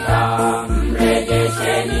akigafilika,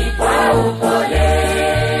 mrejesheni kwa upole.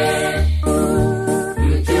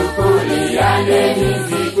 Mchukuliane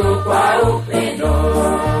mizigo kwa upendo,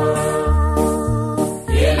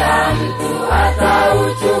 kila mtu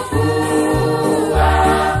atauchukua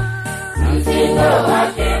mzigo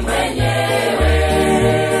wake mwenyewe,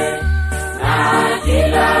 na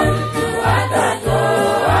kila mtu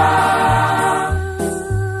atatoa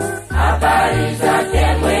habari zake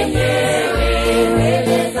mwenyewe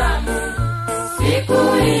mbele za Mungu. Siku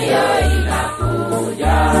hiyo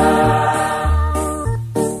inakuja.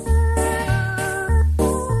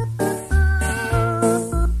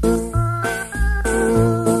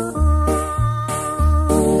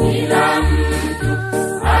 Kila mtu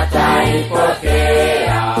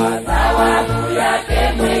ataipokea thawabu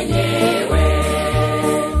yake mwenyewe.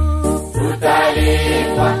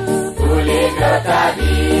 Tutalipwa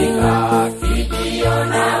tulivyotabika,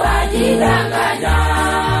 kijiona wajidanganya.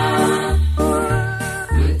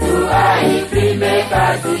 Mtu aipime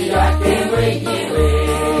kazi yake mwenyewe,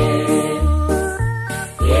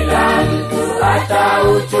 kila mtu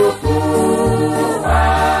atauchukua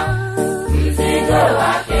mzigo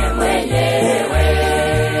wake mwenyewe,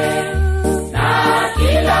 na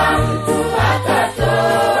kila mtu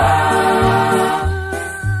atatoa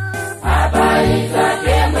habari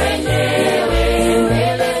zake mwenyewe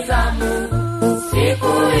mbele za Mungu.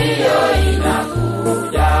 Siku hiyo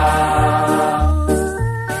inakuja.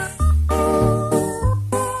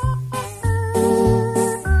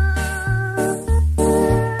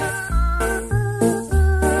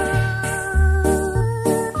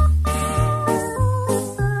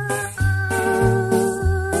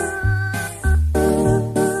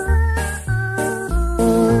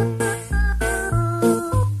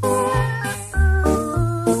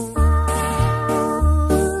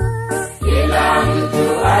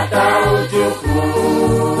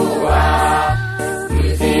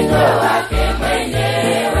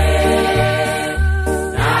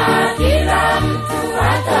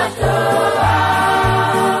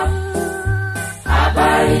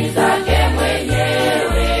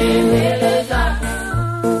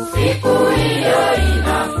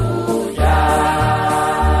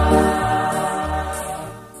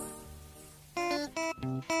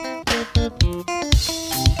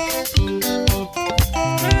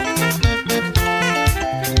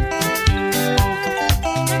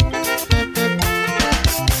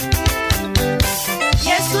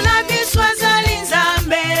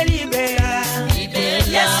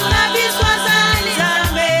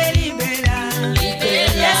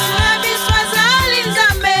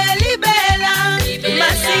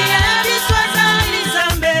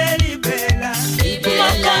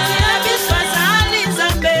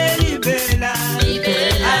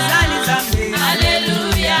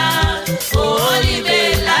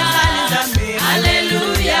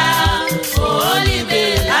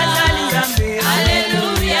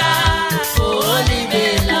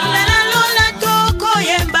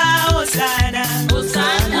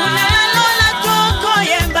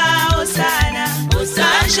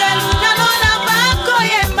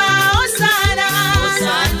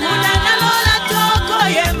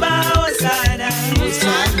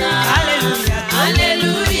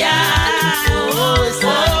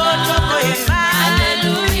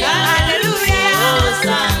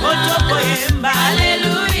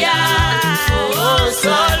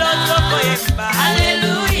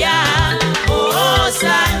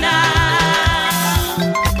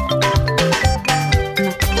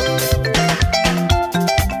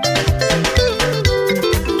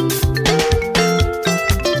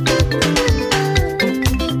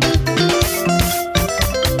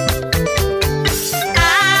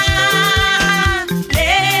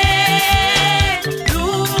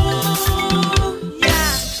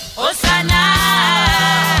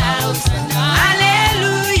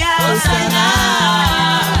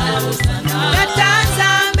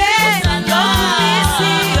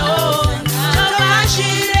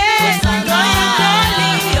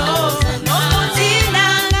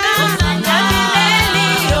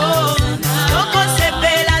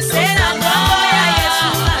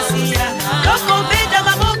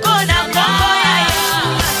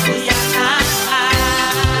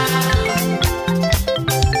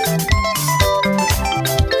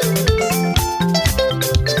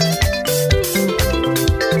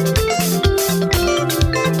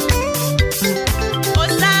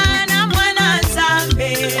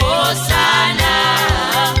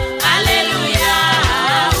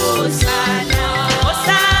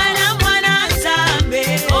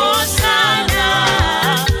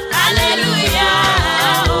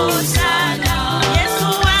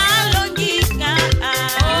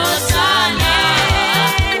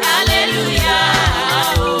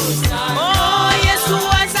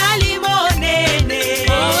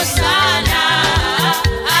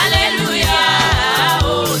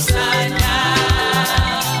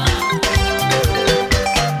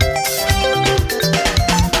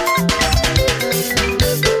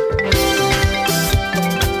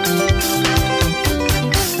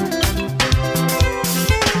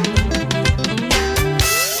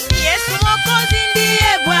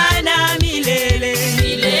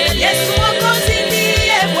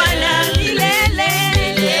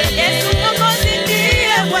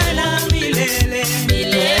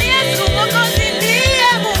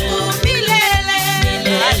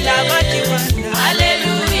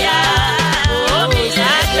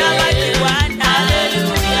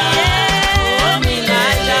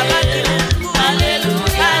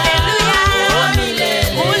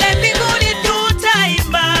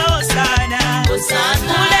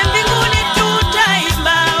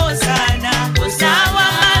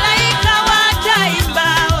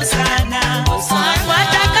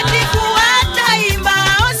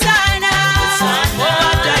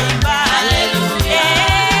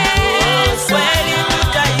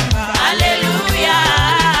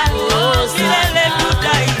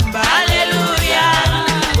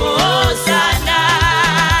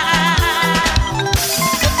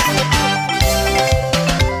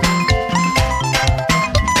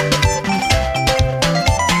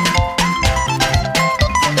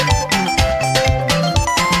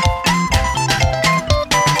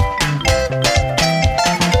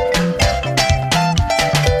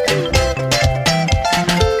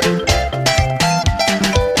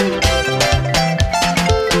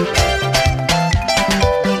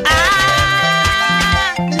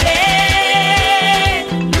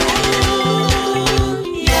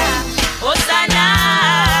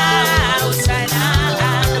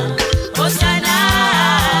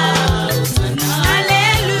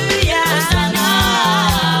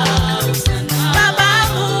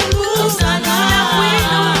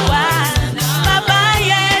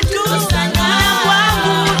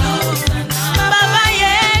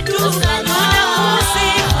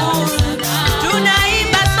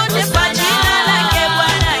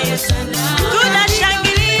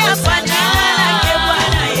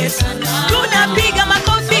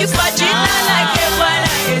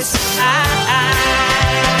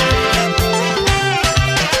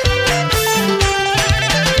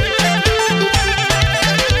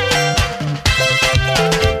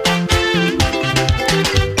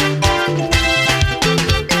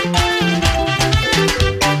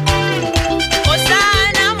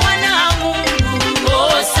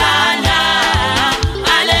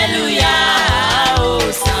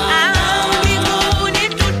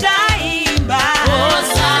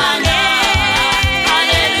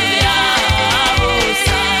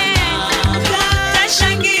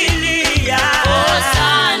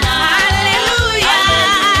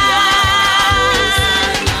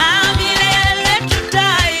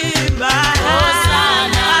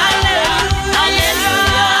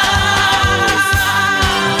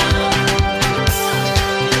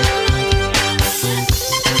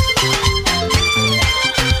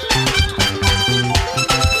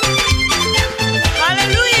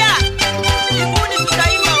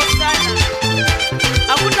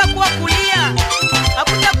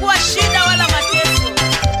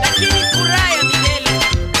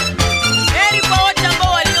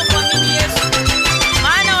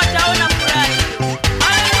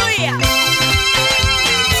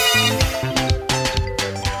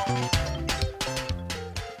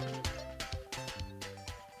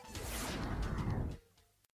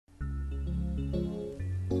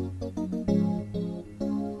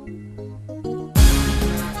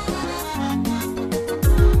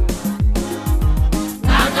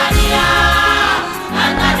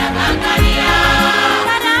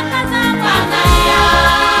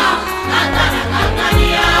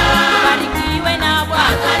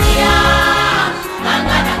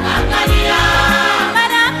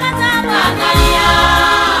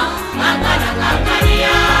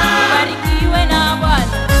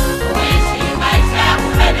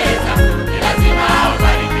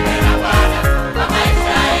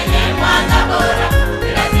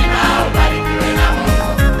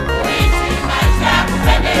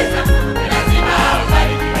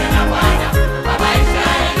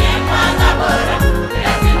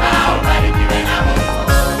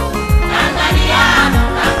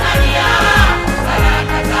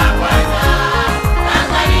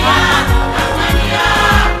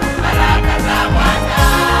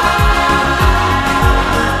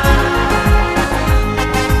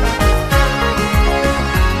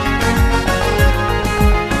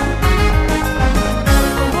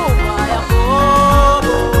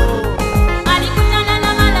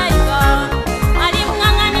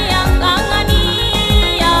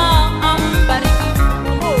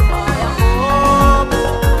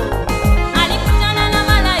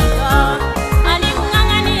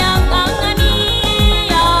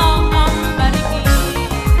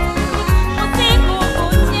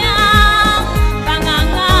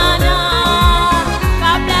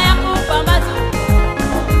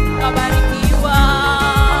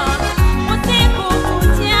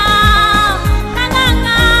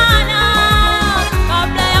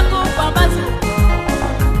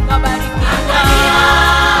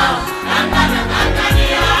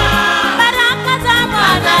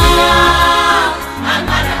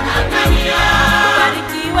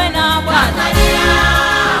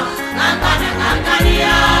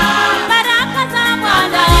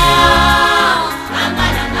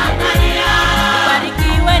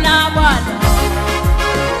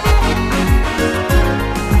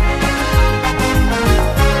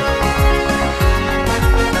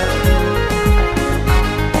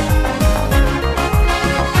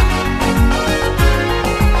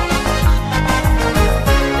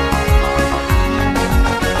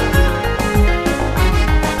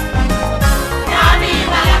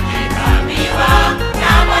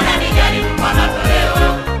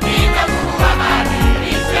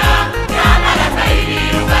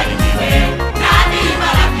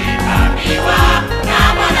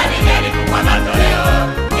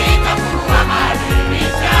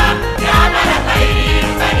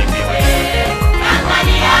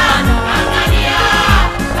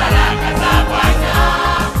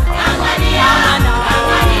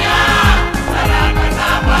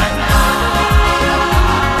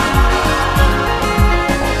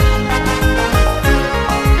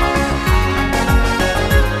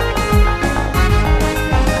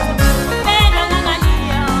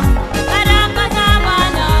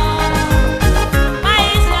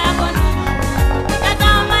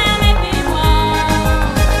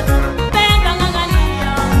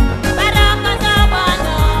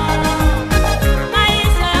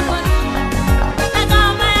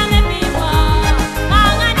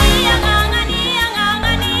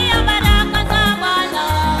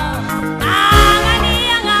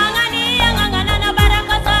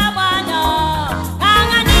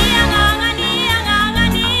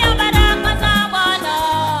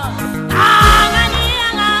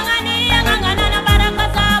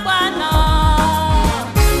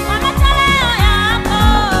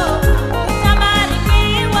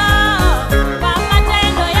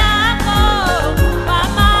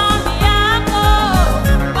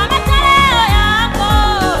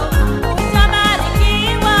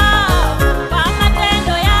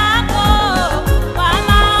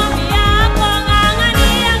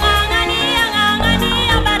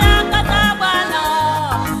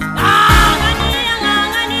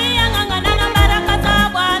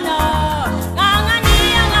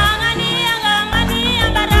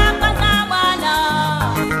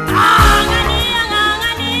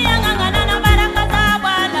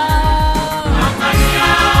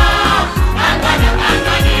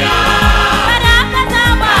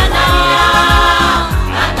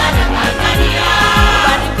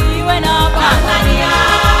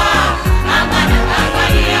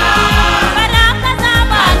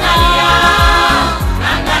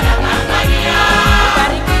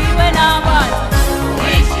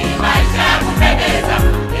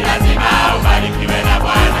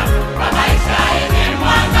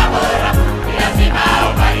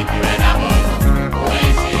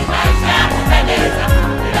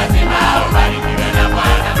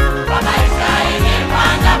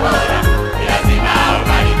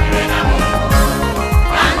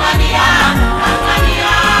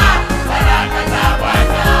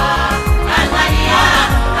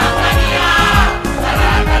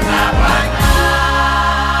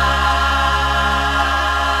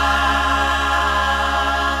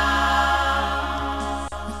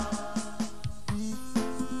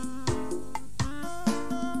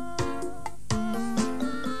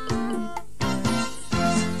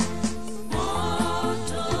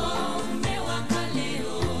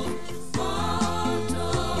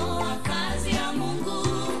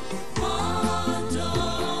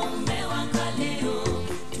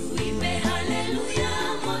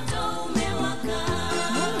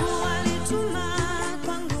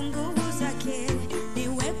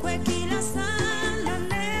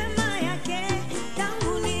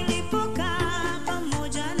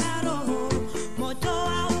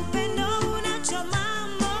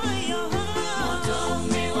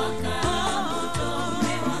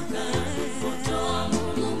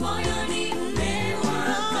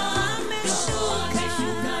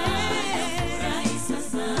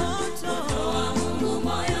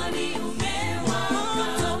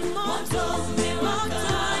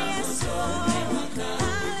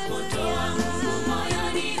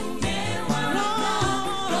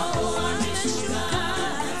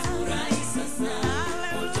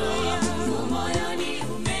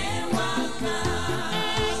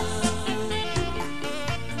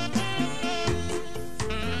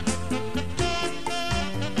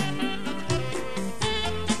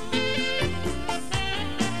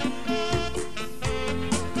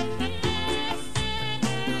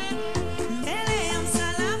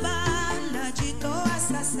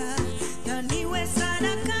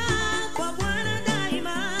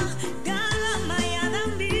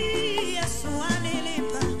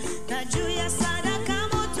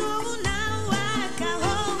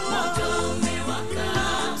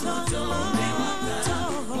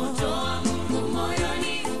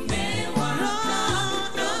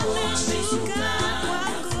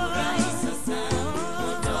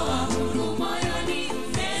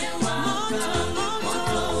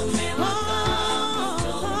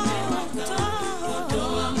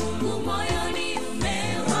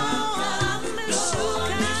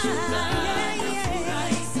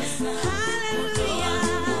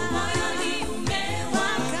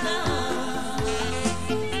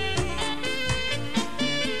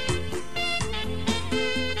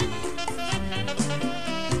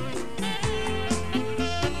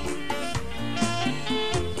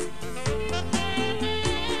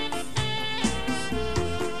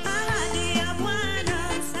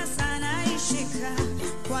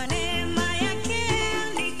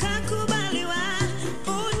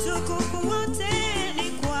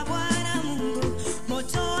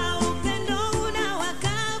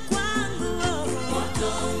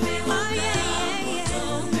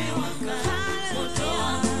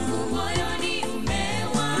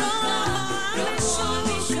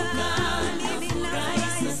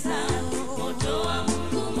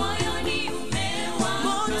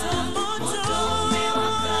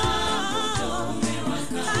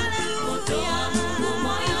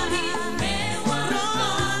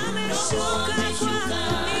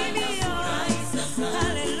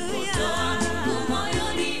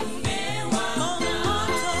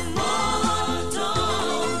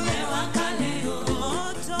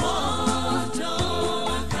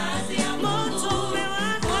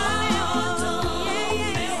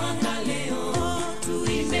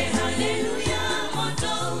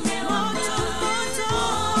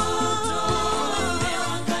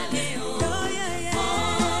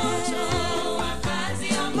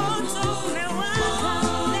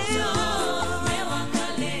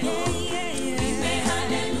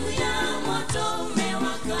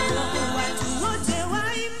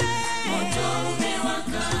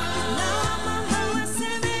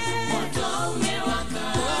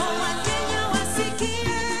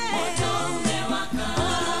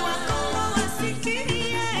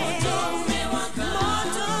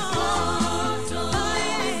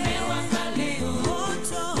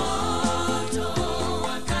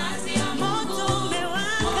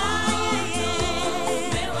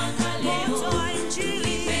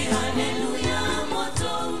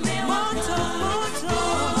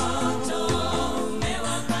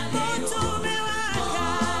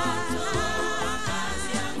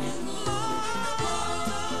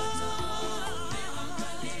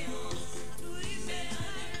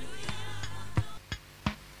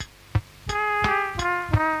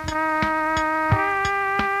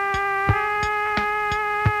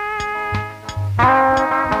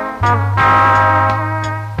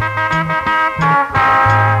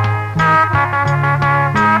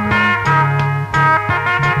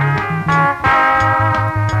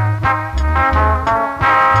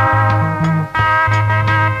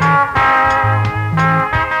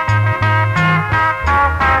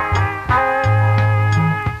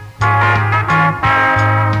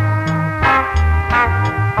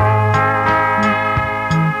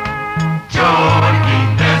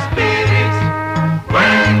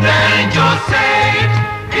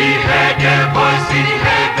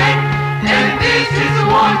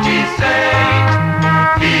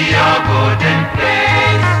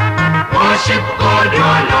 worship God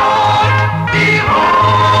your Lord.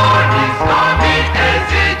 Behold, he's coming as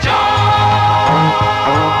a judge.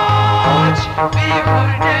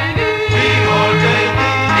 Behold daily, behold daily,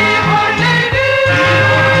 behold daily,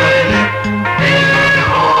 behold daily,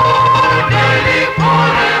 behold daily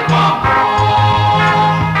forevermore.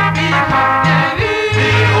 Behold daily,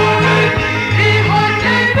 behold daily, behold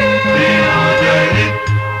daily, behold daily,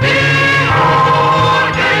 behold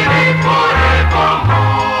daily forevermore.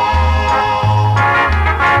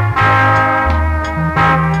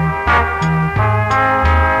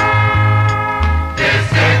 The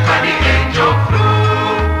second angel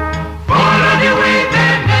flew, followed with the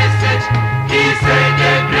message. He said,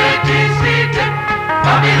 the great is written,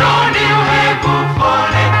 Babylon, you have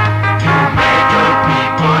fallen. You made your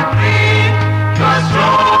people drink your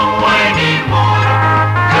strong wine immortal.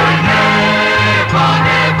 They'll never,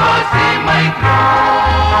 never see my throne.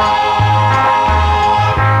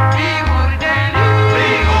 Behold daily,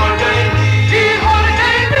 behold daily, behold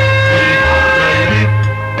daily, behold daily,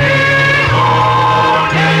 behold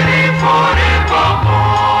daily forevermore.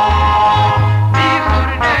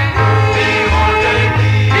 Behold daily, behold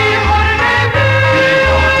daily, behold daily,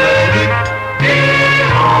 behold daily,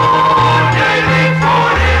 behold daily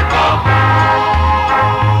forevermore.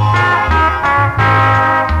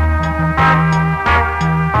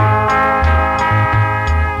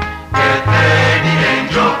 The third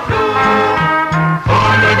angel flew,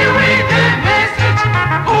 followed with the message.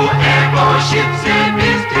 Whoever worships a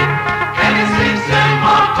beast and sleeps a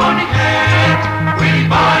mark on the head will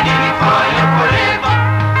burn in fire forever.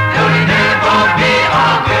 They will never be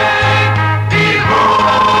again.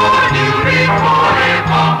 Behold, you reign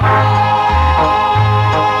forevermore.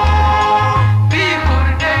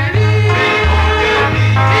 Behold daily, behold daily,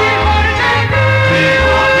 behold daily,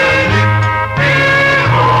 behold daily, behold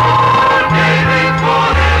daily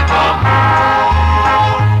forevermore.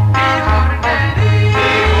 Behold daily,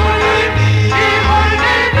 behold daily, behold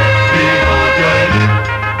daily, behold daily,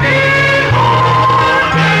 behold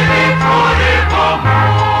daily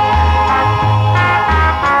forevermore.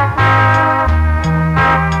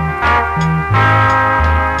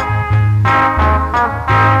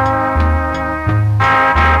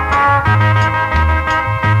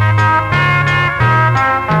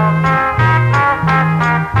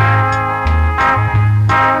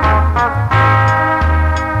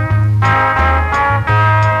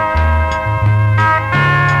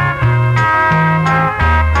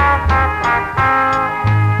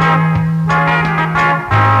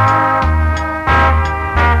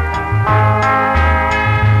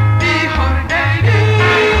 Behold daily,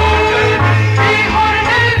 behold daily, behold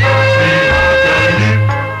daily, behold daily,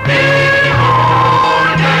 behold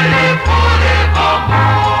daily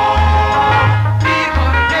forevermore.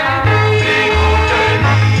 Behold daily, behold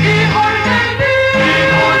daily, behold daily,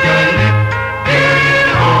 behold daily, behold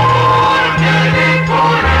daily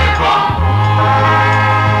forevermore.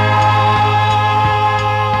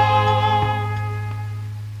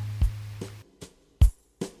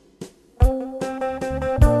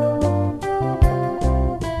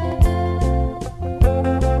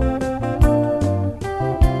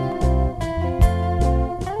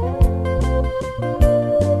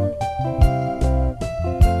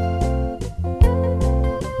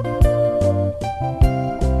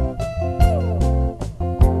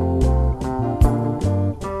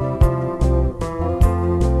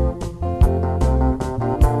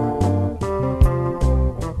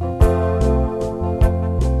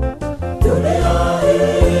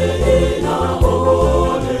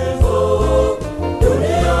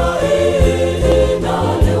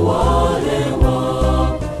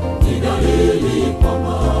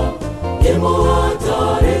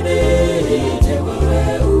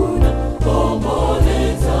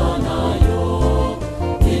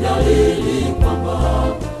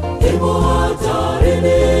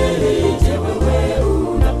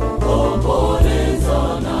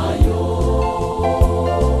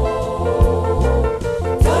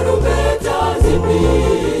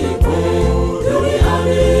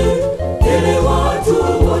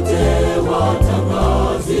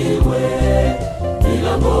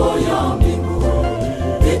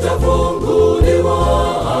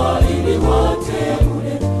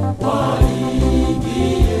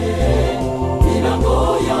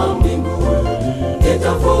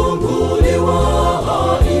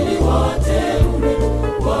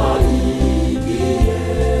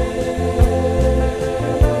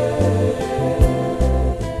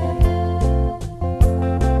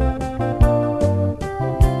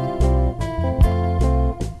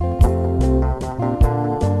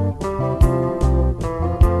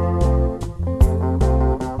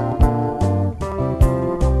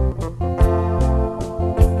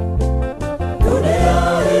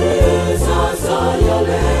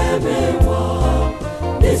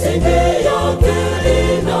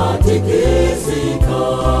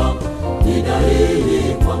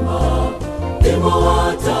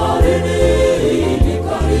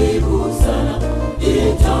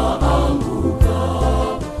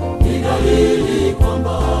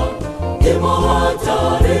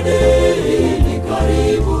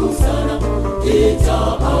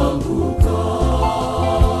 itaanguka.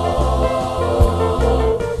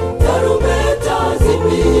 Tarumbeta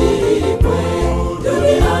zipigwe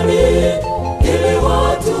duniani ili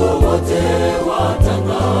watu wote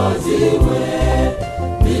watangaziwe.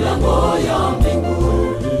 Milango ya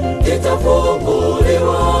mbingu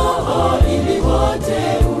itafunguliwa ili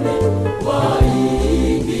wateule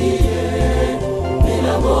waingie.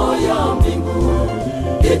 Milango ya mbingu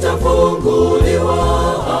itafunguliwa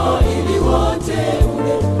ili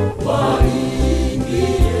wateule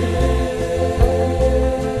waingie.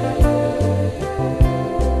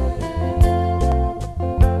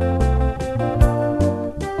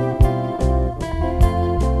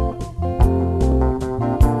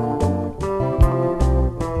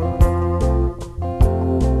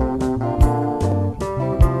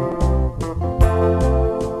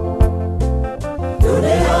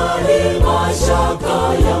 Mashaka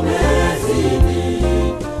yamezidi,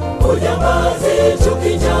 ujambazi,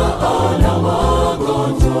 chuki, njaa na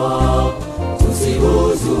magonjwa.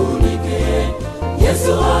 Tusihuzunike,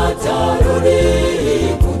 Yesu atarudi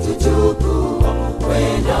kutuchukua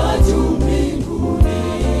kwenda juu mbinguni.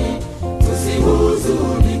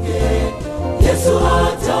 Tusihuzunike, Yesu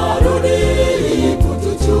atarudi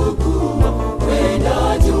kutuchukua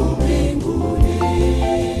kwenda juu mbinguni.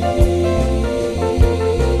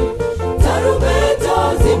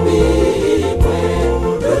 Zipigwe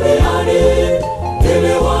duniani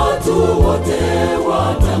ili watu wote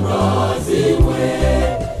watangaziwe.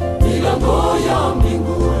 Milango ya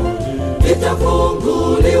mbingu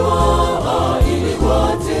itafunguliwa ili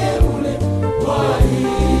wateule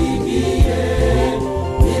waingie.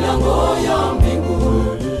 Milango ya mbingu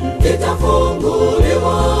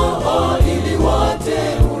itafunguliwa ili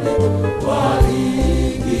wateule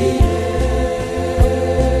waingie.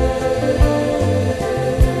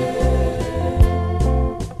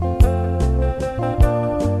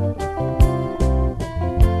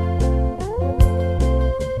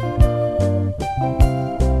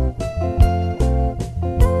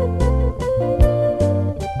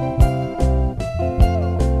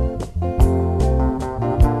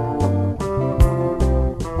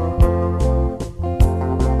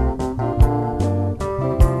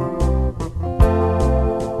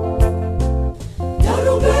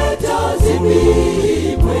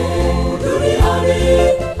 Zipigwe duniani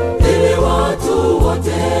ili watu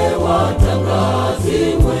wote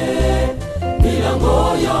watangaziwe. Milango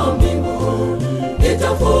ya mbingu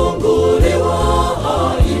itafunguliwa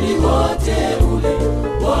ili wateule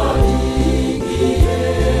waingie.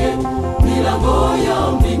 Milango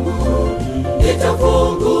ya mbingu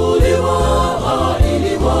itafunguliwa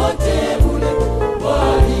ili wateule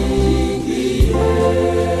waingie.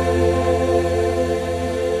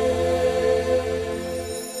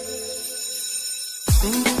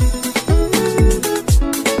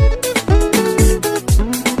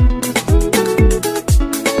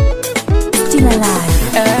 Still alive.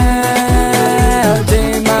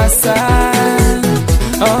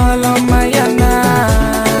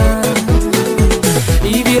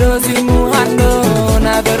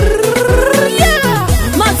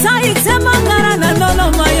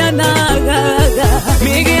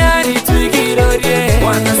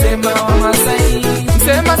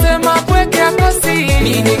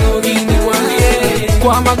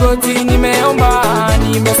 Kwa magoti nimeomba,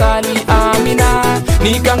 nimesali amina,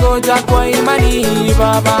 nikangoja kwa imani,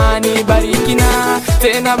 Baba nibarikina.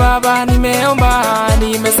 Tena Baba nimeomba,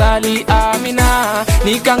 nimesali amina,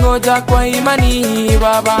 nikangoja kwa imani,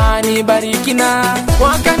 Baba nibarikina.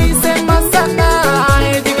 Wakanisema sana,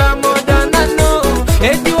 eti kamoda nano,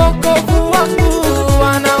 eti wokovu wangu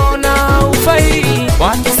wanaona ufai.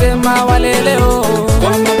 Wakisema wale leo, kwa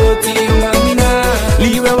magoti amina,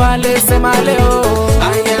 liwe wale sema leo.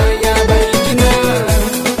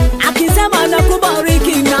 Akisema na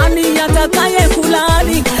kubariki, nani atakaye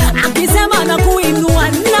kulani? Akisema na kuinua,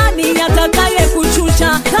 nani atakaye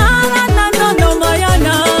kushusha? Karana nono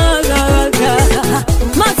mayana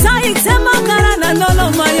Masai sema karana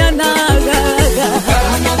nono mayana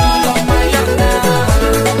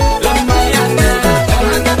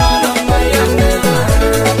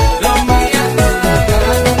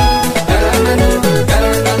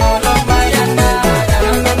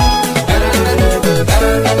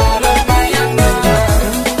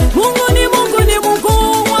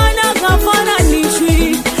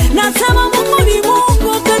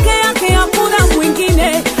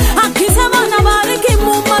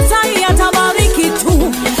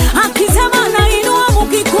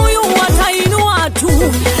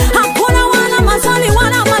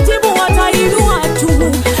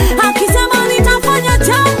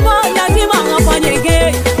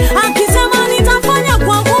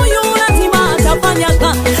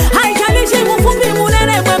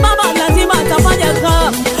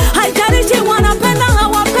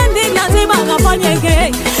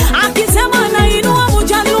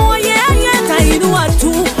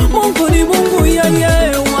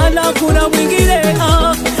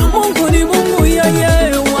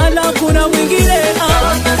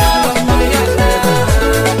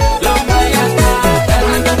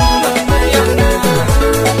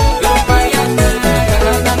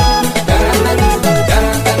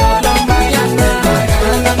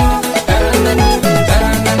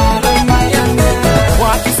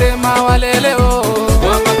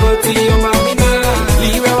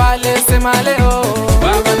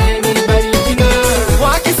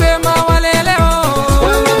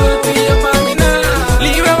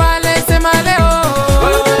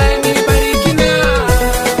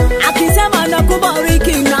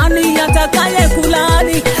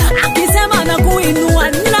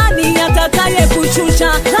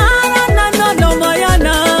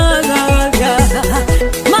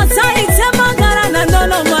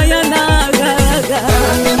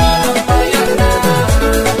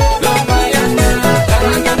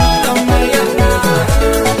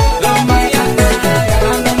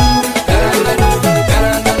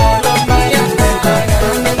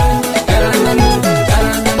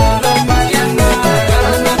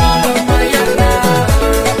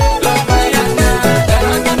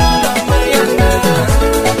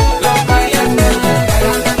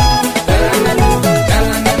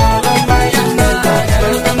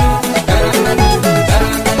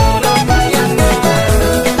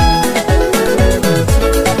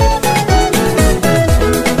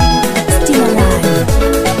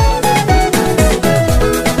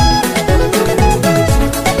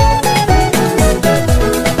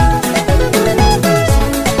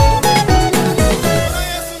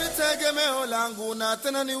tegemeo langu na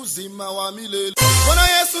tena ni uzima wa milele. Bwana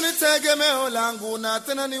Yesu ni tegemeo langu na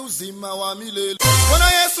tena ni uzima wa milele.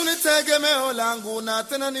 Bwana Yesu ni tegemeo langu na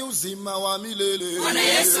tena ni uzima wa milele. Bwana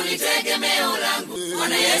Yesu ni tegemeo langu.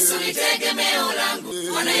 Bwana Yesu ni tegemeo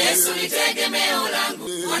langu. Bwana Yesu ni tegemeo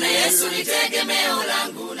langu. Bwana Yesu ni tegemeo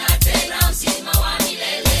langu na tena uzima wa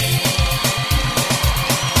milele.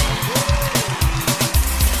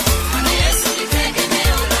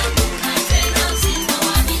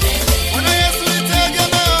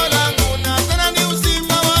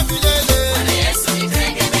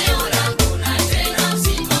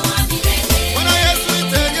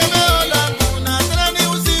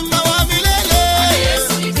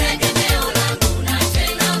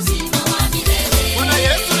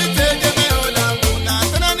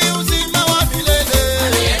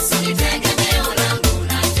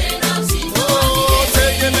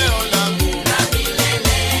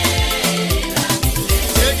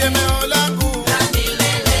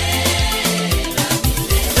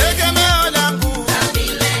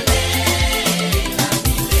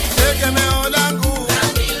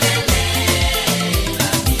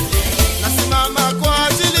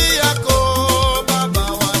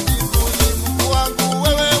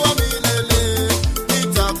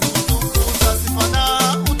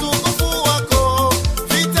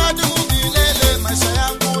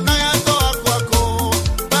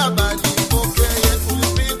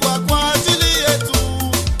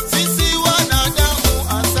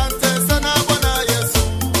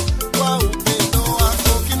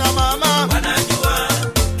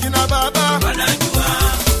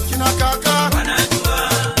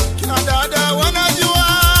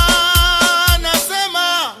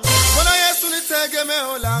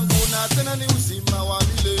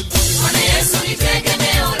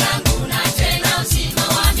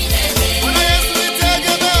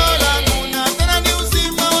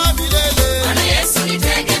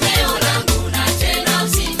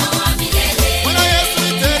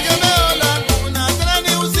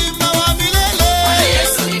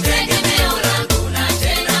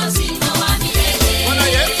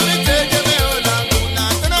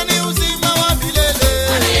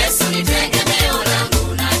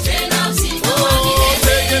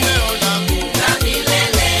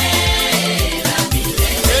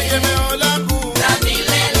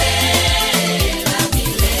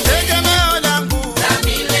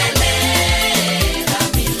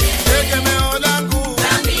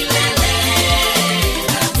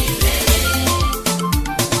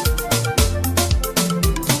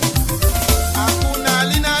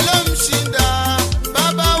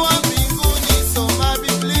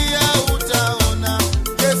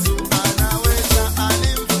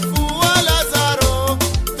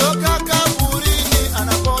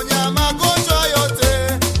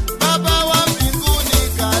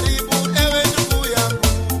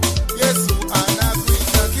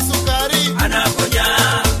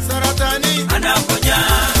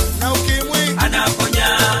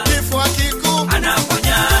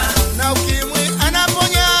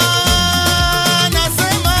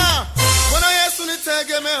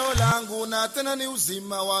 tena ni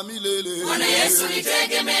uzima wa milele. Bwana Yesu ni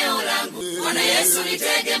tegemeo langu. Bwana Yesu ni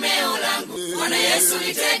tegemeo langu. Bwana Yesu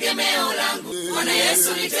ni tegemeo langu. Bwana Yesu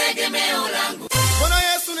ni tegemeo langu. Bwana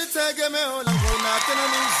Yesu ni tegemeo langu na tena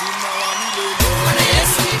ni uzima wa milele. Bwana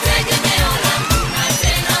Yesu ni tegemeo langu na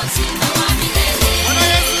tena uzima wa milele. Bwana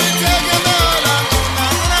Yesu ni tegemeo langu na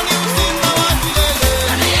tena ni uzima wa milele.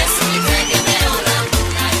 Bwana Yesu ni tegemeo langu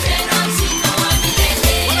na tena uzima wa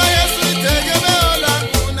milele. Bwana Yesu ni tegemeo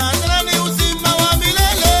langu na tena ni uzima wa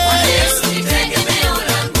milele. Bwana Yesu ni tegemeo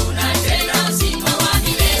langu na tena uzima wa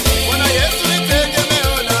milele. Bwana Yesu ni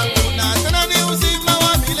tegemeo langu na tena ni uzima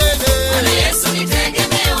wa milele. Bwana Yesu ni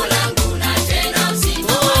tegemeo langu na tena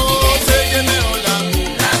uzima wa milele. Tegemeo langu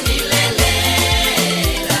la milele.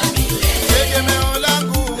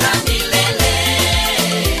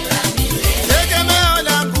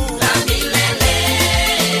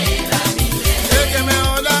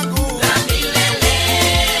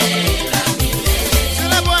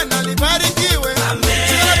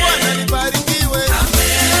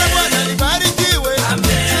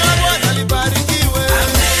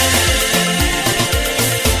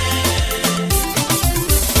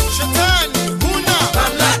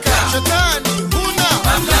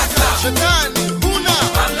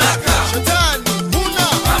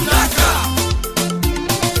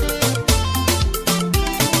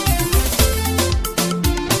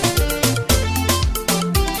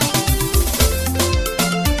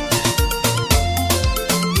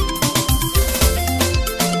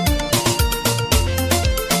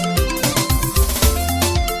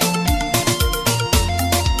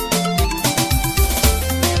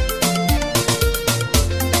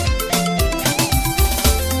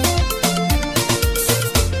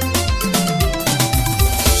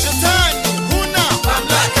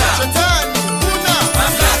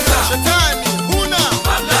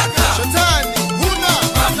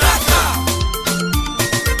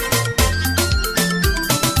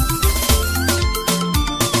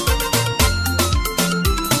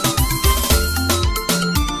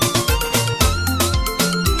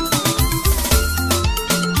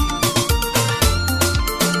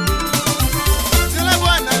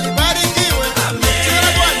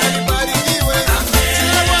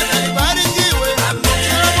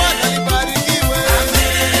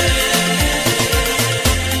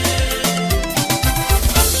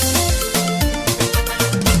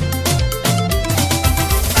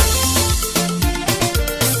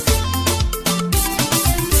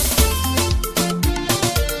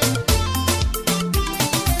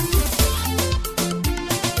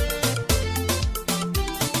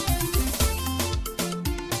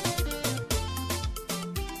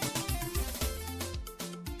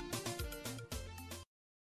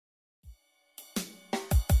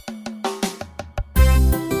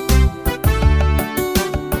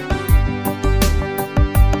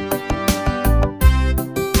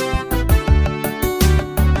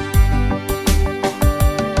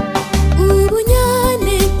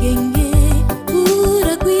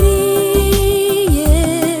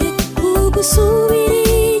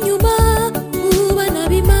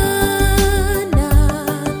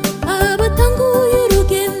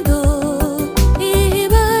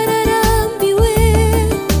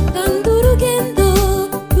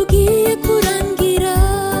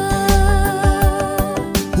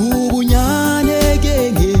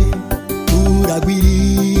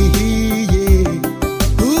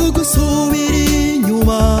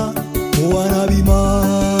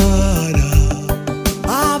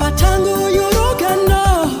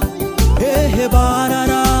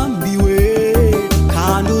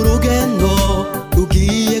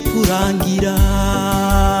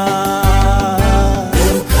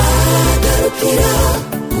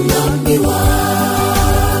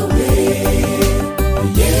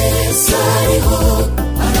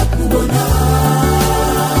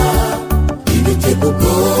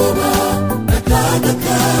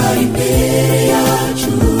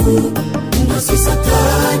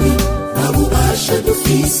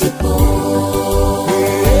 dufisipo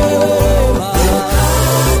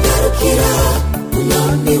garukira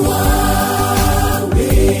umwami wawe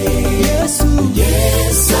Yesu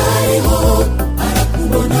ariho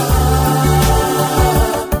arakubona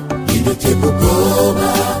idutega ubwoba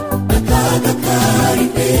akaga kari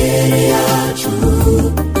imbere yacu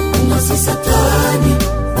umwasi satani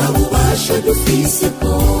nta bubasha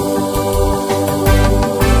dufisipo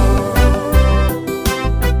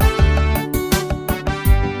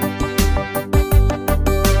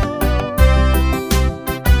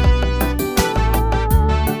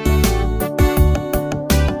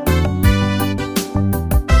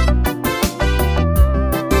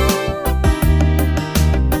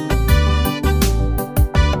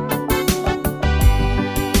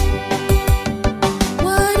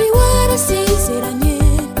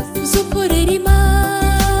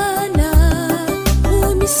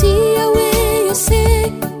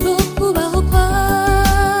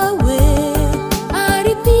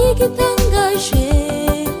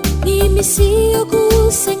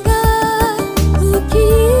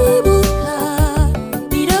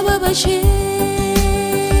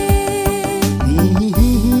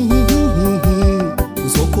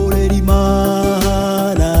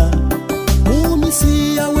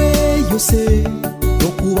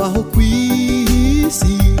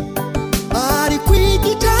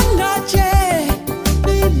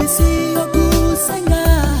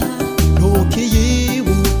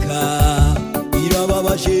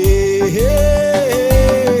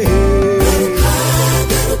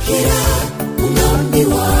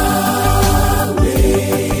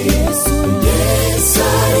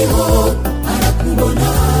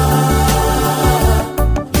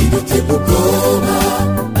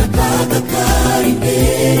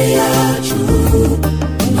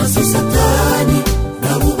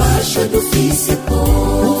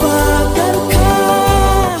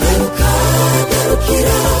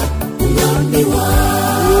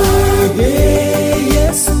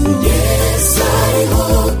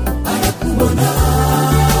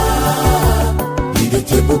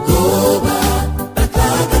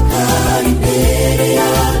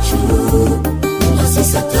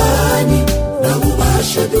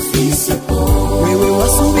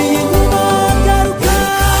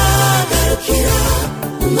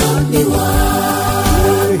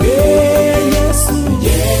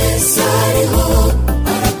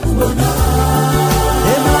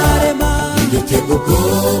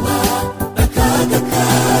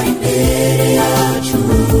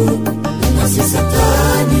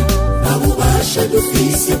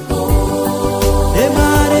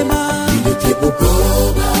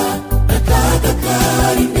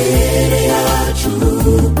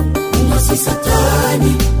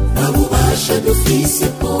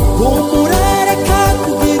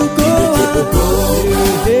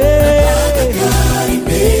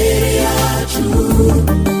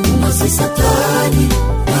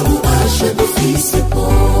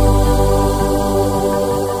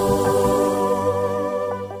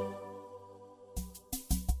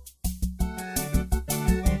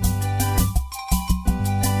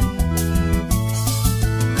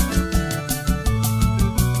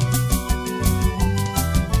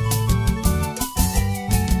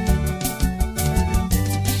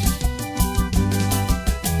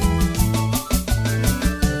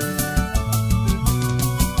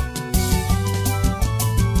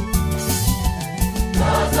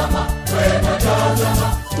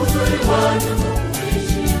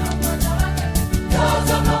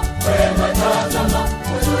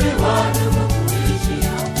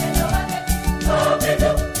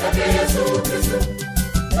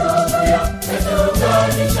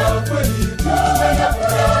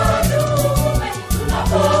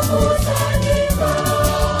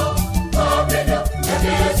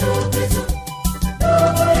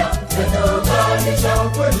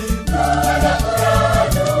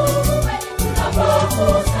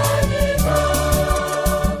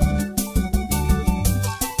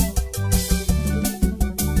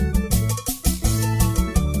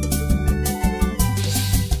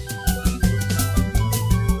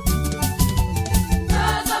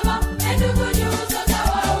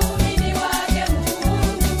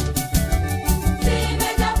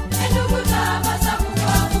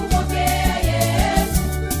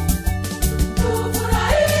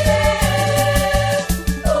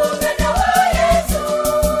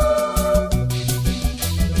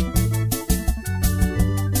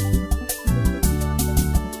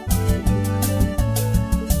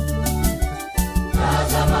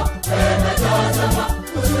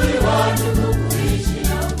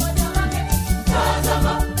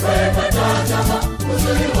Tazama, wewe tazama,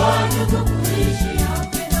 uzuri wangu kukuishi.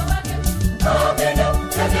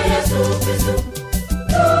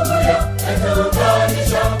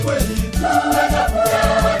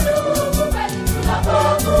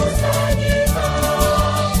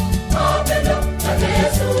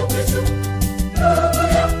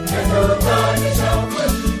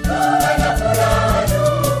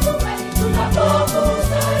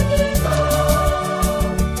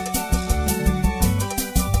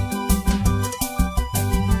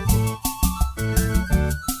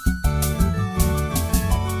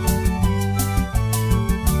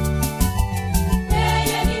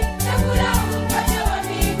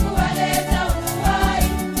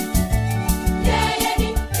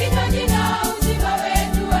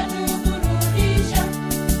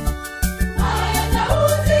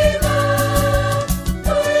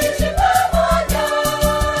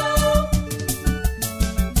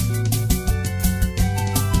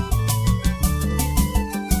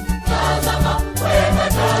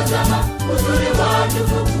 wa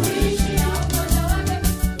ndugu kuishi na upendo wake.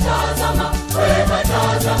 Tazama, wema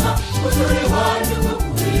tazama, uzuri wa ndugu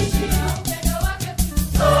kuishi na upendo wake.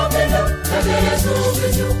 Upendo wake Yesu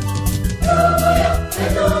Kristo, ndugu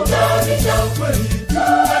yametuunganisha kweli.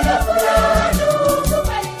 Tuwe na furaha ndugu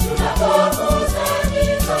kweli,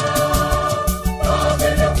 tunapokusanyika.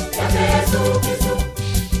 Upendo wake Yesu Kristo,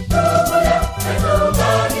 ndugu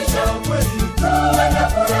yametuunganisha kweli. Tuwe na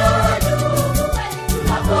furaha ndugu kweli,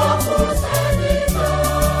 tunapokusanyika.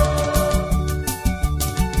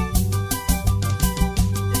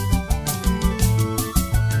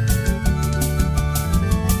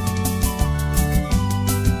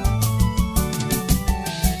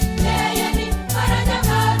 Yeye ni faraja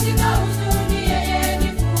katika huzuni, yeye ni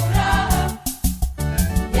furaha.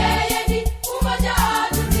 Yeye ni umoja,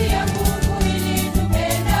 atutie nguvu ili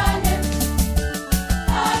tupendane.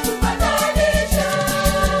 Atupatanisha,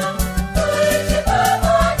 tuishi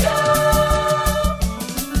pamoja.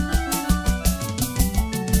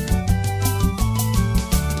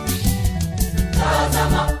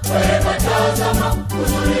 Tazama, wema tazama,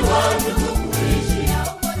 uzuri wa ndugu kuishi na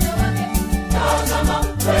upendo wake. Tazama,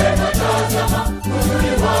 wema tazama,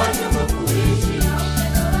 uzuri wa ndugu kuishi na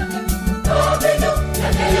upendo wake. Upendo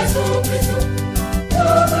wake Yesu Kristo,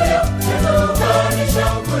 ndugu yametuunganisha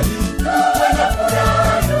kweli. Tuwe na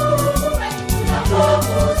furaha ndugu kweli,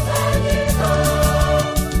 tunapokusanyika.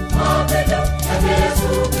 Upendo wake Yesu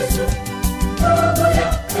Kristo, ndugu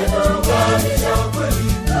yametuunganisha kweli.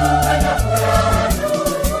 Tuwe na furaha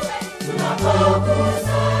ndugu kweli,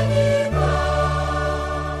 tunapokusanyika.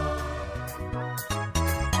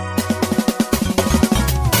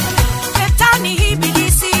 Shetani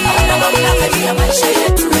ibilisi hauna mamlaka juu ya maisha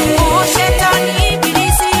yetu. Shetani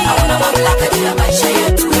ibilisi hauna mamlaka juu ya maisha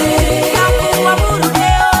yetu. Nakuamuru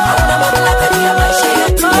leo hauna mamlaka juu ya maisha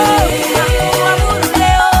yetu. Nakuamuru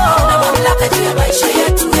leo hauna mamlaka juu ya maisha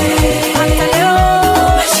yetu. Hata leo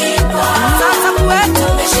umeshindwa. Sasa kwetu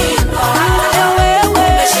umeshindwa. Hata leo wewe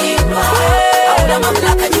umeshindwa. Hauna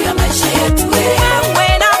mamlaka juu ya maisha yetu. Wewe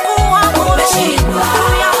nakuamuru umeshindwa.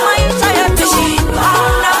 Juu ya maisha yetu umeshindwa.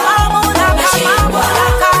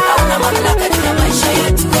 Hauna mamlaka juu ya maisha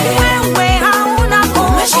yetu. Wewe hauna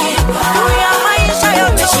umeshindwa. Juu ya maisha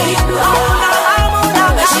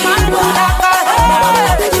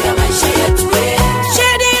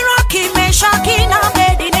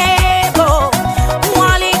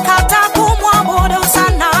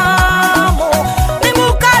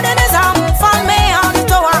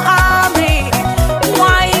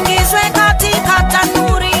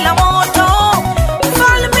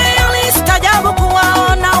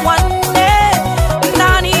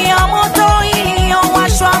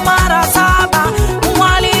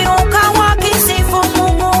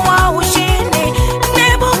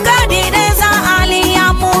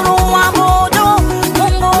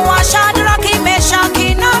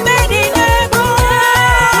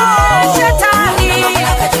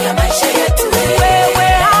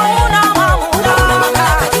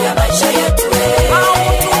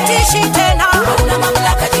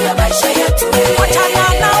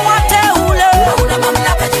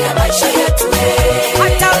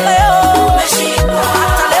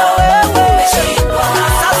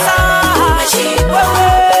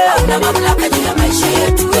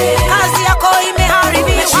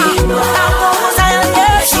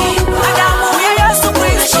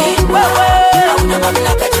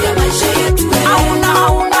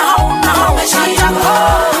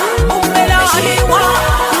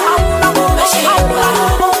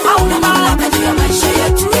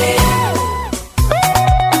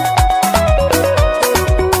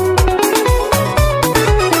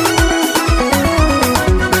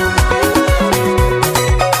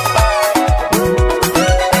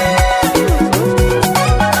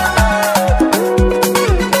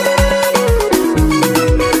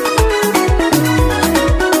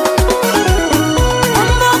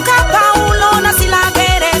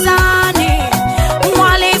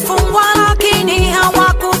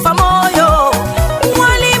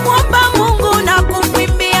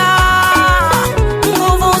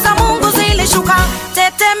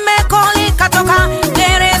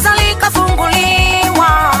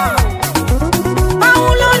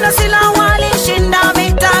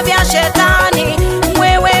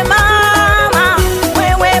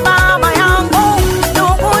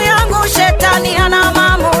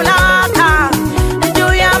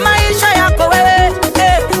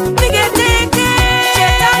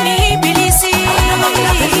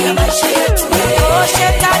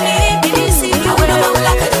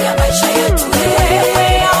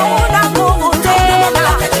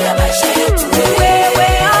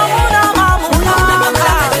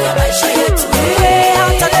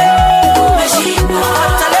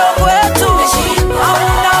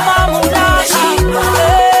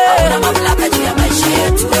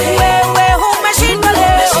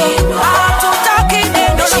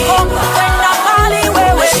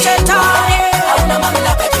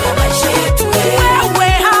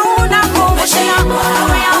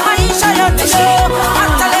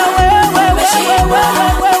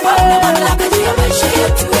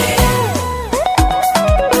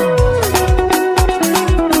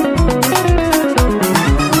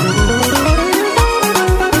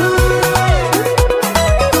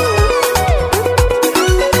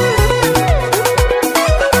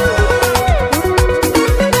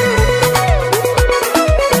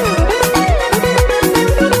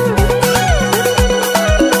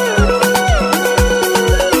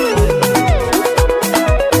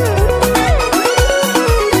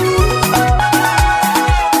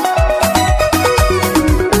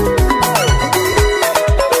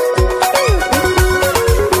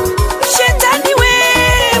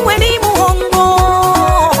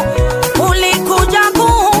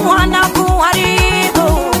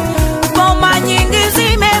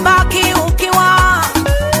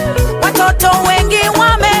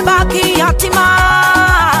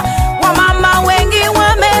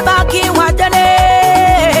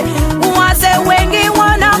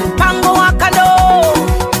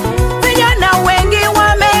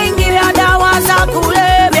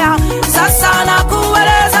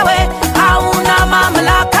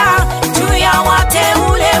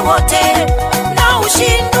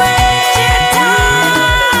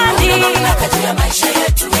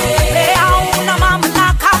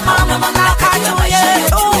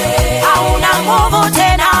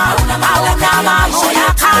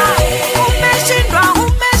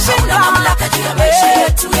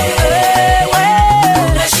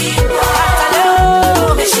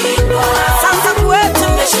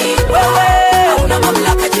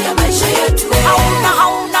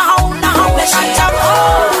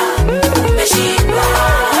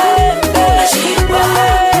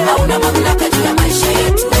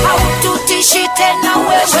tena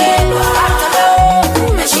wewe, hata leo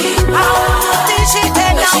umeshindwa. Haututishi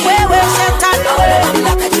tena wewe shetani, hauna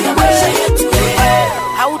mamlaka juu ya maisha yetu.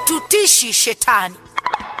 Haututishi shetani.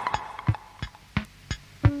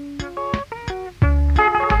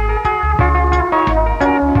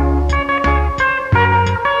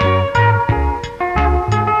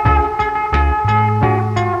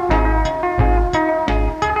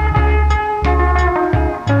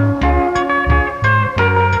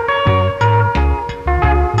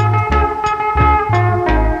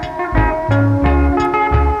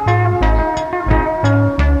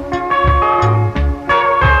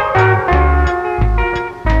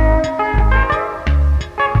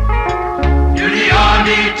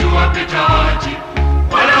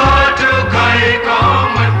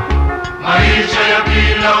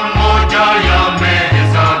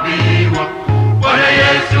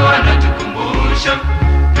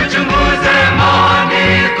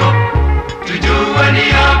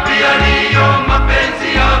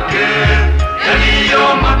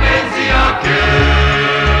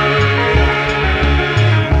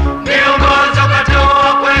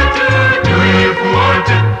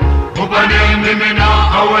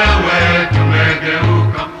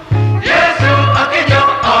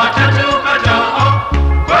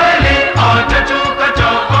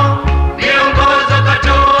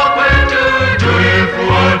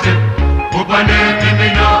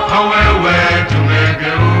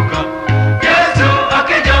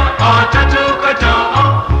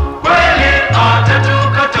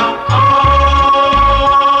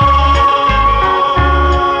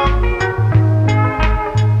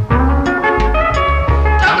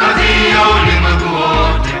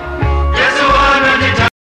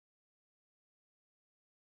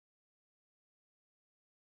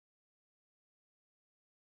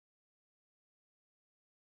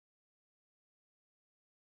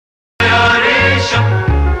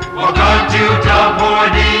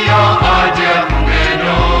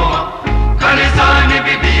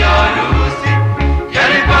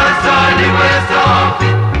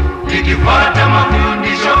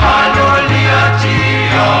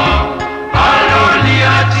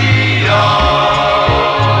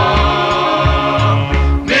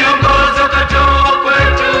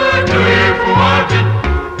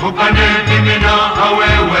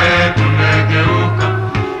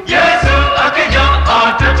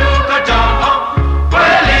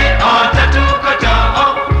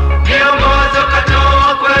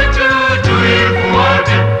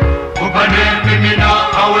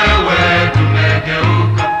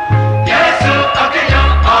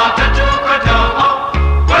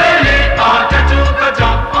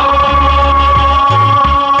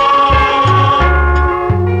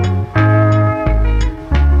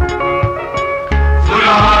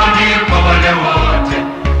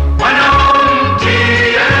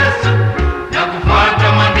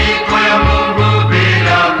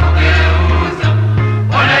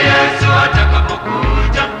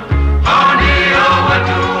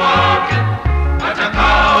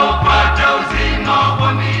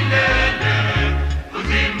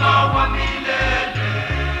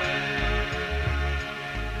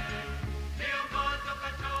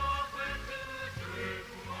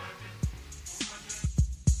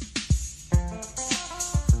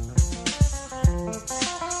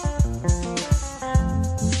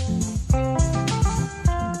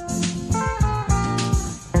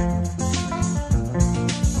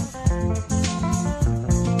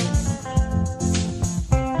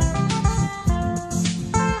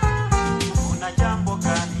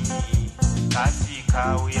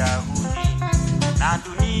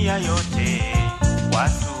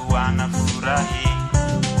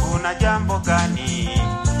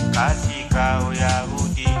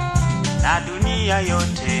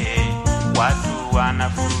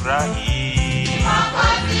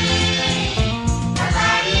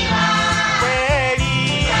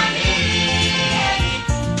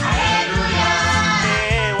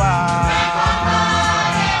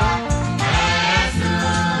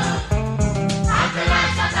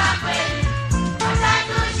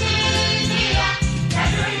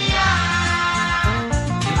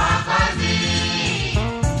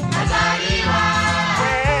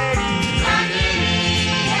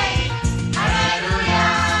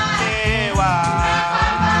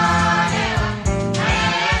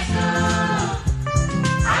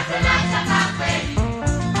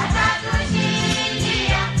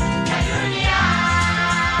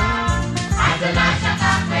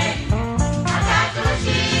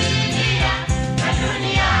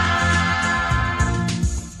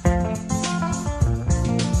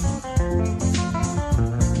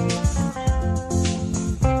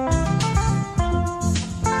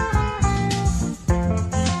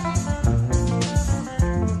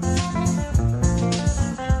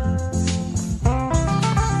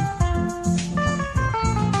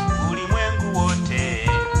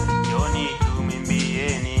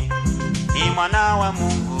 mwana wa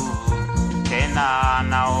Mungu, tena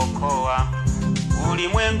anaokoa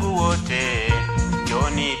ulimwengu wote.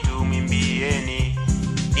 Njoni tumwimbieni,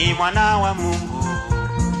 ni mwana wa Mungu,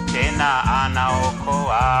 tena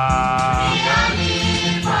anaokoa.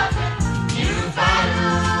 Duniani kote ni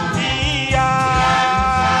mfalme,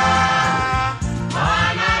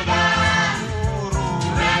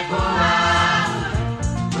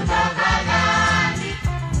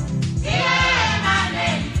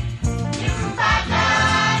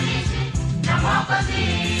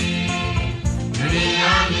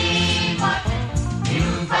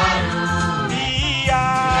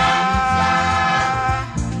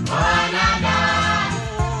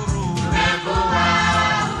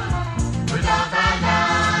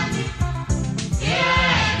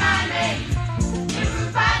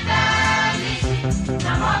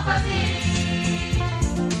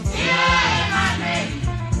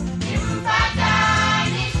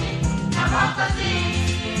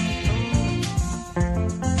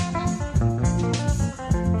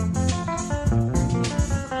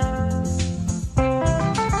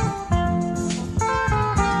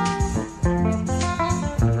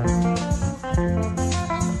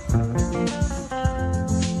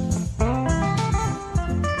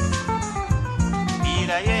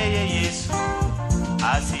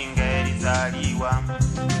 asingelizaliwa,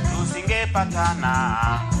 tusingepatana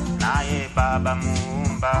naye Baba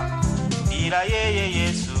Muumba. Bila yeye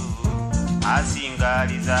Yesu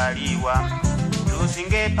asingalizaliwa,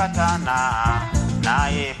 tusingepatana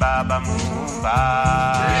naye Baba Muumba.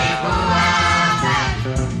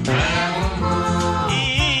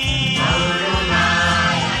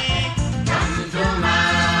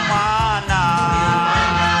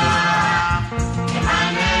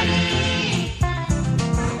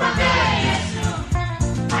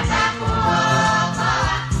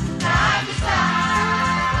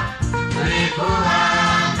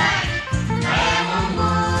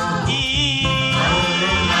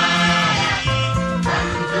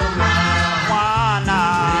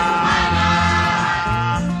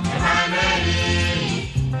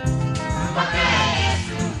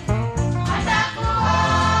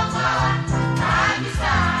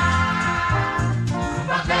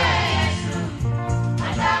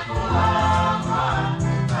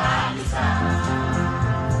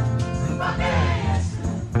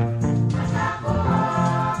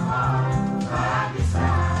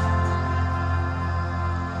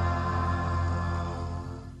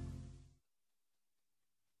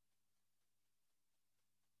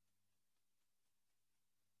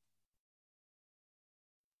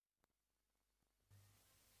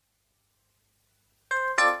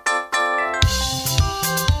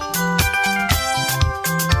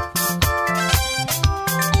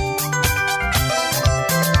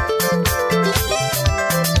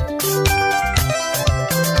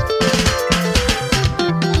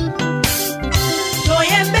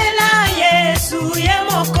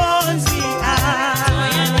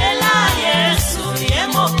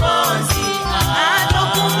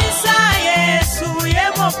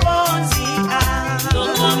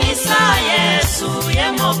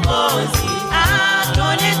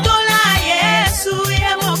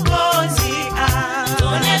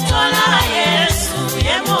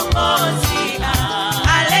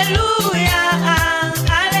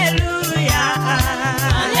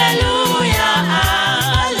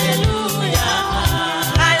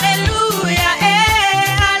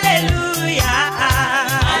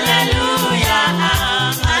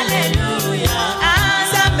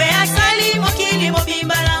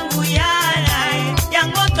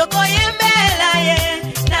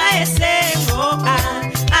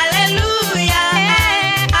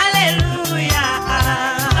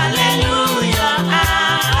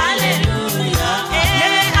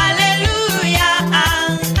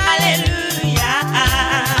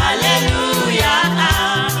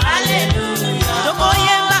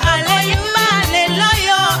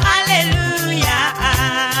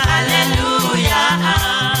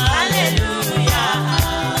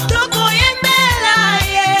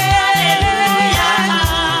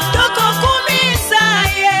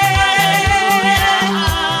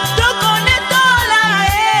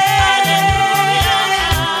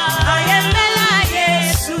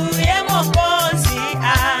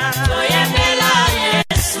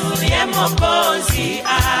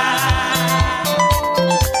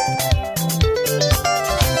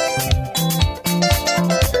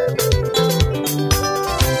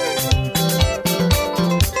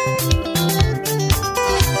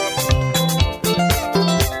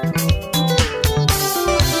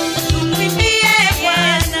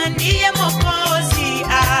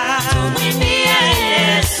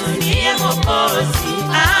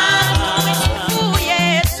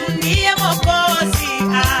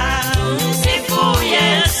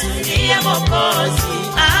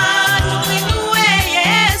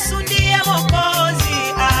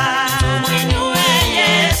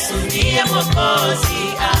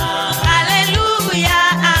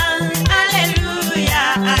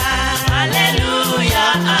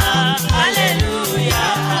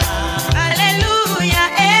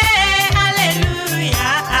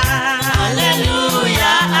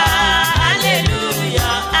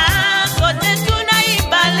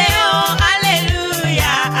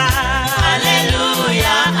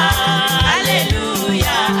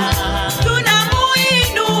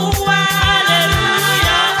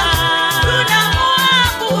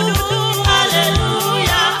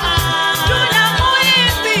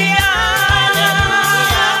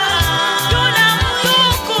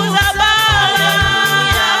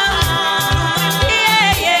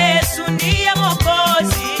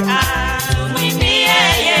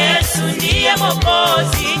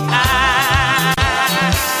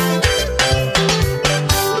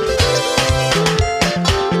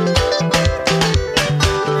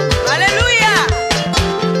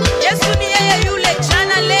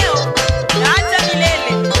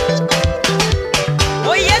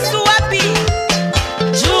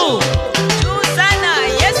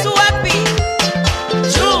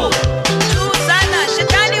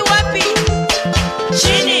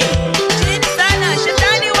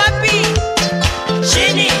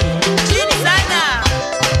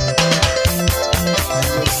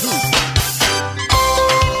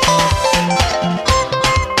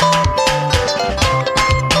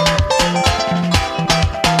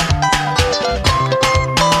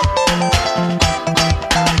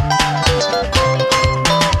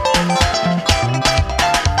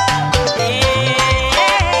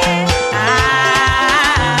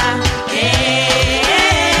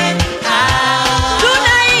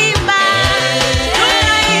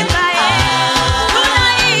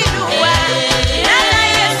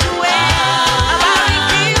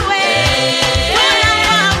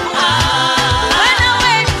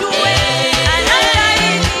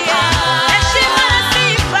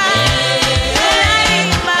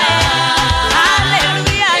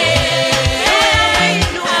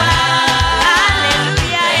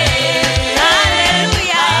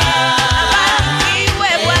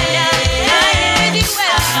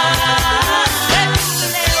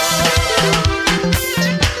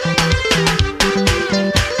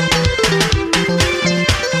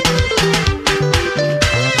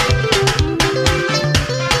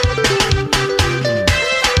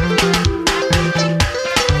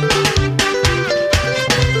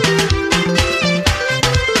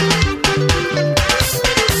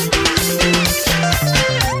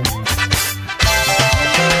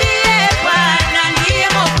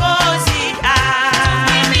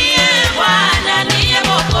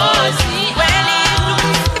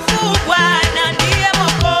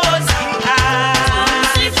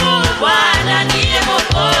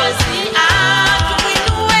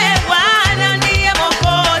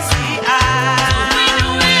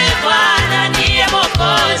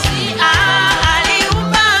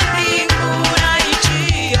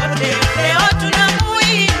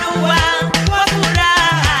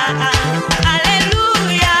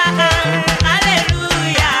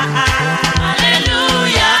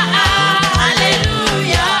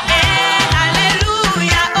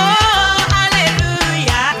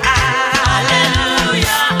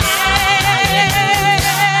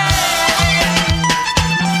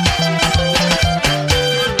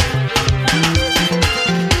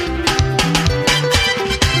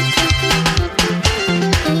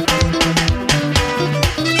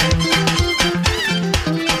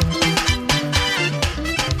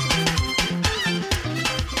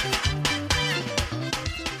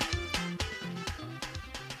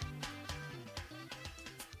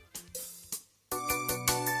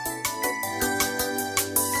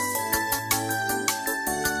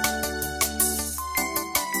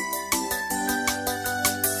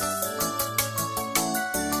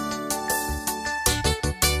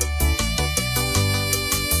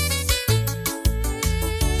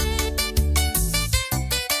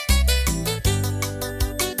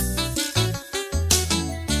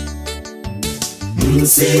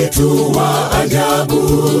 Msitu wa ajabu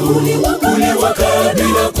uliwaka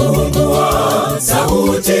bila kuungua,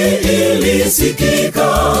 sauti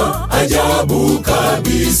ilisikika ajabu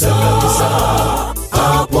kabisa.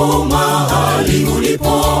 Hapo mahali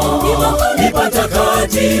ulipo ni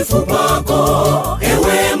patakatifu pako,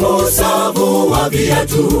 ewe musavu wa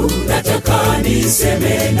viatu, nataka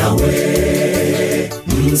niseme nawe.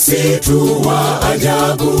 Msitu wa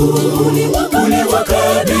ajabu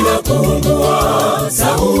uliwaka bila kuungua,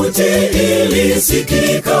 sauti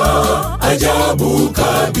ilisikika ajabu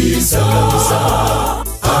kabisa.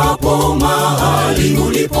 Hapo mahali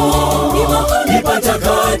ulipo ni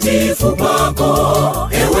patakatifu pako,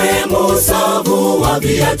 ewe musavu wa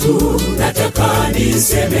viatu, nataka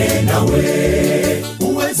niseme nawe.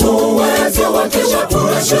 Uwezo wake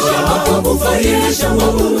kufahirisha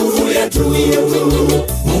mapungufu yetu.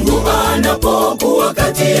 Mungu anapokuwa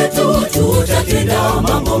kati yetu, tutatenda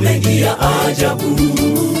mambo mengi ya ajabu.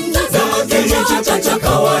 Tazama cha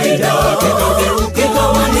kawaida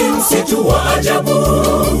kikawa ni msitu wa ajabu.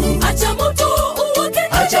 Acha moto uwake,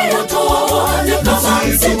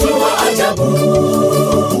 msitu wa ajabu.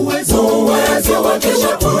 Uwezo wake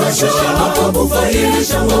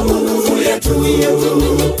kufahirisha mapungufu yetu.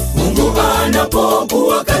 Mungu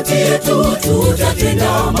anapokuwa kati yetu,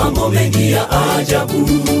 tutatenda mambo mengi ya ajabu.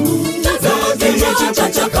 Tazama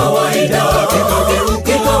cha kawaida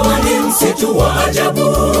kikawa ni msitu wa ajabu.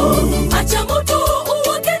 Acha moto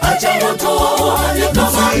uwake,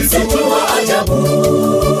 msitu wa ajabu.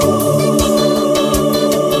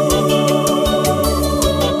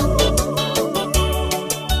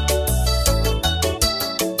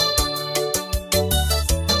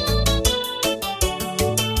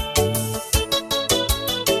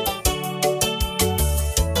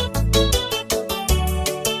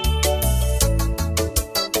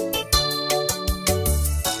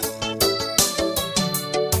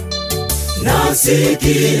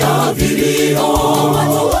 Nasikia vilio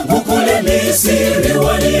kule Misri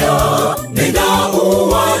walia, nenda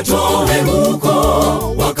uwatoe huko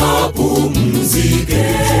wakapumzike.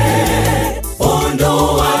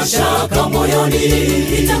 Ondoa shaka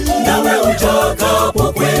moyoni, nawe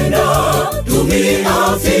utakapokwenda,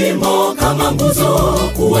 tumia fimbo kama nguzo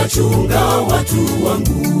kuwachunga watu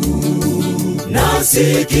wangu.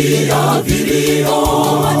 Nasikia vilio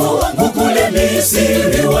kule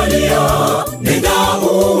Misri walia, nenda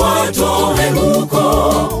uwatoe huko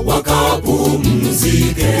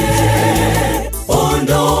wakapumzike.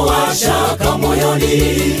 Ondoa shaka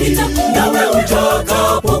moyoni, nawe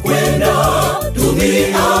utakapokwenda,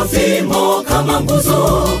 tumia fimbo kama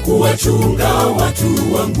nguzo kuwachunga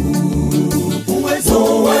watu wangu.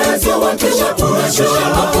 Uwezo wake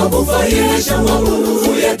kufahirisha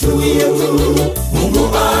mapungufu yetu. Mungu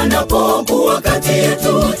anapokuwa kati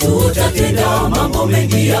yetu, tutatenda mambo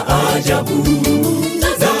mengi ya ajabu.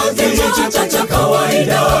 Tazama cha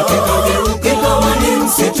kawaida kikawa ni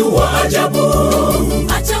msitu wa ajabu.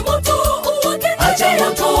 Acha moto uwake,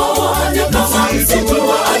 msitu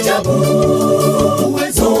wa ajabu.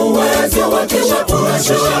 Uwezo wake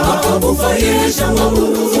kufahirisha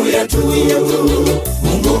mapungufu yetu.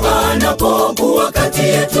 Mungu anapokuwa kati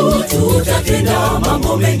yetu, tutatenda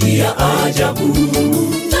mambo mengi ya ajabu.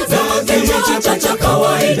 Tazama cha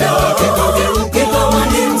kawaida kikawa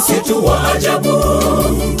ni msitu wa ajabu.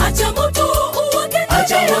 Acha moto uwake,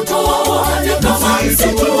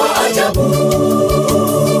 msitu wa ajabu.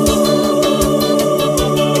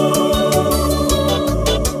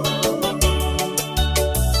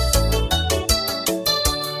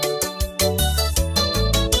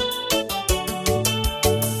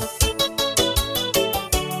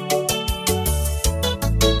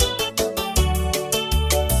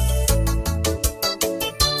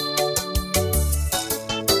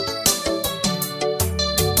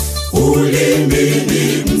 Ulimi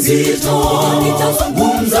ni mzito,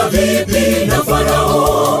 nitazungumza vipi na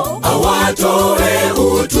Farao awatoe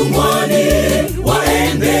utumwani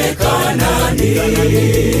waende Kanaani?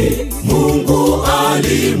 Mungu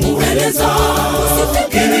alimueleza,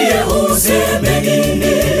 usifikirie useme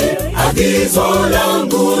nini, agizo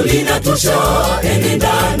langu linatosha,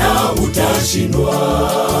 enenda na utashindwa.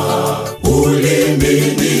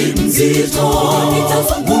 Ulimi ni mzito,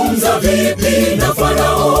 nitazungumza vipi na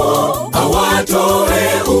Farao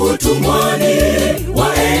awatoe utumwani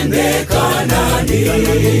waende Kanaani?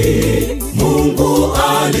 Mungu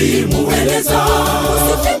alimueleza,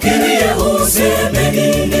 usifikirie useme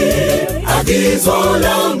nini, agizo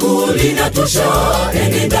langu linatosha,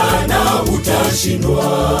 enenda na utashindwa.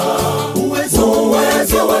 Uwezo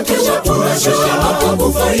wake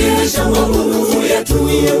kufahirisha mapungufu yetu.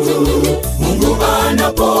 Mungu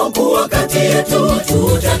anapokuwa kati yetu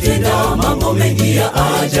tutatenda mambo mengi ya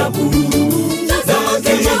ajabu. Na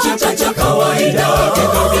kijiji cha kawaida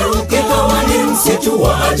kikawa ni msitu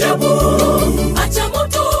wa ajabu. Acha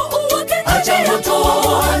moto uwake, acha moto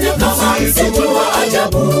uwake kama msitu wa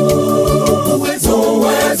ajabu. Uwezo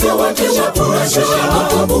wake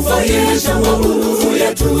watunashusha kufahisha maovu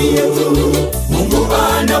yetu. Mungu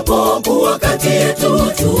anapokuwa kati yetu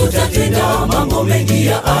tutatenda mambo mengi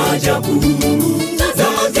ya ajabu.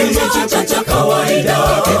 Na kijiji cha kawaida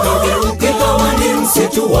kikawa ni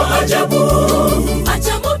msitu wa ajabu.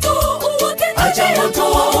 acha moto uwake, Acha moto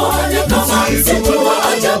uwake kama msitu wa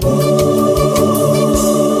ajabu.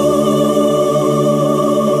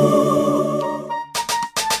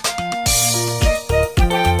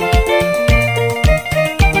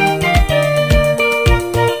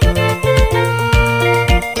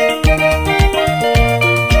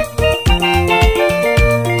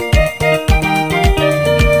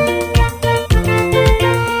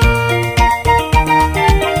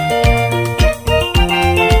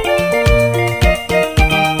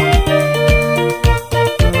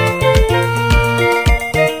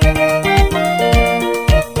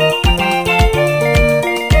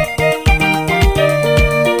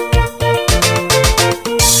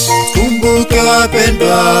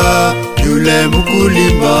 Wapendwa, yule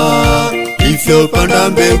mkulima alivyopanda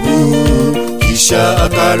mbegu kisha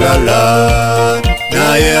akalala,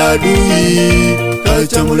 naye adui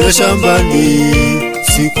kachambulia shambani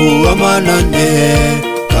siku wa manane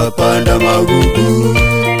kapanda magugu.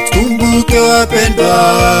 Kumbuke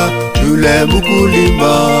wapendwa, yule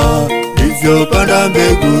mkulima alivyopanda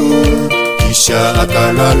mbegu kisha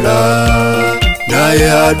akalala,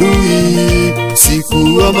 naye adui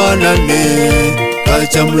siku wa manane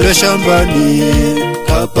kachambulia shambani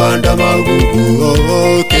kapanda magugu.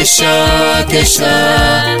 Oh, kesha kesha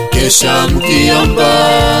kesha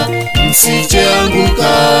mkiomba msije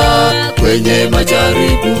anguka kwenye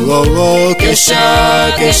majaribu. Oh,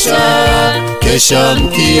 kesha kesha kesha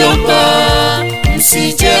mkiomba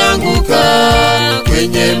msije anguka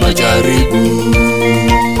kwenye majaribu.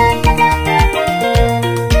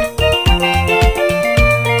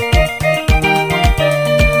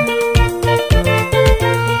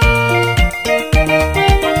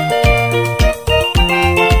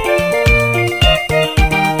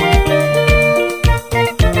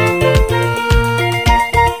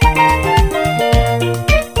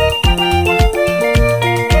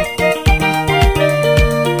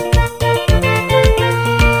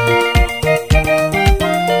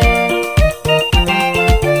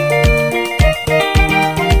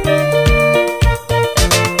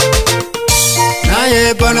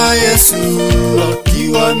 Bwana Yesu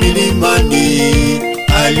akiwa milimani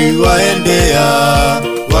aliwaendea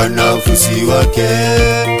wanafunzi wake,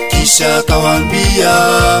 kisha kawaambia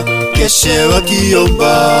keshe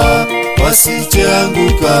wakiomba wasije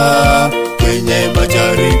anguka kwenye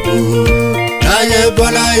majaribu. Naye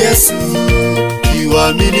Bwana Yesu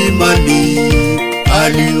akiwa milimani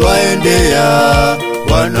aliwaendea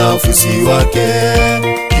wanafunzi wake,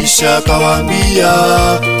 kisha kawaambia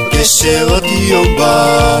keshe wakiomba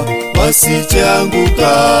wasije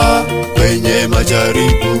anguka kwenye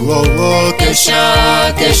majaribu. Oh, oh, kesha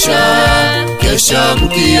kesha kesha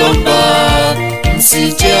mkiomba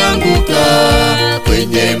msije anguka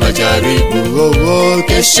kwenye majaribu. Oh, oh,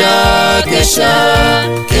 kesha kesha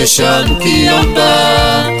kesha mkiomba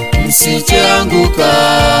msije anguka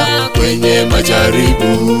kwenye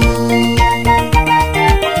majaribu.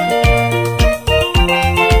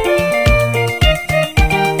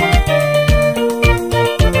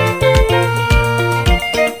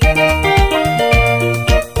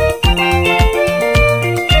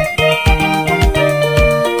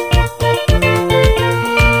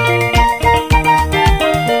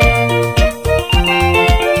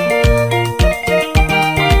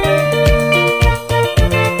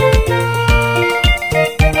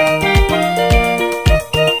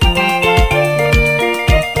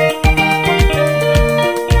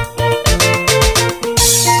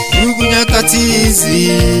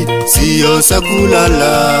 Hizi sio za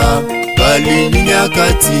kulala, bali ni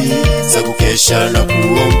nyakati za kukesha na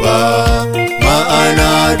kuomba,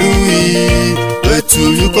 maana adui wetu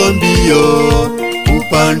yuko mbio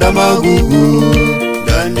kupanda magugu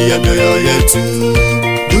ndani ya mioyo yetu.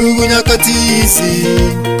 Ndugu, nyakati hizi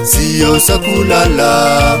sio za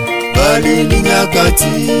kulala, bali ni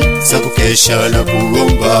nyakati za kukesha na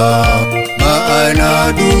kuomba, maana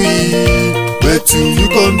adui wetu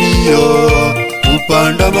yuko mbio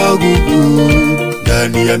kupanda magugu ndani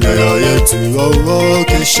ndani ya mioyo yetu.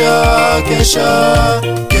 Kesha, kesha,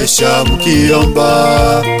 kesha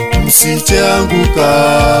mkiomba,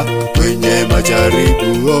 msianguka kwenye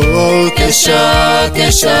majaribu. Kesha,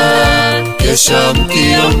 kesha, kesha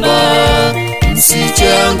mkiomba,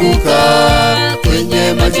 msianguka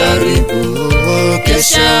kwenye majaribu.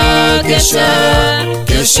 Kesha, kesha,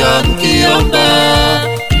 kesha mkiomba,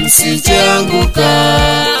 msianguka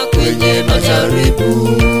kwenye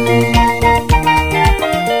majaribu.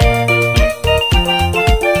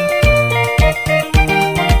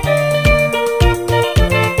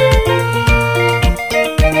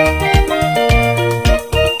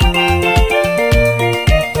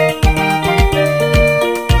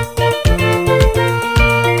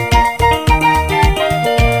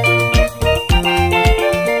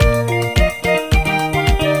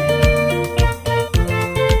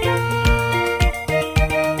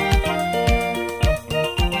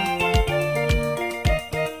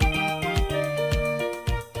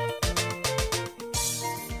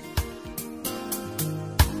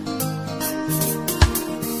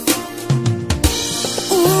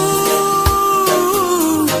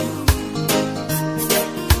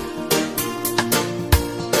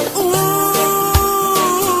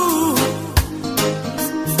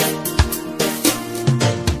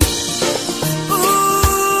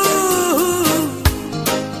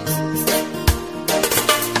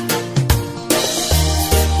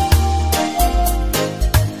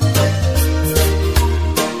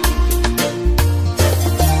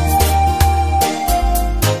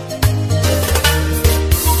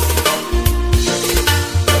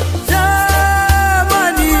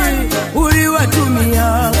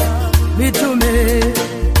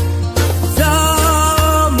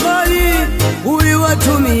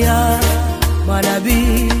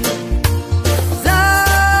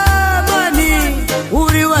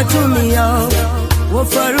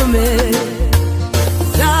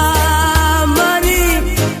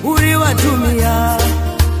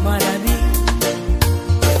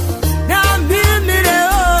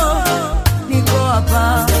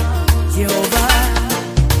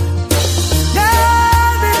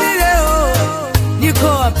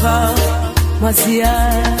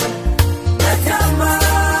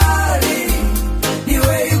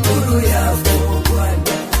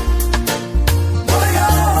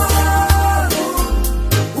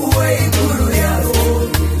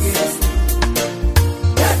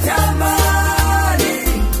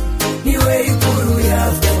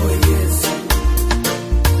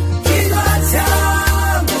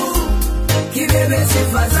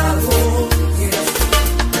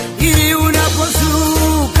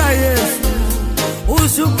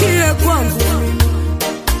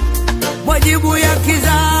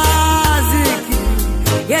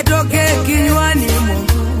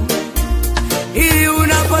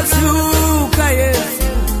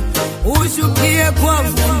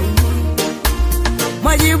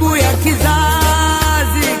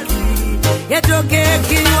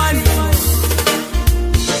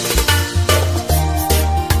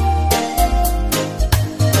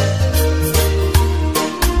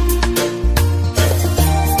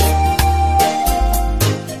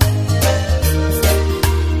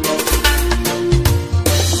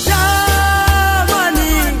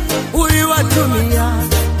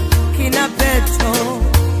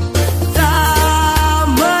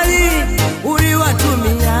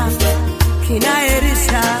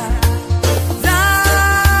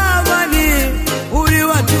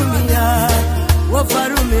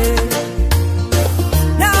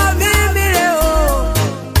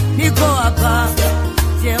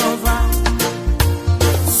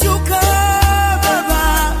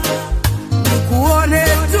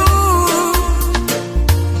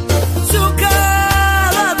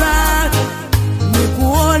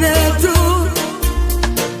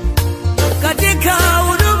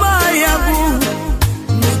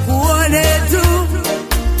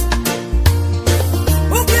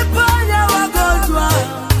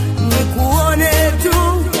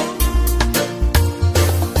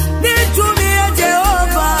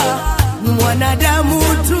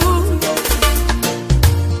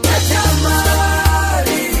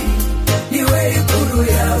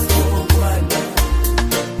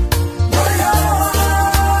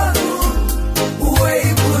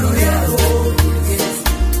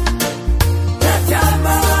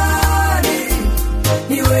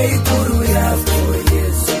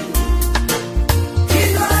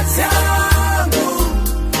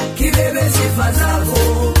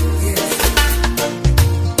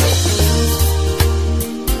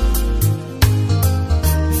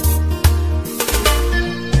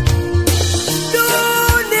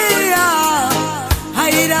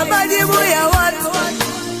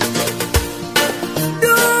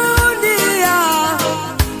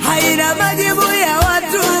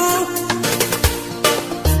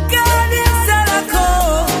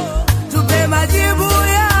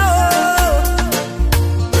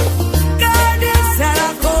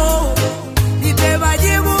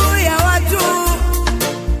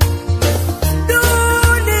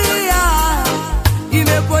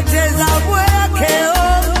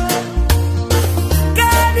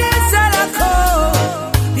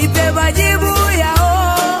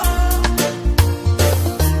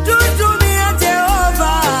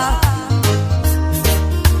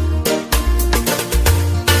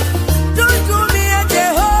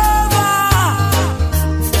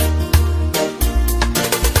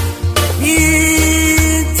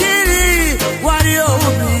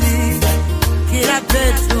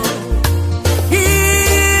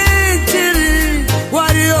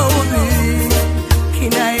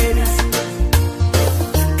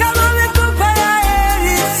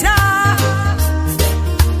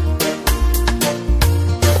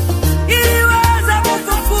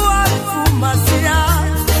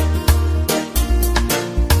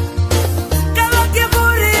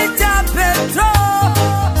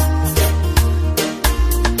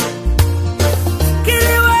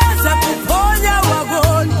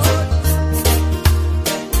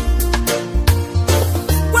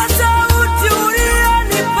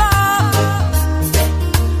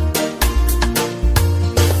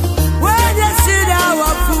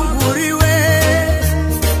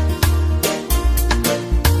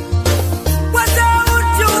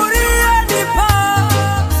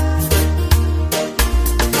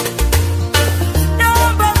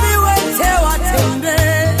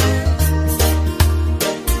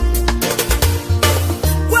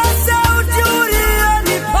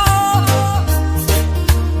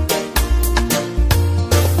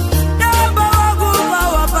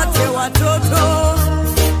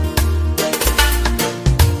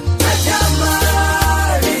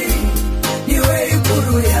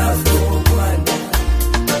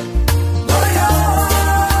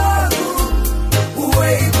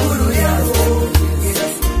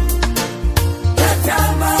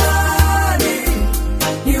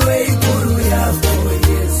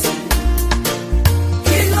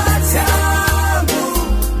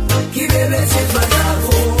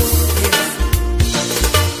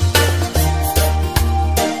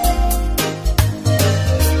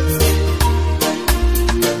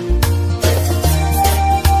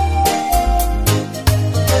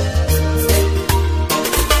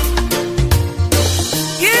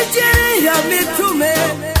 ya mitume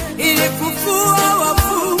ilifufua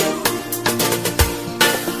wafu.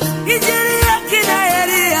 Injili ya kina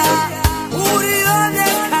Elia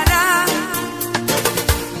ulionekana,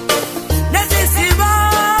 na sisi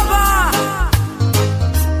Baba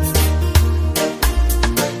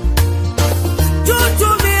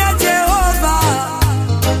tutumie Jehova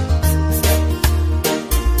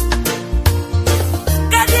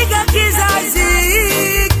katika kizazi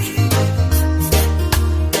hiki.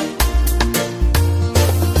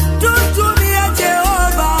 Tutumie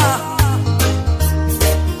Jehova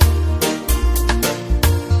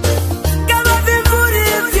kama vivuli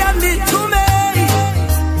vya mitume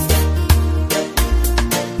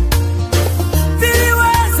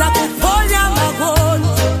viliweza kuponya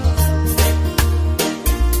magonjwa,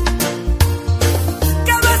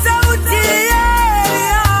 kama sauti ya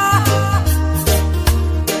Elia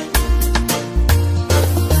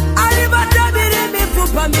alibatabiri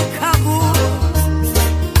mifupa mikavu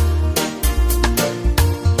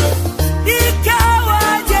ikawa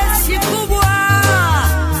jeshi kubwa.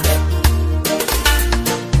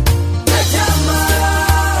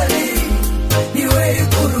 Natamani niwe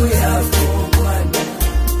ikulu yako Bwana,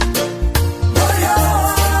 moyo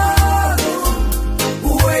wangu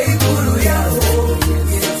uwe ikulu yako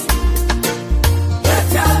Yesu.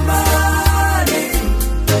 Natamani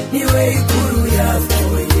niwe ikulu yako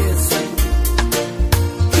Yesu,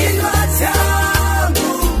 kinywa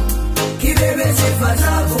changu kibebe sifa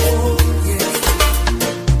zako Yesu.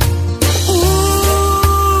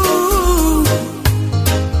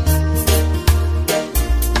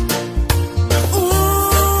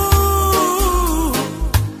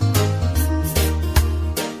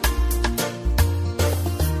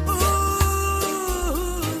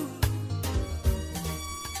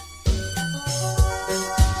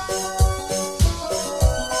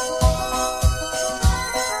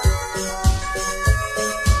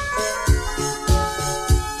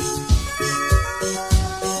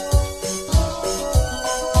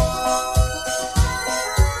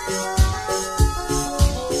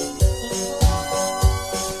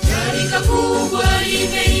 Gharika kubwa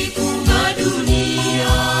limeikumba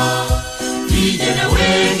dunia, vijana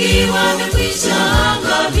wengi wamekwisha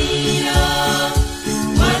angamia,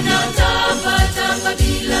 wanatapatapa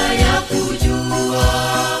bila ya kujua.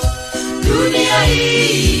 Dunia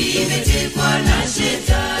hii imetekwa na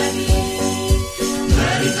shetani.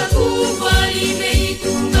 Gharika kubwa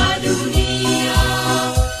limeikumba dunia,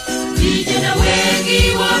 vijana wengi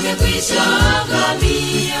wamekwisha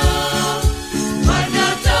angamia,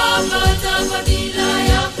 wanatapatapa bila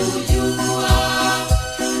ya kujua.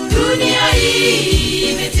 Dunia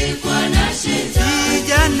hii imetekwa na shetani.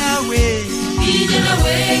 Vijana wengi, vijana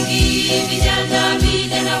wengi, vijana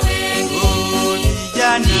wengi,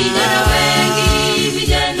 vijana wengi,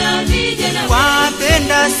 vijana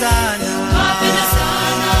wapenda sana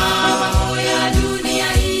mambo ya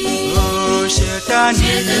dunia hii. Shetani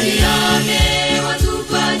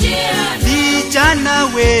amewatupa jehanamu. Vijana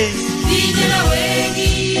wengi, vijana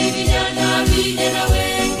wengi,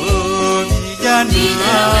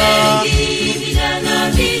 vijana wengi, vijana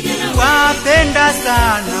wapenda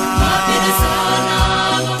sana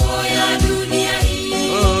mambo ya dunia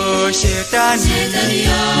hii. Shetani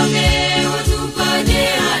amewatupa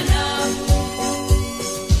jehanamu.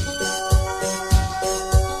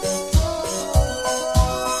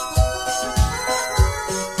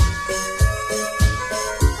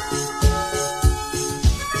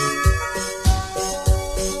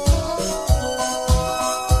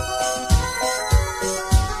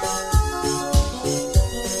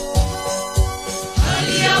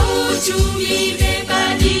 Hali ya uchumi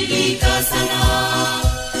imebadilika sana.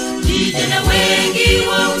 Vijana wengi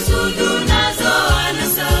wa usudu nazo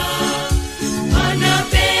anasa,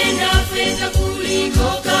 wanapenda fedha kuliko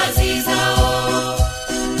kazi zao.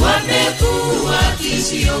 Wamekuwa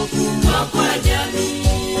tishio kubwa kwa jamii.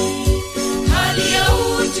 Hali ya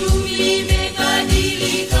uchumi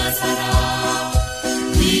imebadilika sana.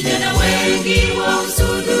 Vijana wengi wa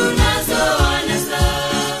usudu nazo anasa,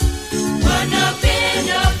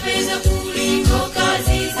 wanapenda fedha kuliko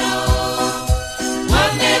kazi zao.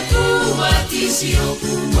 Wamekuwa tishio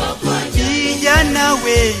kubwa kwa jamii. Vijana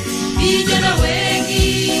wengi, vijana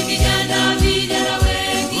wengi, vijana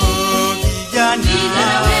wengi,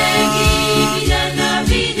 vijana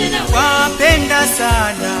wengi, wapenda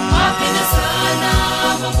sana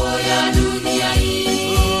mambo ya dunia hii.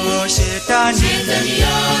 Shetani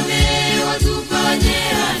amewatupa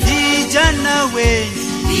jehanamu. Vijana wengi,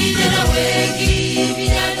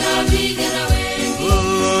 vijana wengi,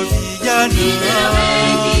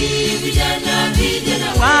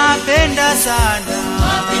 wapenda sana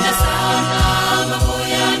sana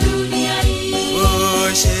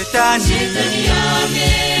shetani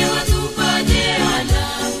amewatupa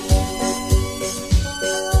jehanamu.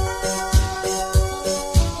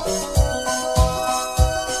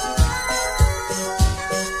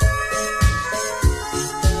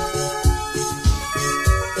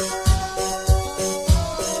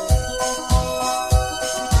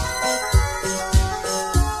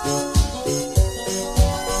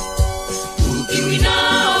 Ukimwi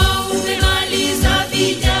nao umemaliza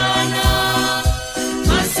vijana,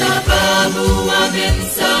 kwa sababu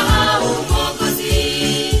wamemsahau Mwokozi.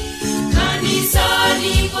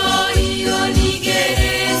 Kanisani kwa hiyo ni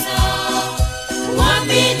gereza,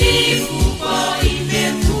 uaminifu kwa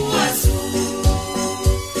imekuwa sumu.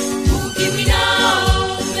 Ukimwi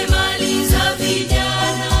nao umemaliza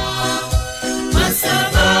vijana, kwa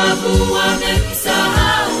sababu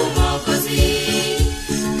wamemsahau Mwokozi.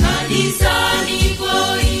 Kanisani kwa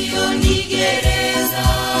hiyo ni gereza,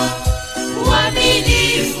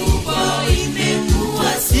 uaminifu kwa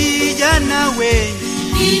imekuwa sumu. vijana wengi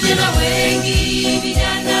Vijana wengi,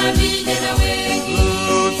 vijana wengi,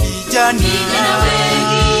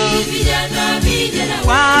 vijana vijana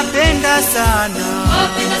wapenda sana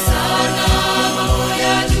mambo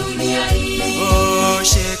ya dunia hii.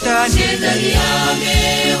 shetani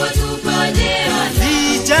amewatupa jehanamu.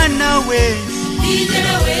 vijana wengi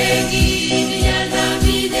Vijana wengi, vijana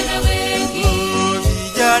wengi,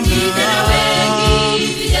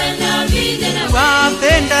 vijana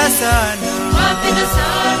wapenda sana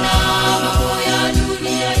mambo ya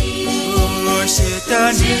dunia hii.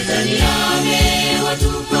 shetani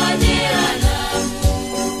amewatupa jehanamu.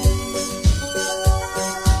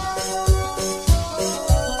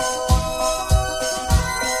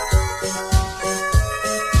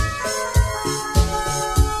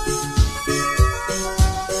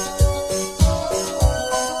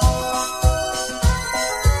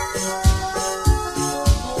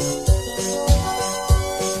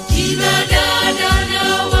 Kina dada na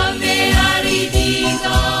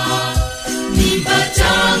wameharibika, mimba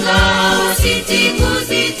changa wasiti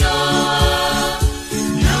kuzitoa,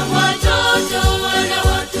 na watoto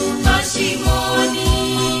wanawatupa shimoni,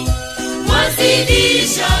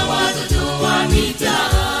 wazidisha watoto wa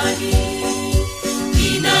mitaani.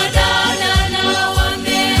 Kina dada na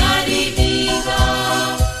wameharibika,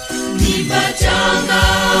 mimba changa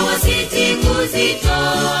wasiti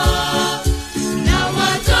kuzitoa, na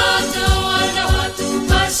watoto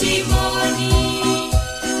wanawatupa shimoni,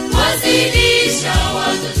 wazidisha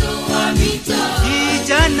watoto wa mitaa.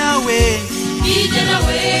 vijana wengi Vijana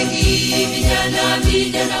wengi, vijana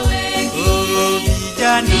wengi,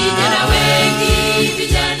 vijana wengi,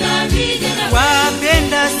 vijana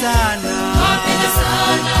wapenda sana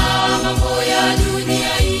mambo ya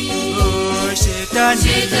dunia hii.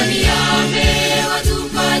 shetani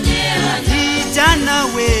amewatupa jehanamu. vijana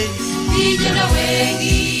wengi Vijana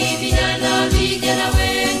wengi, vijana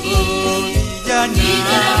wengi,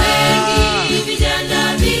 vijana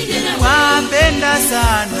wapenda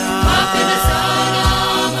sana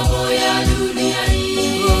mambo ya dunia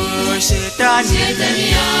hii. shetani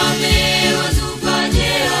amewatupa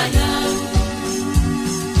jehanamu.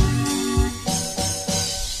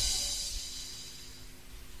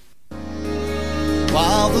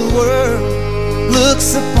 While the world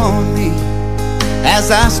looks upon me as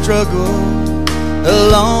I struggle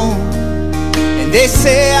alone, and they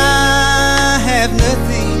say I have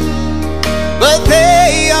nothing, but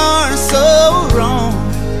they are so wrong.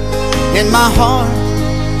 In my heart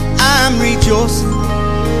I'm rejoicing,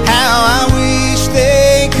 how I wish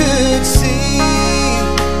they could see.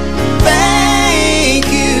 Thank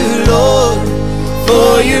you, Lord,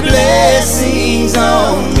 for your blessings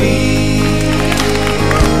on me.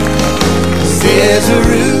 There's a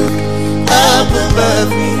roof up above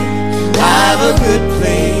me, I've a good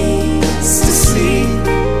place to sleep,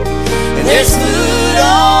 and there's food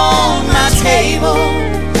on my table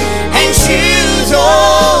and shoes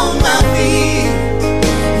on my feet.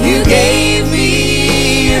 You gave me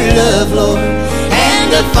your love, Lord,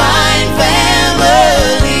 and a fine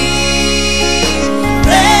family.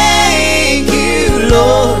 Thank you,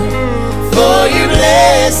 Lord, for your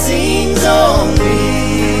blessings on me.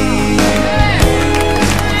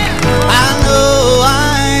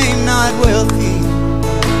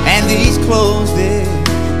 Clothes, they're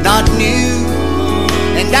not new,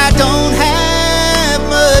 and I don't have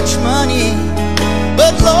much money,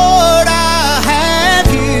 but Lord, I have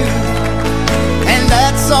you, and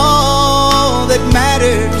that's all that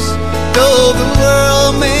matters, though the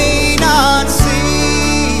world may not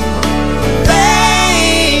see.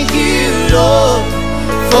 Thank you, Lord,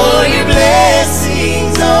 for your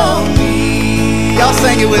blessings on me. Y'all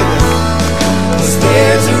sing it with us.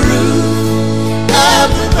 There's a roof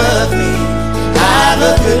up above me. I've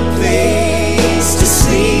a good place to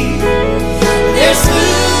sleep. There's food